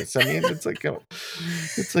look at this. I mean, it's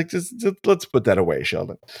like just let's put that away,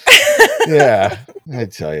 Sheldon. Yeah, I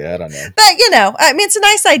tell you, I don't know. But I mean, it's a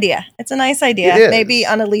nice idea. It's a nice idea. Maybe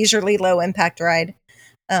on a leisurely, low impact ride.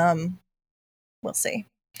 We'll see.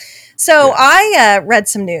 So I read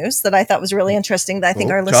some news that I thought was really interesting that I think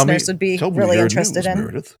our listeners would be really interested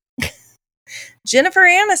in. Jennifer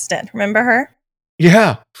Aniston, remember her?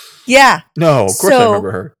 Yeah. Yeah. No, of course I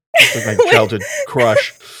remember her. That's like my childhood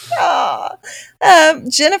crush.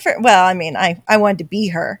 Jennifer. Well, I mean, I wanted to be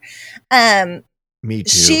her. Me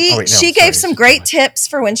too. She gave some great tips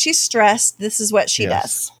for when she's stressed. This is what she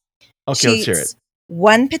does. Okay, let's hear it.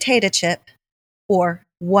 1 potato chip or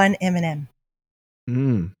 1 M&M.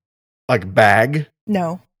 Like bag?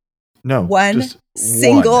 No. One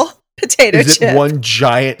single potato chip. Is it one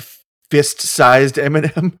giant fist-sized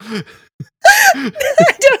M&M?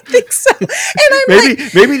 I don't think so. And I'm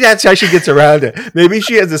maybe that's how she gets around it. Maybe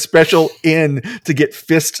she has a special in to get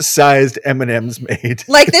fist-sized M&Ms made.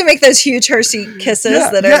 like they make those huge Hershey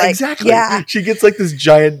kisses that are like, exactly. yeah. She gets like this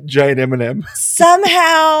giant M&M.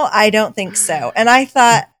 Somehow, I don't think so. And I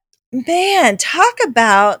thought, man, talk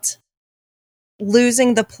about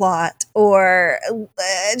losing the plot or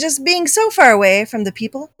just being so far away from the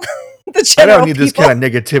people. I don't need this kind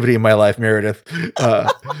of negativity in my life, Meredith. It's well,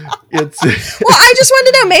 I just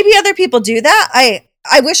wanted to know, maybe other people do that.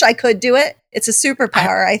 I wish I could do it. It's a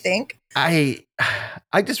superpower, I think. I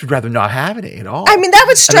just would rather not have any at all. I mean, that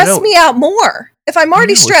would stress me out more. If I'm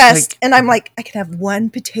already stressed and I'm like, I could have one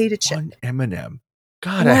potato chip. One M&M.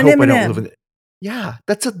 God, I hope I don't live in it. Yeah,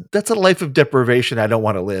 that's a life of deprivation I don't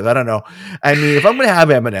want to live. I don't know. I mean, if I'm going to have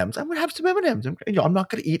M&Ms, I'm going to have some M&Ms. I'm not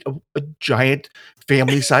going to eat a giant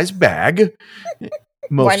family-sized bag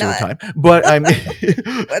most of the time. But I mean,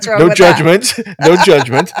 what's wrong no with judgment, no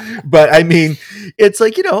judgment. But I mean, it's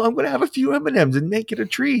like, I'm going to have a few M&Ms and make it a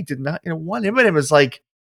treat. And not, one M&M is like,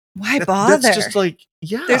 why bother? That's just like,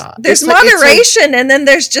 yeah. There's moderation, and then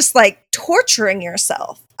there's just like torturing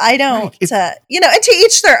yourself. I don't, and to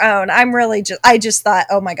each their own. I'm really I just thought,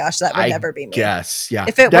 oh my gosh, that would never be me. Yes, yeah.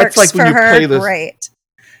 If it works for her, great.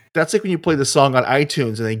 That's like when you play the song on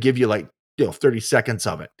iTunes and they give you like 30 seconds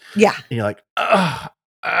of it. Yeah. And you're like,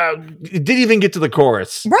 it didn't even get to the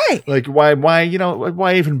chorus. Right. Like, why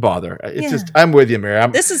even bother? It's just, I'm with you, Mary.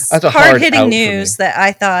 This is hard-hitting news that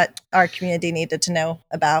I thought our community needed to know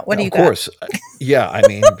about. What do you got? Of course. Yeah, I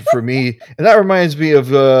mean, for me, and that reminds me of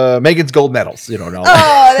Megan's gold medals.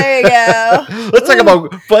 Oh, there you go. Let's talk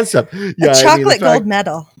about fun stuff. Yeah, a chocolate gold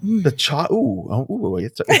medal. The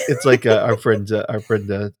it's like our friend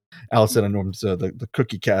Allison and Norm's the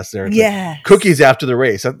cookie cast there. Yeah, like cookies after the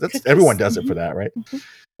race. That's everyone does it for that, right? Mm-hmm.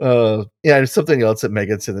 There's something else that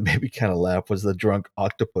Megan said that made me kind of laugh was the drunk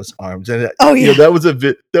octopus arms, and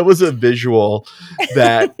that was a visual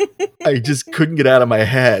that I just couldn't get out of my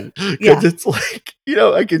head because it's like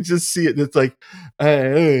I can just see it. And it's like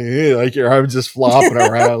like your arms just flopping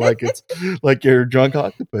around like it's like you're a drunk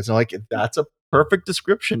octopus. And like that's a perfect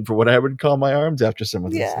description for what I would call my arms after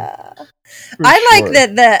someone. Yeah, like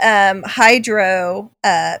that the hydro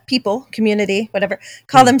people community whatever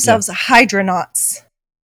call themselves hydronauts.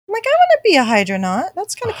 I'm like, I want to be a hydronaut.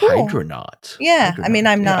 That's kind of cool. Hydronaut. Yeah, I mean,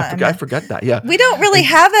 I'm not. I forgot that. Yeah, we don't really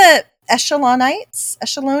have a echelonians.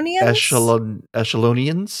 Echelonians.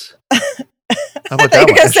 How about that?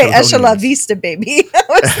 You're gonna say Echelon Vista, baby.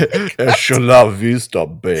 Echelon Vista,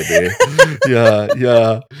 baby.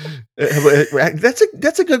 Yeah.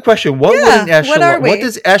 That's a good question. What would an echelon? What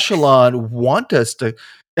does echelon want us to?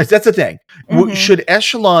 That's the thing. Mm-hmm. Should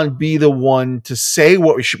echelon be the one to say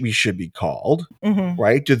what we should be called? Mm-hmm.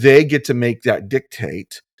 Right? Do they get to make that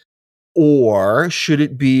dictate, or should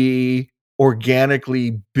it be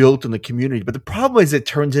organically built in the community? But the problem is, it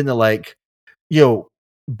turns into like,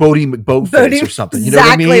 Bodie McBoatface or something. You know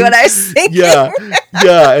what I mean? Exactly what I was thinking. Yeah.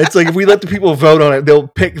 It's like if we let the people vote on it, they'll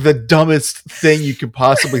pick the dumbest thing you could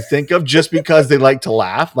possibly think of just because they like to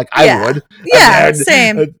laugh. Like I would. Yeah,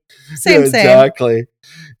 same. Exactly.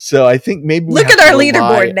 So I think maybe look at our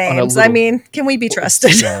leaderboard names. I mean, can we be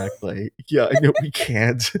trusted? Exactly. Yeah, no, we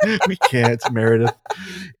can't. We can't, Meredith.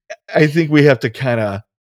 I think we have to kind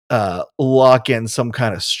of lock in some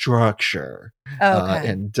kind of structure. Okay.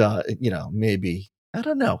 And maybe. I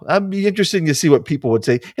don't know. I'd be interested to see what people would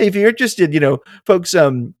say. Hey, if you're interested, folks,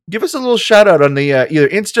 give us a little shout out on the either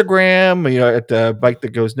Instagram, at Bike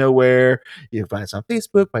That Goes Nowhere. You can find us on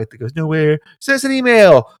Facebook, Bike That Goes Nowhere. Send us an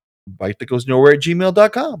email,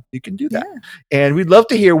 bikethatgoesnowhere@gmail.com. You can do that. Yeah. And we'd love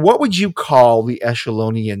to hear, what would you call the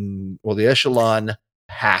echelon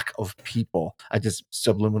pack of people? I just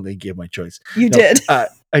subliminally gave my choice. You did.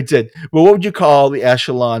 I did. Well, what would you call the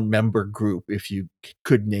echelon member group if you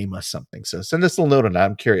could name us something? So send us a little note on that.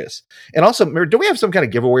 I'm curious. And also, do we have some kind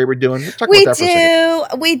of giveaway we're doing? Let's talk about that for a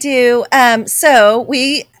second. We do. So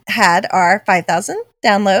we had our 5,000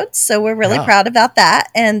 downloads. So we're really proud about that.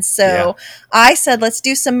 And so I said, let's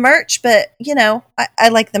do some merch. But, I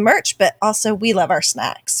like the merch, but also we love our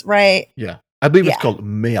snacks, right? Yeah. I believe it's called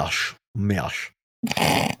Mesh.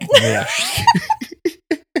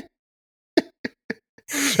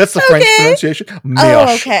 That's the French pronunciation.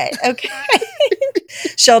 Oh, okay.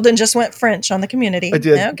 Sheldon just went French on the community. I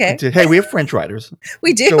did. Okay. I did. Hey, we have French writers.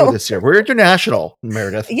 We do. Go with this here. We're international,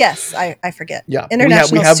 Meredith. Yes, I forget. Yeah,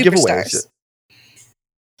 international we have superstars. Giveaways.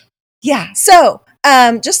 Yeah. So,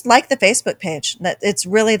 just like the Facebook page. That it's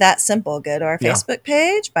really that simple. Go to our Facebook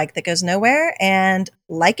page, Bike That Goes Nowhere, and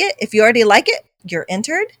like it. If you already like it, you're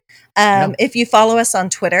entered. If you follow us on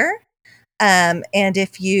Twitter, And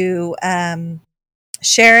if you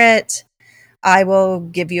share it, I will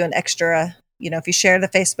give you an extra, if you share the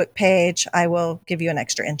Facebook page, I will give you an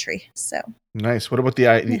extra entry. So Nice. What about the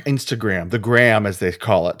Instagram, the gram as they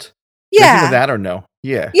call it? Anything with yeah. that or no?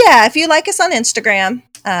 Yeah. Yeah, if you like us on Instagram,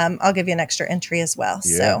 I'll give you an extra entry as well.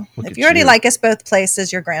 Yeah, So look if at you already you. like us both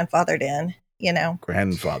places, you're grandfathered in,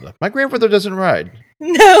 Grandfather. My grandfather doesn't ride.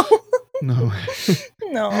 No, No.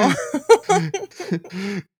 no.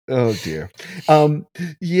 Oh dear.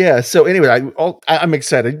 Yeah. So anyway, I'm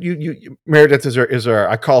excited. Meredith is our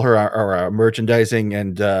I call her our merchandising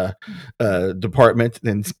and department.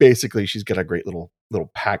 And basically, she's got a great little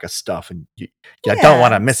pack of stuff, and you don't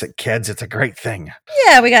want to miss it, kids. It's a great thing.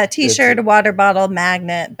 Yeah, we got a t-shirt, a water bottle,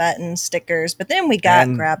 magnet, buttons, stickers, but then we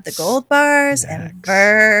got Grab the Gold bars and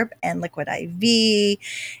Verb and Liquid IV,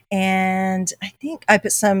 and I think I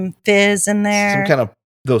put some fizz in there. Some kind of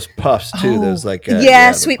those puffs too. Those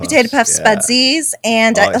sweet potato puff Spudsies,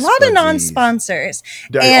 and a lot of non-sponsors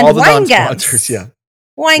and all the non-sponsors. Yeah,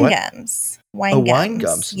 wine gums. Wine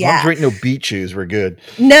gums. Yeah. As long as there ain't no beet chews, we're good.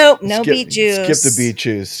 No beet juice. Skip the beet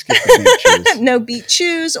juice. No beet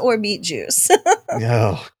chews or beet juice.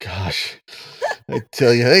 Oh gosh, I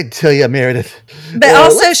tell you, Meredith. But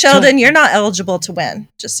also, Sheldon, you're not eligible to win.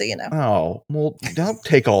 Just so you know. Oh well, don't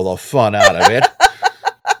take all the fun out of it.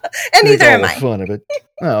 And neither am I. Fun of it.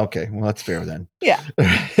 Oh, okay. Well, that's fair then. Yeah.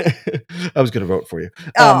 I was going to vote for you.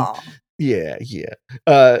 Oh. Yeah.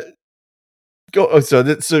 Do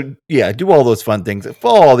all those fun things.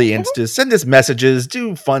 Follow all the Instas. Send us messages.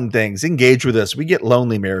 Do fun things. Engage with us. We get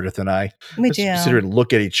lonely, Meredith and I. We do. Sit here and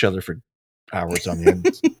look at each other for hours on the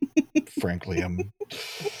end. Frankly,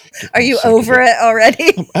 Are you over it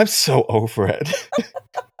already? I'm so over it.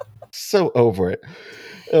 So over it.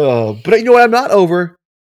 But you know what? I'm not over.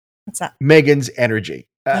 What's that? Megan's energy.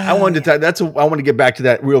 I wanted to. I want to get back to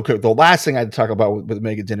that real quick. The last thing I'd talk about with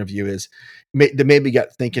Megan's interview is that made me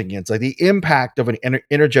get thinking. It's like the impact of an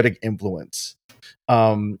energetic influence.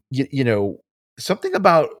 Something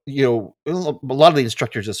about a lot of the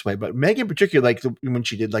instructors this way, but Megan in particular, like when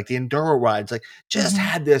she did like the enduro rides, like just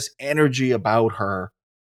had this energy about her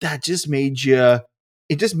that just made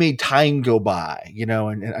it just made time go by,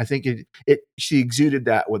 and I think she exuded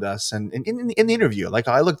that with us. And in the interview, like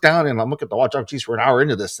I looked down and I'm looking at the watch, geez, we're an hour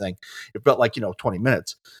into this thing. It felt like, 20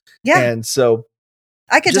 minutes. Yeah. And so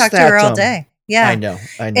I could talk to her all day. Yeah. I know.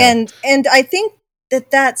 And I think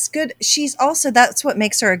that's good. That's what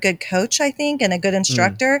makes her a good coach, I think, and a good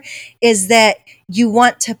instructor is that you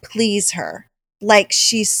want to please her. Like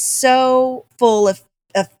she's so full of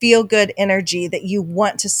feel-good energy that you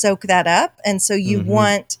want to soak that up. And so you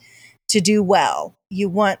want to do well. You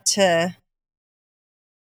want to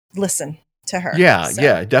listen to her. Yeah,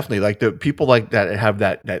 yeah, definitely. Like the people like that have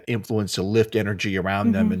that influence to lift energy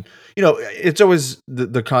around them. And, it's always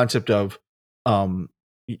the concept of,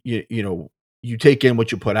 you take in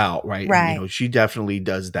what you put out, right? Right. And, she definitely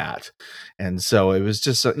does that. And so it was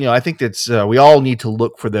just, I think that's, we all need to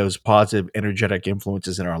look for those positive, energetic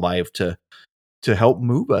influences in our life to help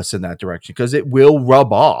move us in that direction, because it will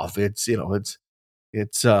rub off. It's I don't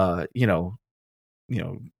know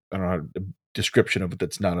a description of it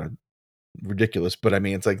that's not a ridiculous, but I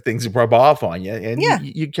mean, it's like things rub off on you, and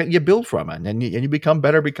you build from it, and you become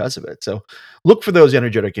better because of it. So look for those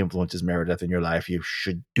energetic influences, Meredith, in your life. You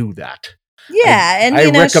should do that. Yeah, I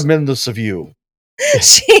recommend this of you.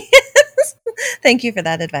 She is. Thank you for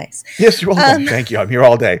that advice. Yes, you're welcome. Thank you. I'm here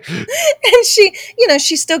all day. And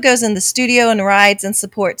she still goes in the studio and rides and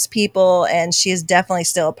supports people, and she is definitely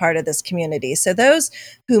still a part of this community. So those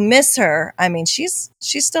who miss her, I mean, she's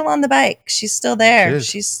still on the bike. She's still there.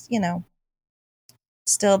 She's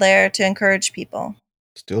still there to encourage people.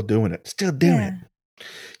 Still doing it.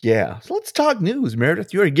 Yeah. So let's talk news,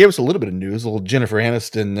 Meredith. You already gave us a little bit of news, a little Jennifer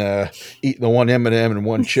Aniston eating the one M&M and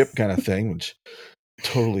one chip kind of thing, which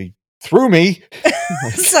totally threw me.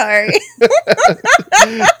 Sorry.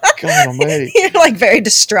 God almighty. You're like very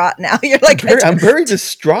distraught now. You're like, I'm very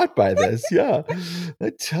distraught by this. Yeah.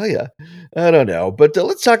 I tell you. I don't know. But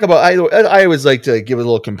let's talk about, I always like to give a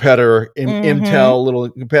little competitor intel, a little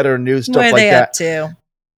competitor news, stuff like that. What are they up to?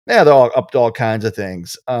 Yeah, they're all up to all kinds of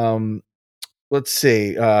things. Let's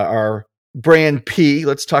see. Our brand P.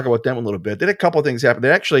 Let's talk about them a little bit. Did a couple of things happen.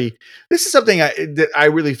 They actually, this is something that I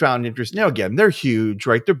really found interesting. Now, again, they're huge,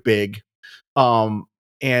 right? They're big.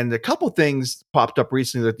 And a couple of things popped up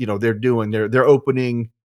recently that they're doing. They're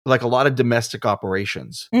opening like a lot of domestic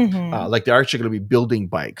operations. Like they're actually going to be building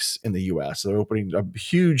bikes in the U.S. So they're opening a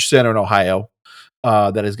huge center in Ohio.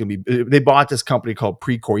 That is going to be. They bought this company called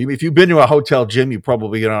Precor. If you've been to a hotel gym, you've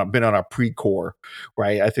probably been on a Precor,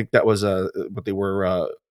 right? I think that was what they were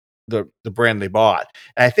the brand they bought.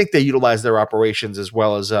 And I think they utilize their operations as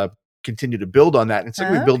well as continue to build on that. And so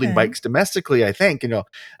we're building bikes domestically, I think.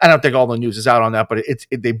 I don't think all the news is out on that, but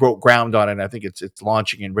they broke ground on it. And I think it's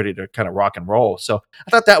launching and ready to kind of rock and roll. So I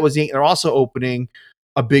thought that was neat. They're also opening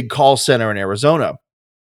a big call center in Arizona,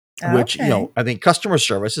 which, I think customer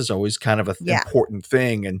service is always kind of an important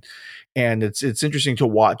thing. And it's interesting to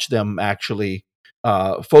watch them actually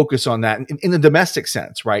focus on that in the domestic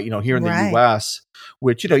sense, right? Here in the US,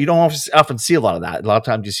 which, you don't often see a lot of that. A lot of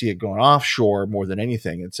times you see it going offshore more than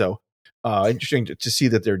anything. And so interesting to see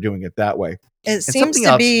that they're doing it that way. It seems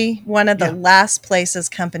to be one of the last places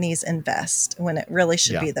companies invest when it really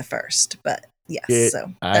should be the first. But yes,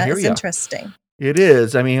 so that is interesting. It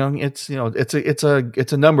is. I mean, it's it's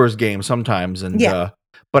a numbers game sometimes, and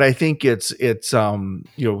but I think it's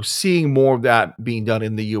seeing more of that being done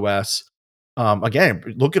in the U.S. Again,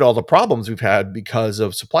 look at all the problems we've had because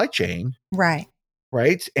of supply chain, right?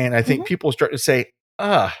 And I think people start to say,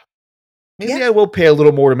 maybe I will pay a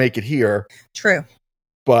little more to make it here. True.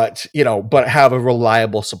 But have a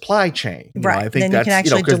reliable supply chain. Right. I think then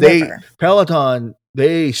that's because Peloton,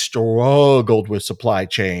 they struggled with supply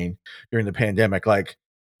chain during the pandemic. Like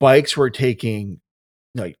bikes were taking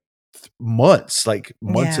like months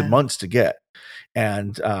and months to get.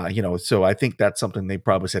 And so I think that's something they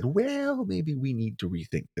probably said, well, maybe we need to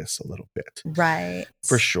rethink this a little bit. Right.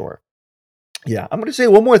 For sure. Yeah. I'm going to say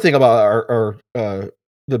one more thing about our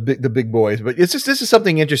the big boys, but this is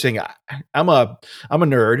something interesting. I'm a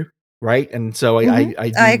nerd, right? And so I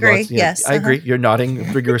agree. Yes, I agree. You're nodding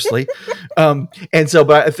vigorously. And so,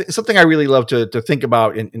 but something I really love to think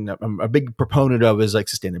about, and I'm a big proponent of, is like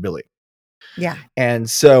sustainability. Yeah. And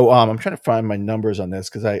so I'm trying to find my numbers on this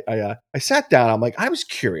because I sat down. I'm like, I was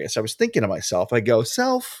curious. I was thinking to myself. I go,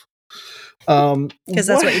 self. Because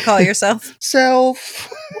that's what you call yourself.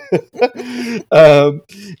 Self. What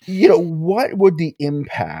would the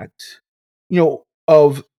impact,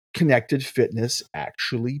 of connected fitness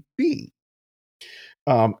actually be?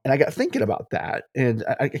 And I got thinking about that, and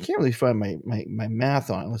I can't really find my math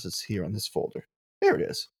on it unless it's here on this folder. There it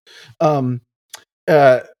is.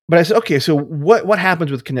 But I said, okay, so what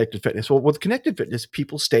happens with connected fitness? Well, with connected fitness,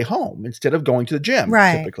 people stay home instead of going to the gym.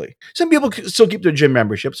 Right. Typically, some people still keep their gym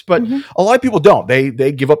memberships, but a lot of people don't.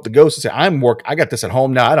 They give up the ghost and say, I got this at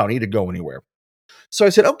home now. I don't need to go anywhere. So I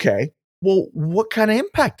said, okay, well, what kind of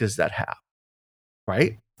impact does that have?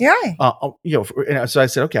 Right. Yeah. So I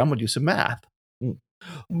said, okay, I'm going to do some math.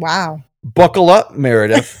 Wow. Buckle up,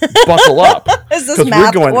 Meredith. Buckle up. Is this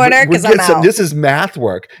math corner? Because I'm out. This is math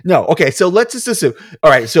work. No. Okay. So let's just assume.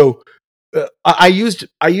 All right. So I used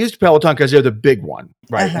Peloton because they're the big one,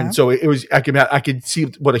 right? And so it was I could see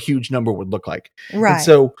what a huge number would look like, right? And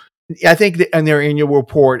so I think that in their annual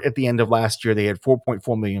report at the end of last year, they had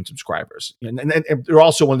 4.4 million subscribers, and they're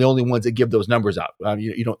also one of the only ones that give those numbers out.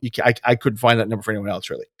 I couldn't find that number for anyone else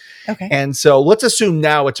really. Okay. And so let's assume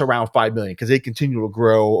now it's around 5 million because they continue to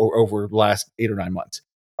grow over the last 8 or 9 months.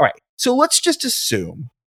 All right. So let's just assume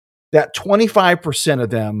that 25% of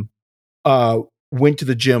them went to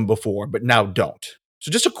the gym before, but now don't. So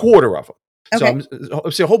just a quarter of them. Okay.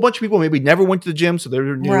 So a whole bunch of people maybe never went to the gym, so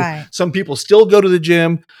they're new. Right. Some people still go to the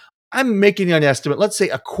gym. I'm making an estimate. Let's say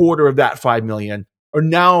a quarter of that 5 million are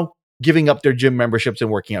now giving up their gym memberships and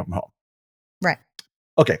working out from home. Right.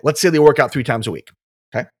 Okay. Let's say they work out 3 times a week.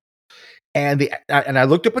 Okay. And I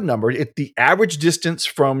looked up a number. The average distance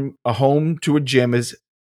from a home to a gym is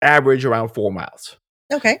average around 4 miles.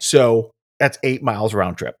 Okay. So that's 8 miles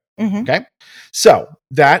round trip. Mm-hmm. Okay. So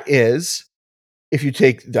that is, if you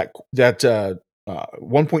take that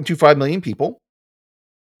 1.25 million people,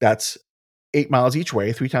 that's 8 miles each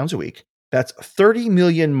way, 3 times a week. That's 30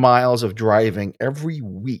 million miles of driving every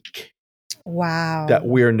week. Wow. That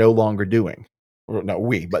we're no longer doing. Or not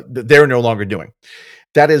we, but they're no longer doing.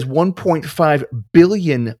 That is 1.5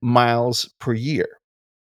 billion miles per year.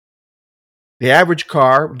 The average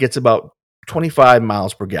car gets about 25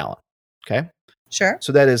 miles per gallon. Okay. Sure.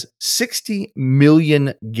 So that is 60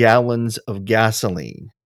 million gallons of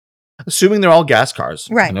gasoline. Assuming they're all gas cars.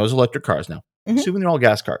 Right. And those electric cars now. Mm-hmm. Assuming they're all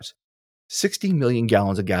gas cars. 60 million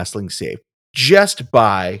gallons of gasoline saved just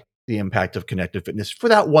by the impact of connected fitness for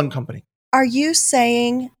that one company. Are you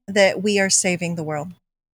saying that we are saving the world?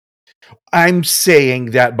 I'm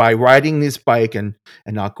saying that by riding this bike and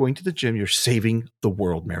not going to the gym, you're saving the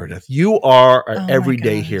world, Meredith. You are an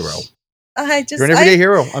everyday hero. You're an everyday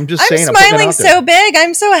hero. I'm just saying. I'm smiling so big.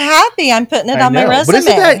 I'm so happy. I'm putting it on my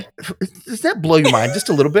resume. But does that blow your mind just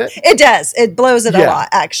a little bit? It does. It blows it a lot,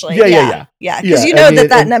 actually. Yeah. Because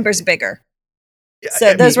that number's bigger.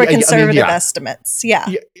 So those were conservative estimates. Yeah.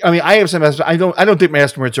 I mean, I have some estimates. I don't think my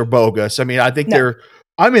estimates are bogus. I mean, I think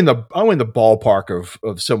I'm in the ballpark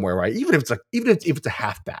of somewhere, right? Even if it's a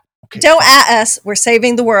half bat. Okay, don't at us. We're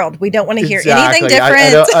saving the world. We don't want to hear anything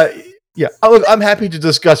different. I'm happy to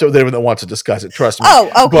discuss it with anyone that wants to discuss it. Trust me.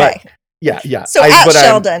 Oh, okay. But, yeah. So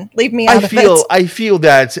Sheldon, leave me out of it. I feel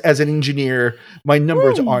that as an engineer, my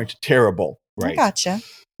numbers aren't terrible. Right. I gotcha.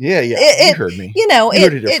 Yeah. You heard me. You know, you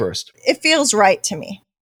heard it here first. It feels right to me.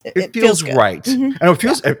 It feels good. right. And it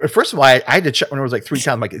feels. First of all, I had to check when it was like 3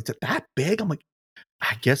 times. I'm like, is it that big? I'm like,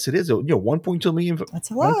 I guess it is. 1.2 million. That's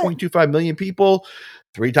a lot. 1.25 million people.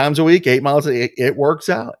 3 times a week, 8 miles. It works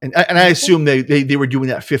out, and I assume they were doing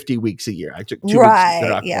that 50 weeks a year. I took 2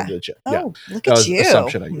 weeks. Yeah. Oh, look at you,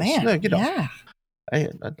 assumption. Man. No, yeah.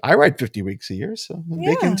 I ride 50 weeks a year, so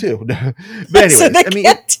they can too. But anyways, so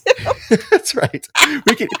that's right.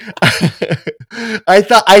 We can. I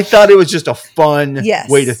thought it was just a fun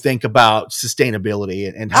way to think about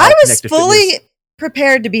sustainability and how I was fully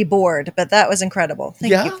prepared to be bored, but that was incredible.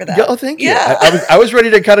 Thank you for that. Yeah, thank you. I was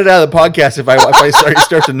ready to cut it out of the podcast if I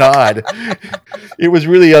start to nod. It was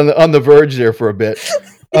really on the verge there for a bit.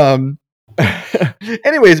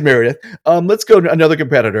 Anyways, Meredith, let's go to another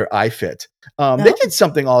competitor, iFit. They did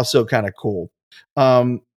something also kind of cool.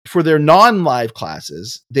 For their non-live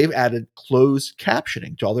classes, they've added closed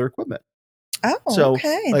captioning to all their equipment. Oh, so,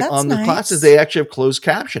 okay. Like that's on nice. the classes, they actually have closed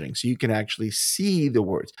captioning, so you can actually see the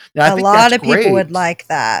words. Now, I think a lot of great. people would like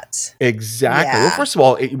that. Exactly. Yeah. Well, first of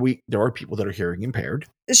all, there are people that are hearing impaired.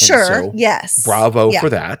 Sure. So yes. Bravo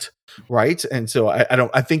for that. Right. And so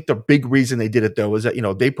I think the big reason they did it though is that,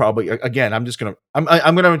 they probably, again, I'm going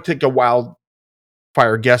to take a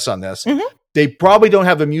wildfire guess on this. Mm-hmm. They probably don't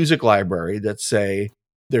have a music library that say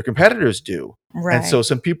their competitors do. Right. And so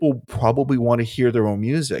some people probably want to hear their own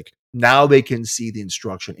music. Now they can see the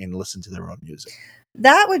instruction and listen to their own music.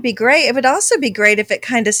 That would be great. It would also be great if it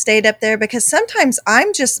kind of stayed up there, because sometimes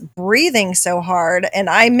I'm just breathing so hard and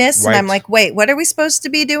I miss and I'm like, wait, what are we supposed to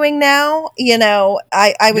be doing now?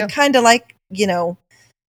 I would kind of like, and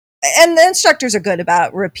the instructors are good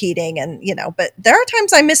about repeating and, but there are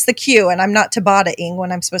times I miss the cue and I'm not Tabata-ing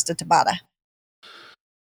when I'm supposed to Tabata.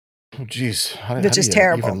 Oh, geez. Which is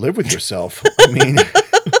terrible. Even live with yourself. I mean,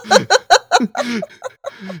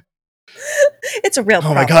 it's a real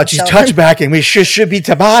problem. Oh my God, she's touchbacking. We should be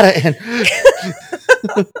Tabata-ing.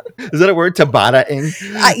 Is that a word? Tabata-ing?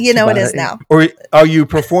 It is now. Or are you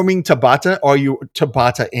performing Tabata or are you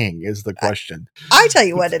Tabata-ing is the question. I tell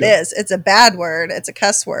you what it is. It's a bad word. It's a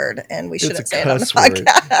cuss word, and we shouldn't say it on the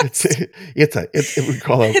podcast. We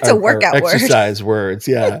call it a workout word. Exercise words.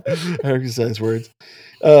 Yeah. Exercise words.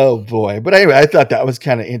 Oh boy. But anyway, I thought that was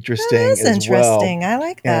kind of interesting. That is interesting. Well. I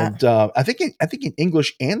like that. And I think in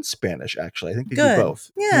English and Spanish, actually. I think they do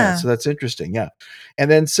both. Yeah. So that's interesting. Yeah.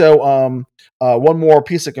 And then one more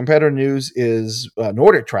piece of competitor news is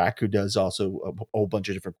Nordic Track, who does also a whole bunch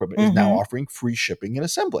of different equipment, is now offering free shipping and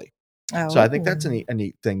assembly. Oh. So I think that's a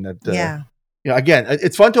neat thing that again,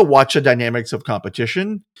 it's fun to watch the dynamics of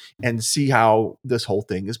competition and see how this whole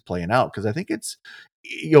thing is playing out. Because I think it's,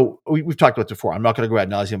 we've talked about it before. I'm not going to go ad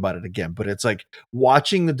nauseum about it again, but it's like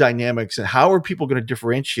watching the dynamics and how are people going to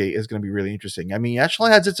differentiate is going to be really interesting. I mean,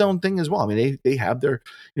 Echelon has its own thing as well. I mean, they have their,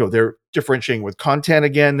 they're differentiating with content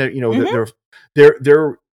again.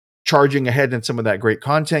 They're charging ahead in some of that great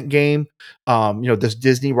content game. This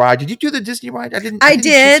Disney ride. Did you do the Disney ride? I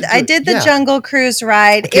did the Jungle Cruise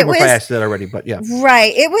ride. I can't remember if I asked that already, but yeah.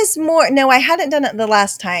 Right. It was more, no, I hadn't done it the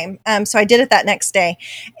last time. So I did it that next day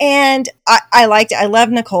and I liked it. I love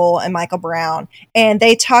Nicole and Michael Brown and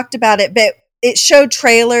they talked about it, but it showed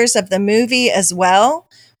trailers of the movie as well.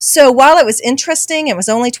 So while it was interesting, it was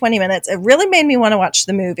only 20 minutes. It really made me want to watch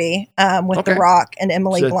the movie with The Rock and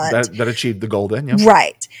Emily Blunt. That achieved the goal then, yeah.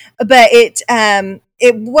 Right. But it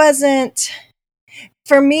wasn't,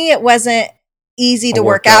 for me, it wasn't easy to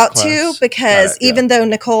work out to because even though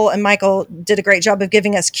Nicole and Michael did a great job of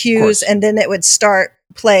giving us cues and then it would start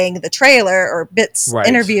playing the trailer or bits,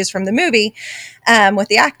 interviews from the movie with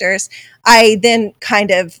the actors, I then kind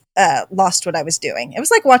of lost what I was doing. It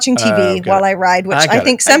was like watching TV while I ride, which I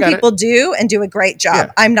think some people do and do a great job.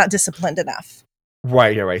 Yeah. I'm not disciplined enough.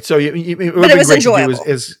 Right. So but it was enjoyable.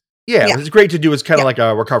 It was great to do as kind of like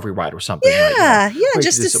a recovery ride or something. Yeah. Right?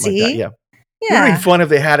 Just to see. Like that. Yeah. It would be fun if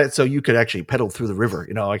they had it so you could actually pedal through the river,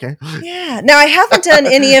 okay? Yeah. Now, I haven't done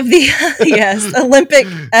any of the, Olympic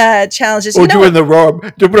challenges. Or doing the rower.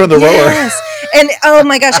 Yes. And, oh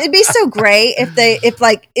my gosh, it'd be so great if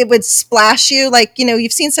it would splash you. Like,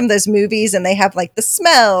 you've seen some of those movies and they have like the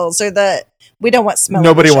smells or the We don't want smell.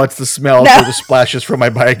 Nobody wants the smell No. or the splashes from my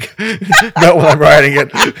bike. Not when I'm riding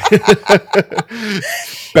it.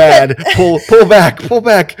 Bad. Pull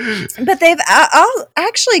back. But they've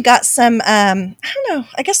actually got some, I don't know,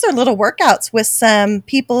 I guess they're little workouts with some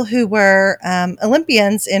people who were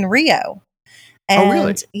Olympians in Rio. And oh,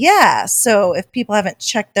 really? Yeah. So if people haven't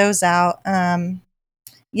checked those out,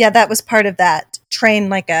 that was part of that Train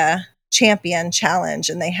Like a Champion challenge.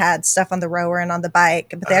 And they had stuff on the rower and on the bike,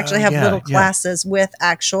 but they actually have little classes with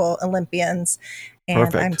actual Olympians. And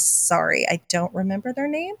Perfect. I'm sorry, I don't remember their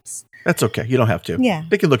names. That's okay. You don't have to. Yeah.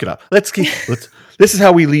 They can look it up. This is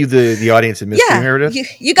how we leave the audience in mystery, Meredith.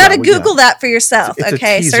 You got to Google that for yourself. It's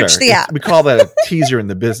okay. Search the app. We call that a teaser in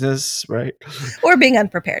the business, right? Or being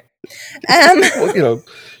unprepared. Well,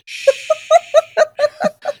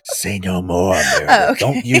 say no more, Meredith. Oh, okay.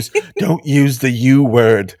 Don't use the U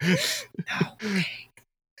word.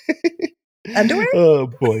 Underwear? Oh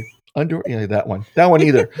boy. Underwear, yeah, that one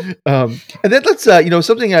either. And then let's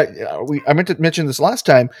something I meant to mention this last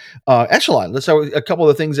time, Echelon. Let's have a couple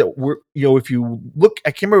of the things that were, if you look,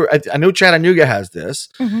 I can't remember, I know Chattanooga has this,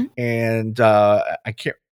 and I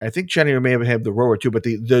think Chattanooga may have had the rower too, but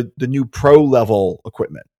the new pro level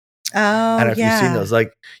equipment. Oh, I don't know if you've seen those.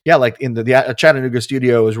 Like in the Chattanooga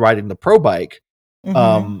studio is riding the pro bike,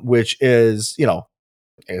 which is,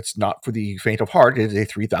 it's not for the faint of heart. It is a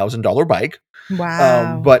 $3,000 bike.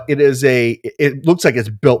 Wow. But it looks like it's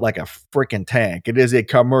built like a freaking tank. It is a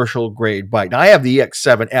commercial grade bike. Now I have the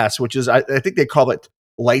EX7S, which is, I think they call it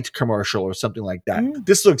light commercial or something like that.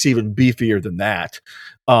 This looks even beefier than that.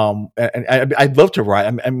 And I'd love to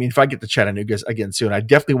ride. I mean, if I get to Chattanooga again soon, I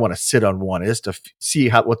definitely want to sit on one just to see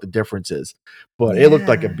what the difference is. But it looked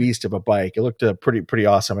like a beast of a bike. It looked pretty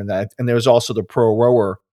awesome. And there's also the pro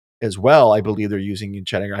rower as well. I believe they're using in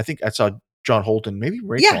Chattanooga. I think I saw John Holton, maybe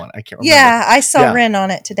Rachel on. I can't remember. Yeah, I saw Ren on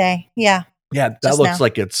it today. Yeah. Yeah, that looks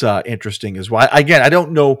like it's interesting as well. Again, I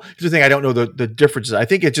don't know. Here's the thing: I don't know the differences. I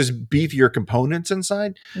think it's just beefier components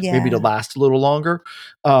inside, maybe to last a little longer,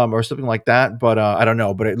 or something like that. But I don't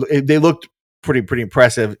know. But they looked pretty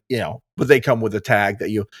impressive, But they come with a tag that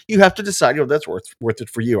you have to decide, that's worth it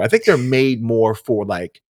for you. I think they're made more for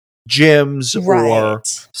like gyms or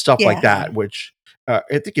stuff like that, which I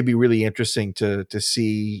think it'd be really interesting to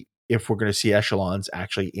see if we're going to see echelons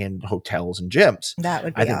actually in hotels and gyms. That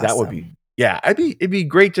would be awesome. That would be. Yeah, it'd be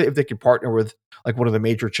great if they could partner with like one of the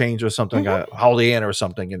major chains or something, Holiday Inn or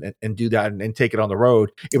something, and do that and take it on the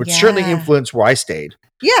road. It would certainly influence where I stayed.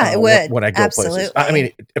 Yeah, it would when I go places. I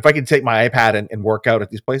mean, if I can take my iPad and work out at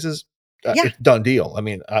these places, it's done deal. I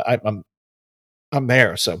mean, I'm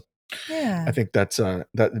there, so I think that's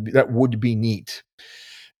that would be neat.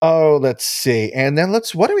 Oh, let's see. And then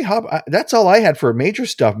that's all I had for major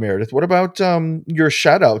stuff, Meredith. What about your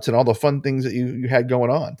shout outs and all the fun things that you had going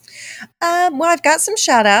on? Well, I've got some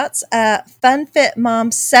shout outs. Fun Fit Mom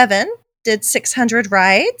 7 did 600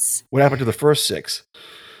 rides. What happened to the first 6?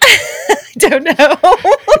 I don't know.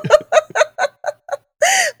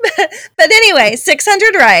 But anyway,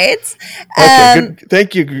 600 rides. Okay, good.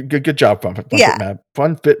 Thank you. Good job,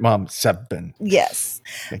 Fun Fit Mom 7. Yes.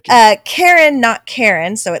 Karen, not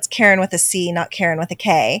Karen, so it's Karen with a C, not Karen with a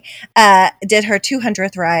K, did her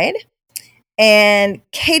 200th ride. And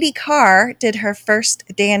Katie Carr did her first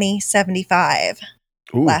Danny 75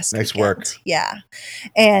 last nice weekend. Work. Yeah.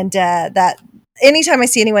 And that anytime I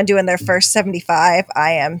see anyone doing their first 75,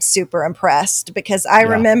 I am super impressed because I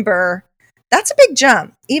remember that's a big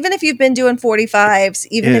jump. Even if you've been doing 45s,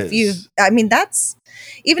 even if you've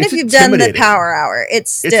done the power hour,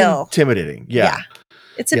 it's intimidating. Yeah.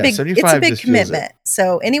 It's a big commitment.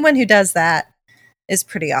 So anyone who does that is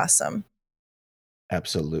pretty awesome.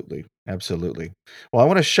 Absolutely. Well, I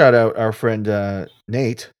want to shout out our friend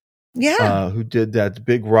Nate. Yeah. Who did that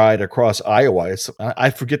big ride across Iowa. I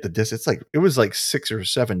forget the distance. It was like 6 or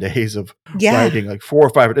 7 days of riding, like 4 or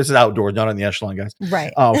 5. This is outdoors, not on the echelon, guys.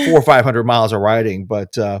 Right. 400 or 500 miles of riding.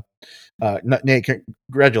 But Nate,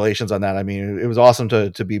 congratulations on that. I mean, it was awesome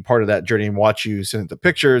to be part of that journey and watch you send the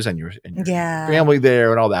pictures and your family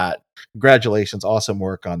there and all that. Congratulations. Awesome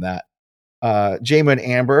work on that. Jayma and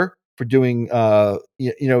Amber for doing so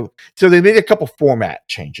they made a couple format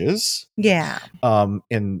changes. Yeah.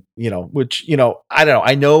 And which I don't know.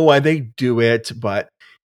 I know why they do it, but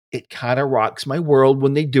it kind of rocks my world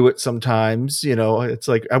when they do it sometimes. It's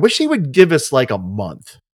like I wish they would give us like a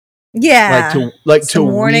month. Yeah. to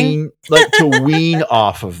wean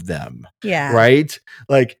off of them. Yeah. Right?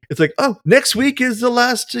 Like it's like, oh, next week is the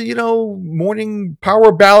last, morning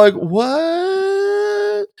power ballad. What?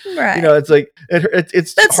 Right. It's like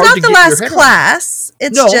it's that's hard not to the get last your head class.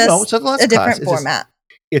 It's no, just it's not the last a class. different format.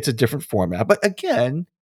 It's a different format. But again,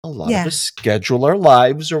 A lot of us schedule our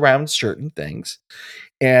lives around certain things.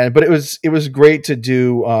 But it was great to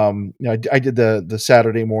do. I did the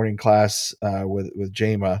Saturday morning class with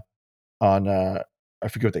Jama on I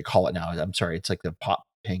forget what they call it now. I'm sorry, it's like the pop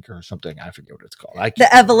pink or something. I forget what it's called.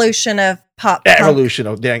 The evolution of pop evolution.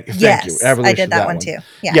 Oh, thank you. Evolution. I did that one too.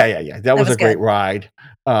 Yeah. That was a great ride.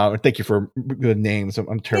 Thank you for good names.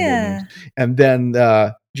 I'm terrible with names. And then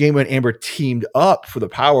Jama and Amber teamed up for the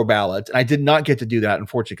power ballads. And I did not get to do that,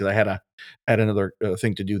 unfortunately, because I had another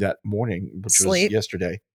thing to do that morning, which was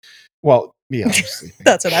yesterday. Well, yeah, I was sleeping.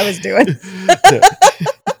 That's what I was doing.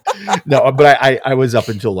 No, but I was up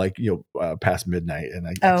until past midnight, and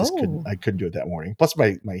I just couldn't do it that morning. Plus,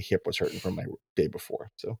 my hip was hurting from my day before.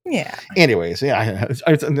 So Anyways,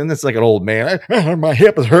 and then it's like an old man. My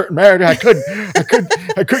hip is hurting, man. I couldn't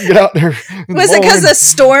get out there. Was it because the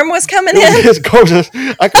storm was coming in? It's because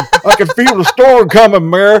I can feel the storm coming,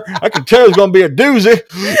 man. I can tell it's going to be a doozy.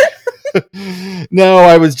 No,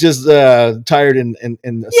 I was just tired and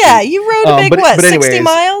you rode a big 60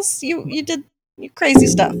 miles? You did crazy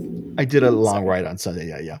stuff. I did a long ride on Sunday.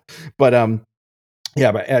 Yeah. But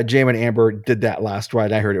Jam and Amber did that last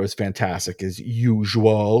ride. I heard it was fantastic as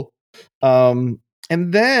usual. And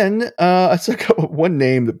then it's like one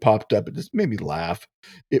name that popped up. It just made me laugh.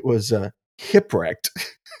 It was Hipwrecked.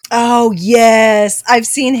 Oh yes, I've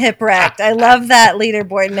seen Hipwrecked. I love that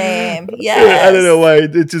leaderboard name. Yes. I don't know why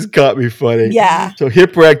it just caught me funny. Yeah. So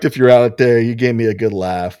Hipwrecked, if you're out there, you gave me a good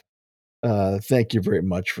laugh. Thank you very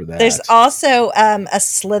much for that. There's also a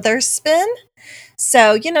Slither spin.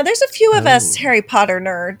 So, there's a few of us Harry Potter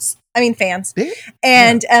nerds. I mean, fans.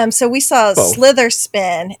 And so we saw Slither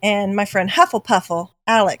spin, and my friend Hufflepuffle,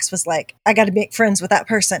 Alex, was like, I got to make friends with that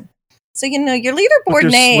person. So, your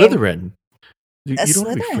leaderboard name. Slytherin. You don't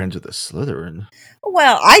want to be friends with a Slytherin.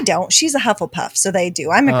 Well, I don't. She's a Hufflepuff, so they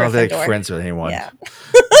do. I'm a Gryffindor. They're friends with anyone. Yeah.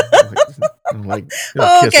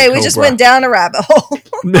 Okay, we just went down a rabbit hole.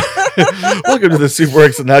 Welcome to the Super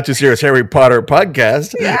X and Not Too Serious Harry Potter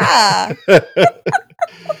podcast. Yeah.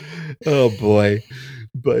 Oh boy,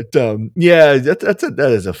 but that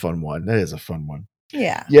is a fun one. That is a fun one.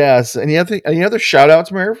 Yeah. Yes. Any other shout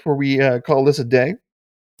outs, Mary, before we call this a day?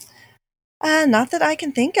 Not that I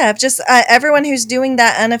can think of. Just everyone who's doing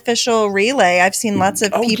that unofficial relay. I've seen lots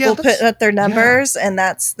of people put up their numbers, and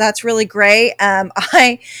that's really great.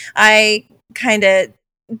 I kind of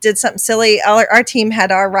did something silly. Our team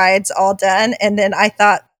had our rides all done, and then I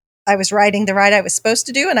thought I was riding the ride I was supposed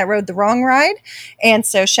to do, and I rode the wrong ride. And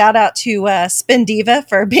so shout out to Spin Diva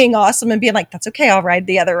for being awesome and being like, that's okay, I'll ride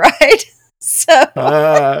the other ride. So you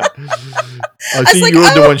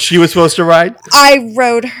rode the one she was supposed to ride? I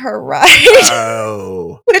rode her ride.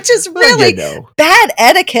 Oh. Which is really bad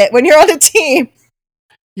etiquette when you're on a team.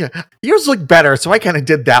 Yeah, yours look better, so I kind of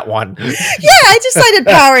did that one. Yeah, I decided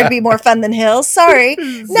power would be more fun than hills. Sorry.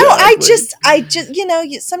 Exactly. No, I just,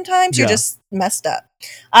 sometimes you're just messed up.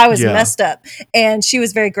 I was messed up, and she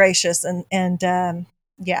was very gracious, so.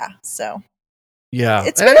 Yeah.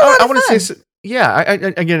 It's been a lot of fun.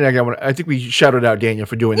 I think we shouted out Daniel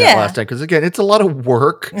for doing that last time, because again, it's a lot of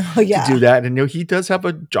work to do that, and he does have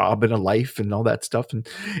a job and a life and all that stuff,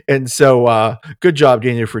 and so good job,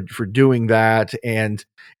 Daniel, for doing that, and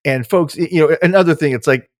folks, another thing, it's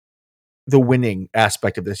like the winning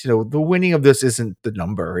aspect of this. The winning of this isn't the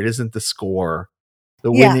number, it isn't the score.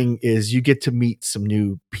 The winning is you get to meet some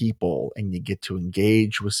new people, and you get to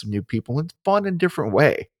engage with some new people. It's fun in a different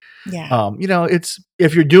way. Yeah. It's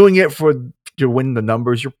if you're doing it to win the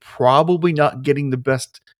numbers, you're probably not getting the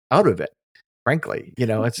best out of it. Frankly,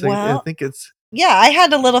 I think it's. Yeah, I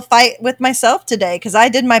had a little fight with myself today because I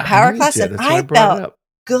did my power class, and I felt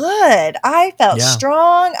good. I felt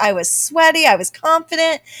strong. I was sweaty. I was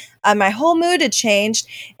confident. My whole mood had changed,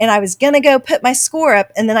 and I was going to go put my score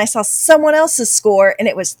up, and then I saw someone else's score, and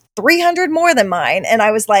it was 300 more than mine, and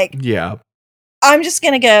I was like, I'm just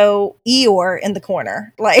going to go Eeyore in the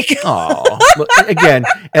corner. Again,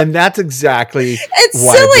 and that's exactly it's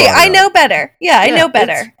silly. I know better. Yeah, I know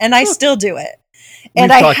better, and I still do it.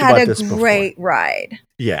 And I had a great ride.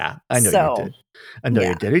 Yeah, I know you did. I know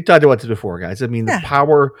you did. We talked about this before, guys. I mean, the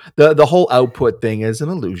power, the whole output thing is an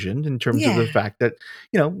illusion in terms of the fact that,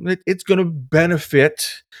 it's going to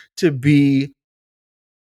benefit to be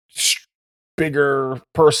bigger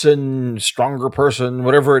person, stronger person,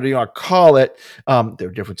 whatever you want to call it. There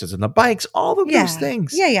are differences in the bikes, all of those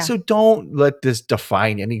things. Yeah. So don't let this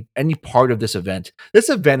define any part of this event. This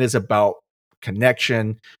event is about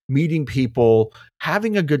connection, meeting people,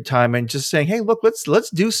 having a good time, and just saying, hey, look, let's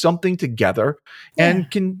do something together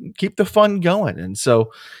and can keep the fun going. And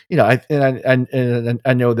so, I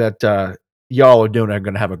know that y'all are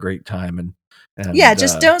going to have a great time, And, Yeah,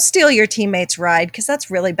 just don't steal your teammate's ride because that's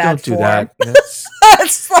really bad don't do form. that.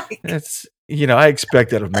 It's I expect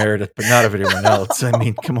that of Meredith, but not of anyone else. I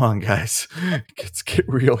mean, come on, guys. Let's get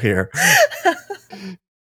real here.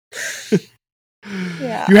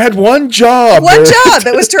 Yeah. You had one job.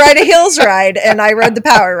 It was to ride a hills ride, and I rode the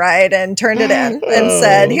power ride and turned it in and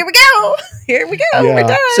said, "Here we go, Yeah. we're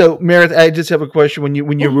done." So, Meredith, I just have a question. When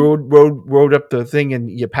you rode up the thing and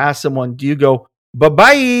you pass someone, do you go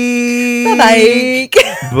bye-bye?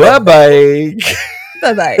 Bye-bye.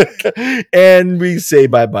 Bye-bye. And we say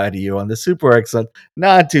bye-bye to you on the super excellent,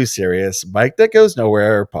 not too serious Bike That Goes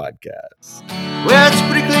Nowhere podcast. Well, it's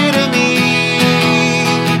pretty clear to me,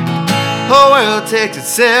 the whole world takes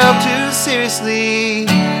itself too seriously.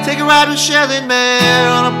 Take a ride with Shelley and Mare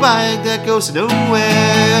on a bike that goes nowhere.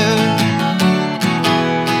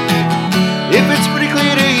 If it's pretty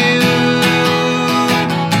clear to you,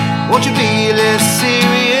 won't you be less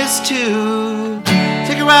serious too?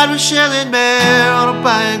 Take a ride with Shelley and Mare on a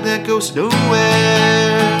bike that goes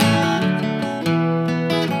nowhere.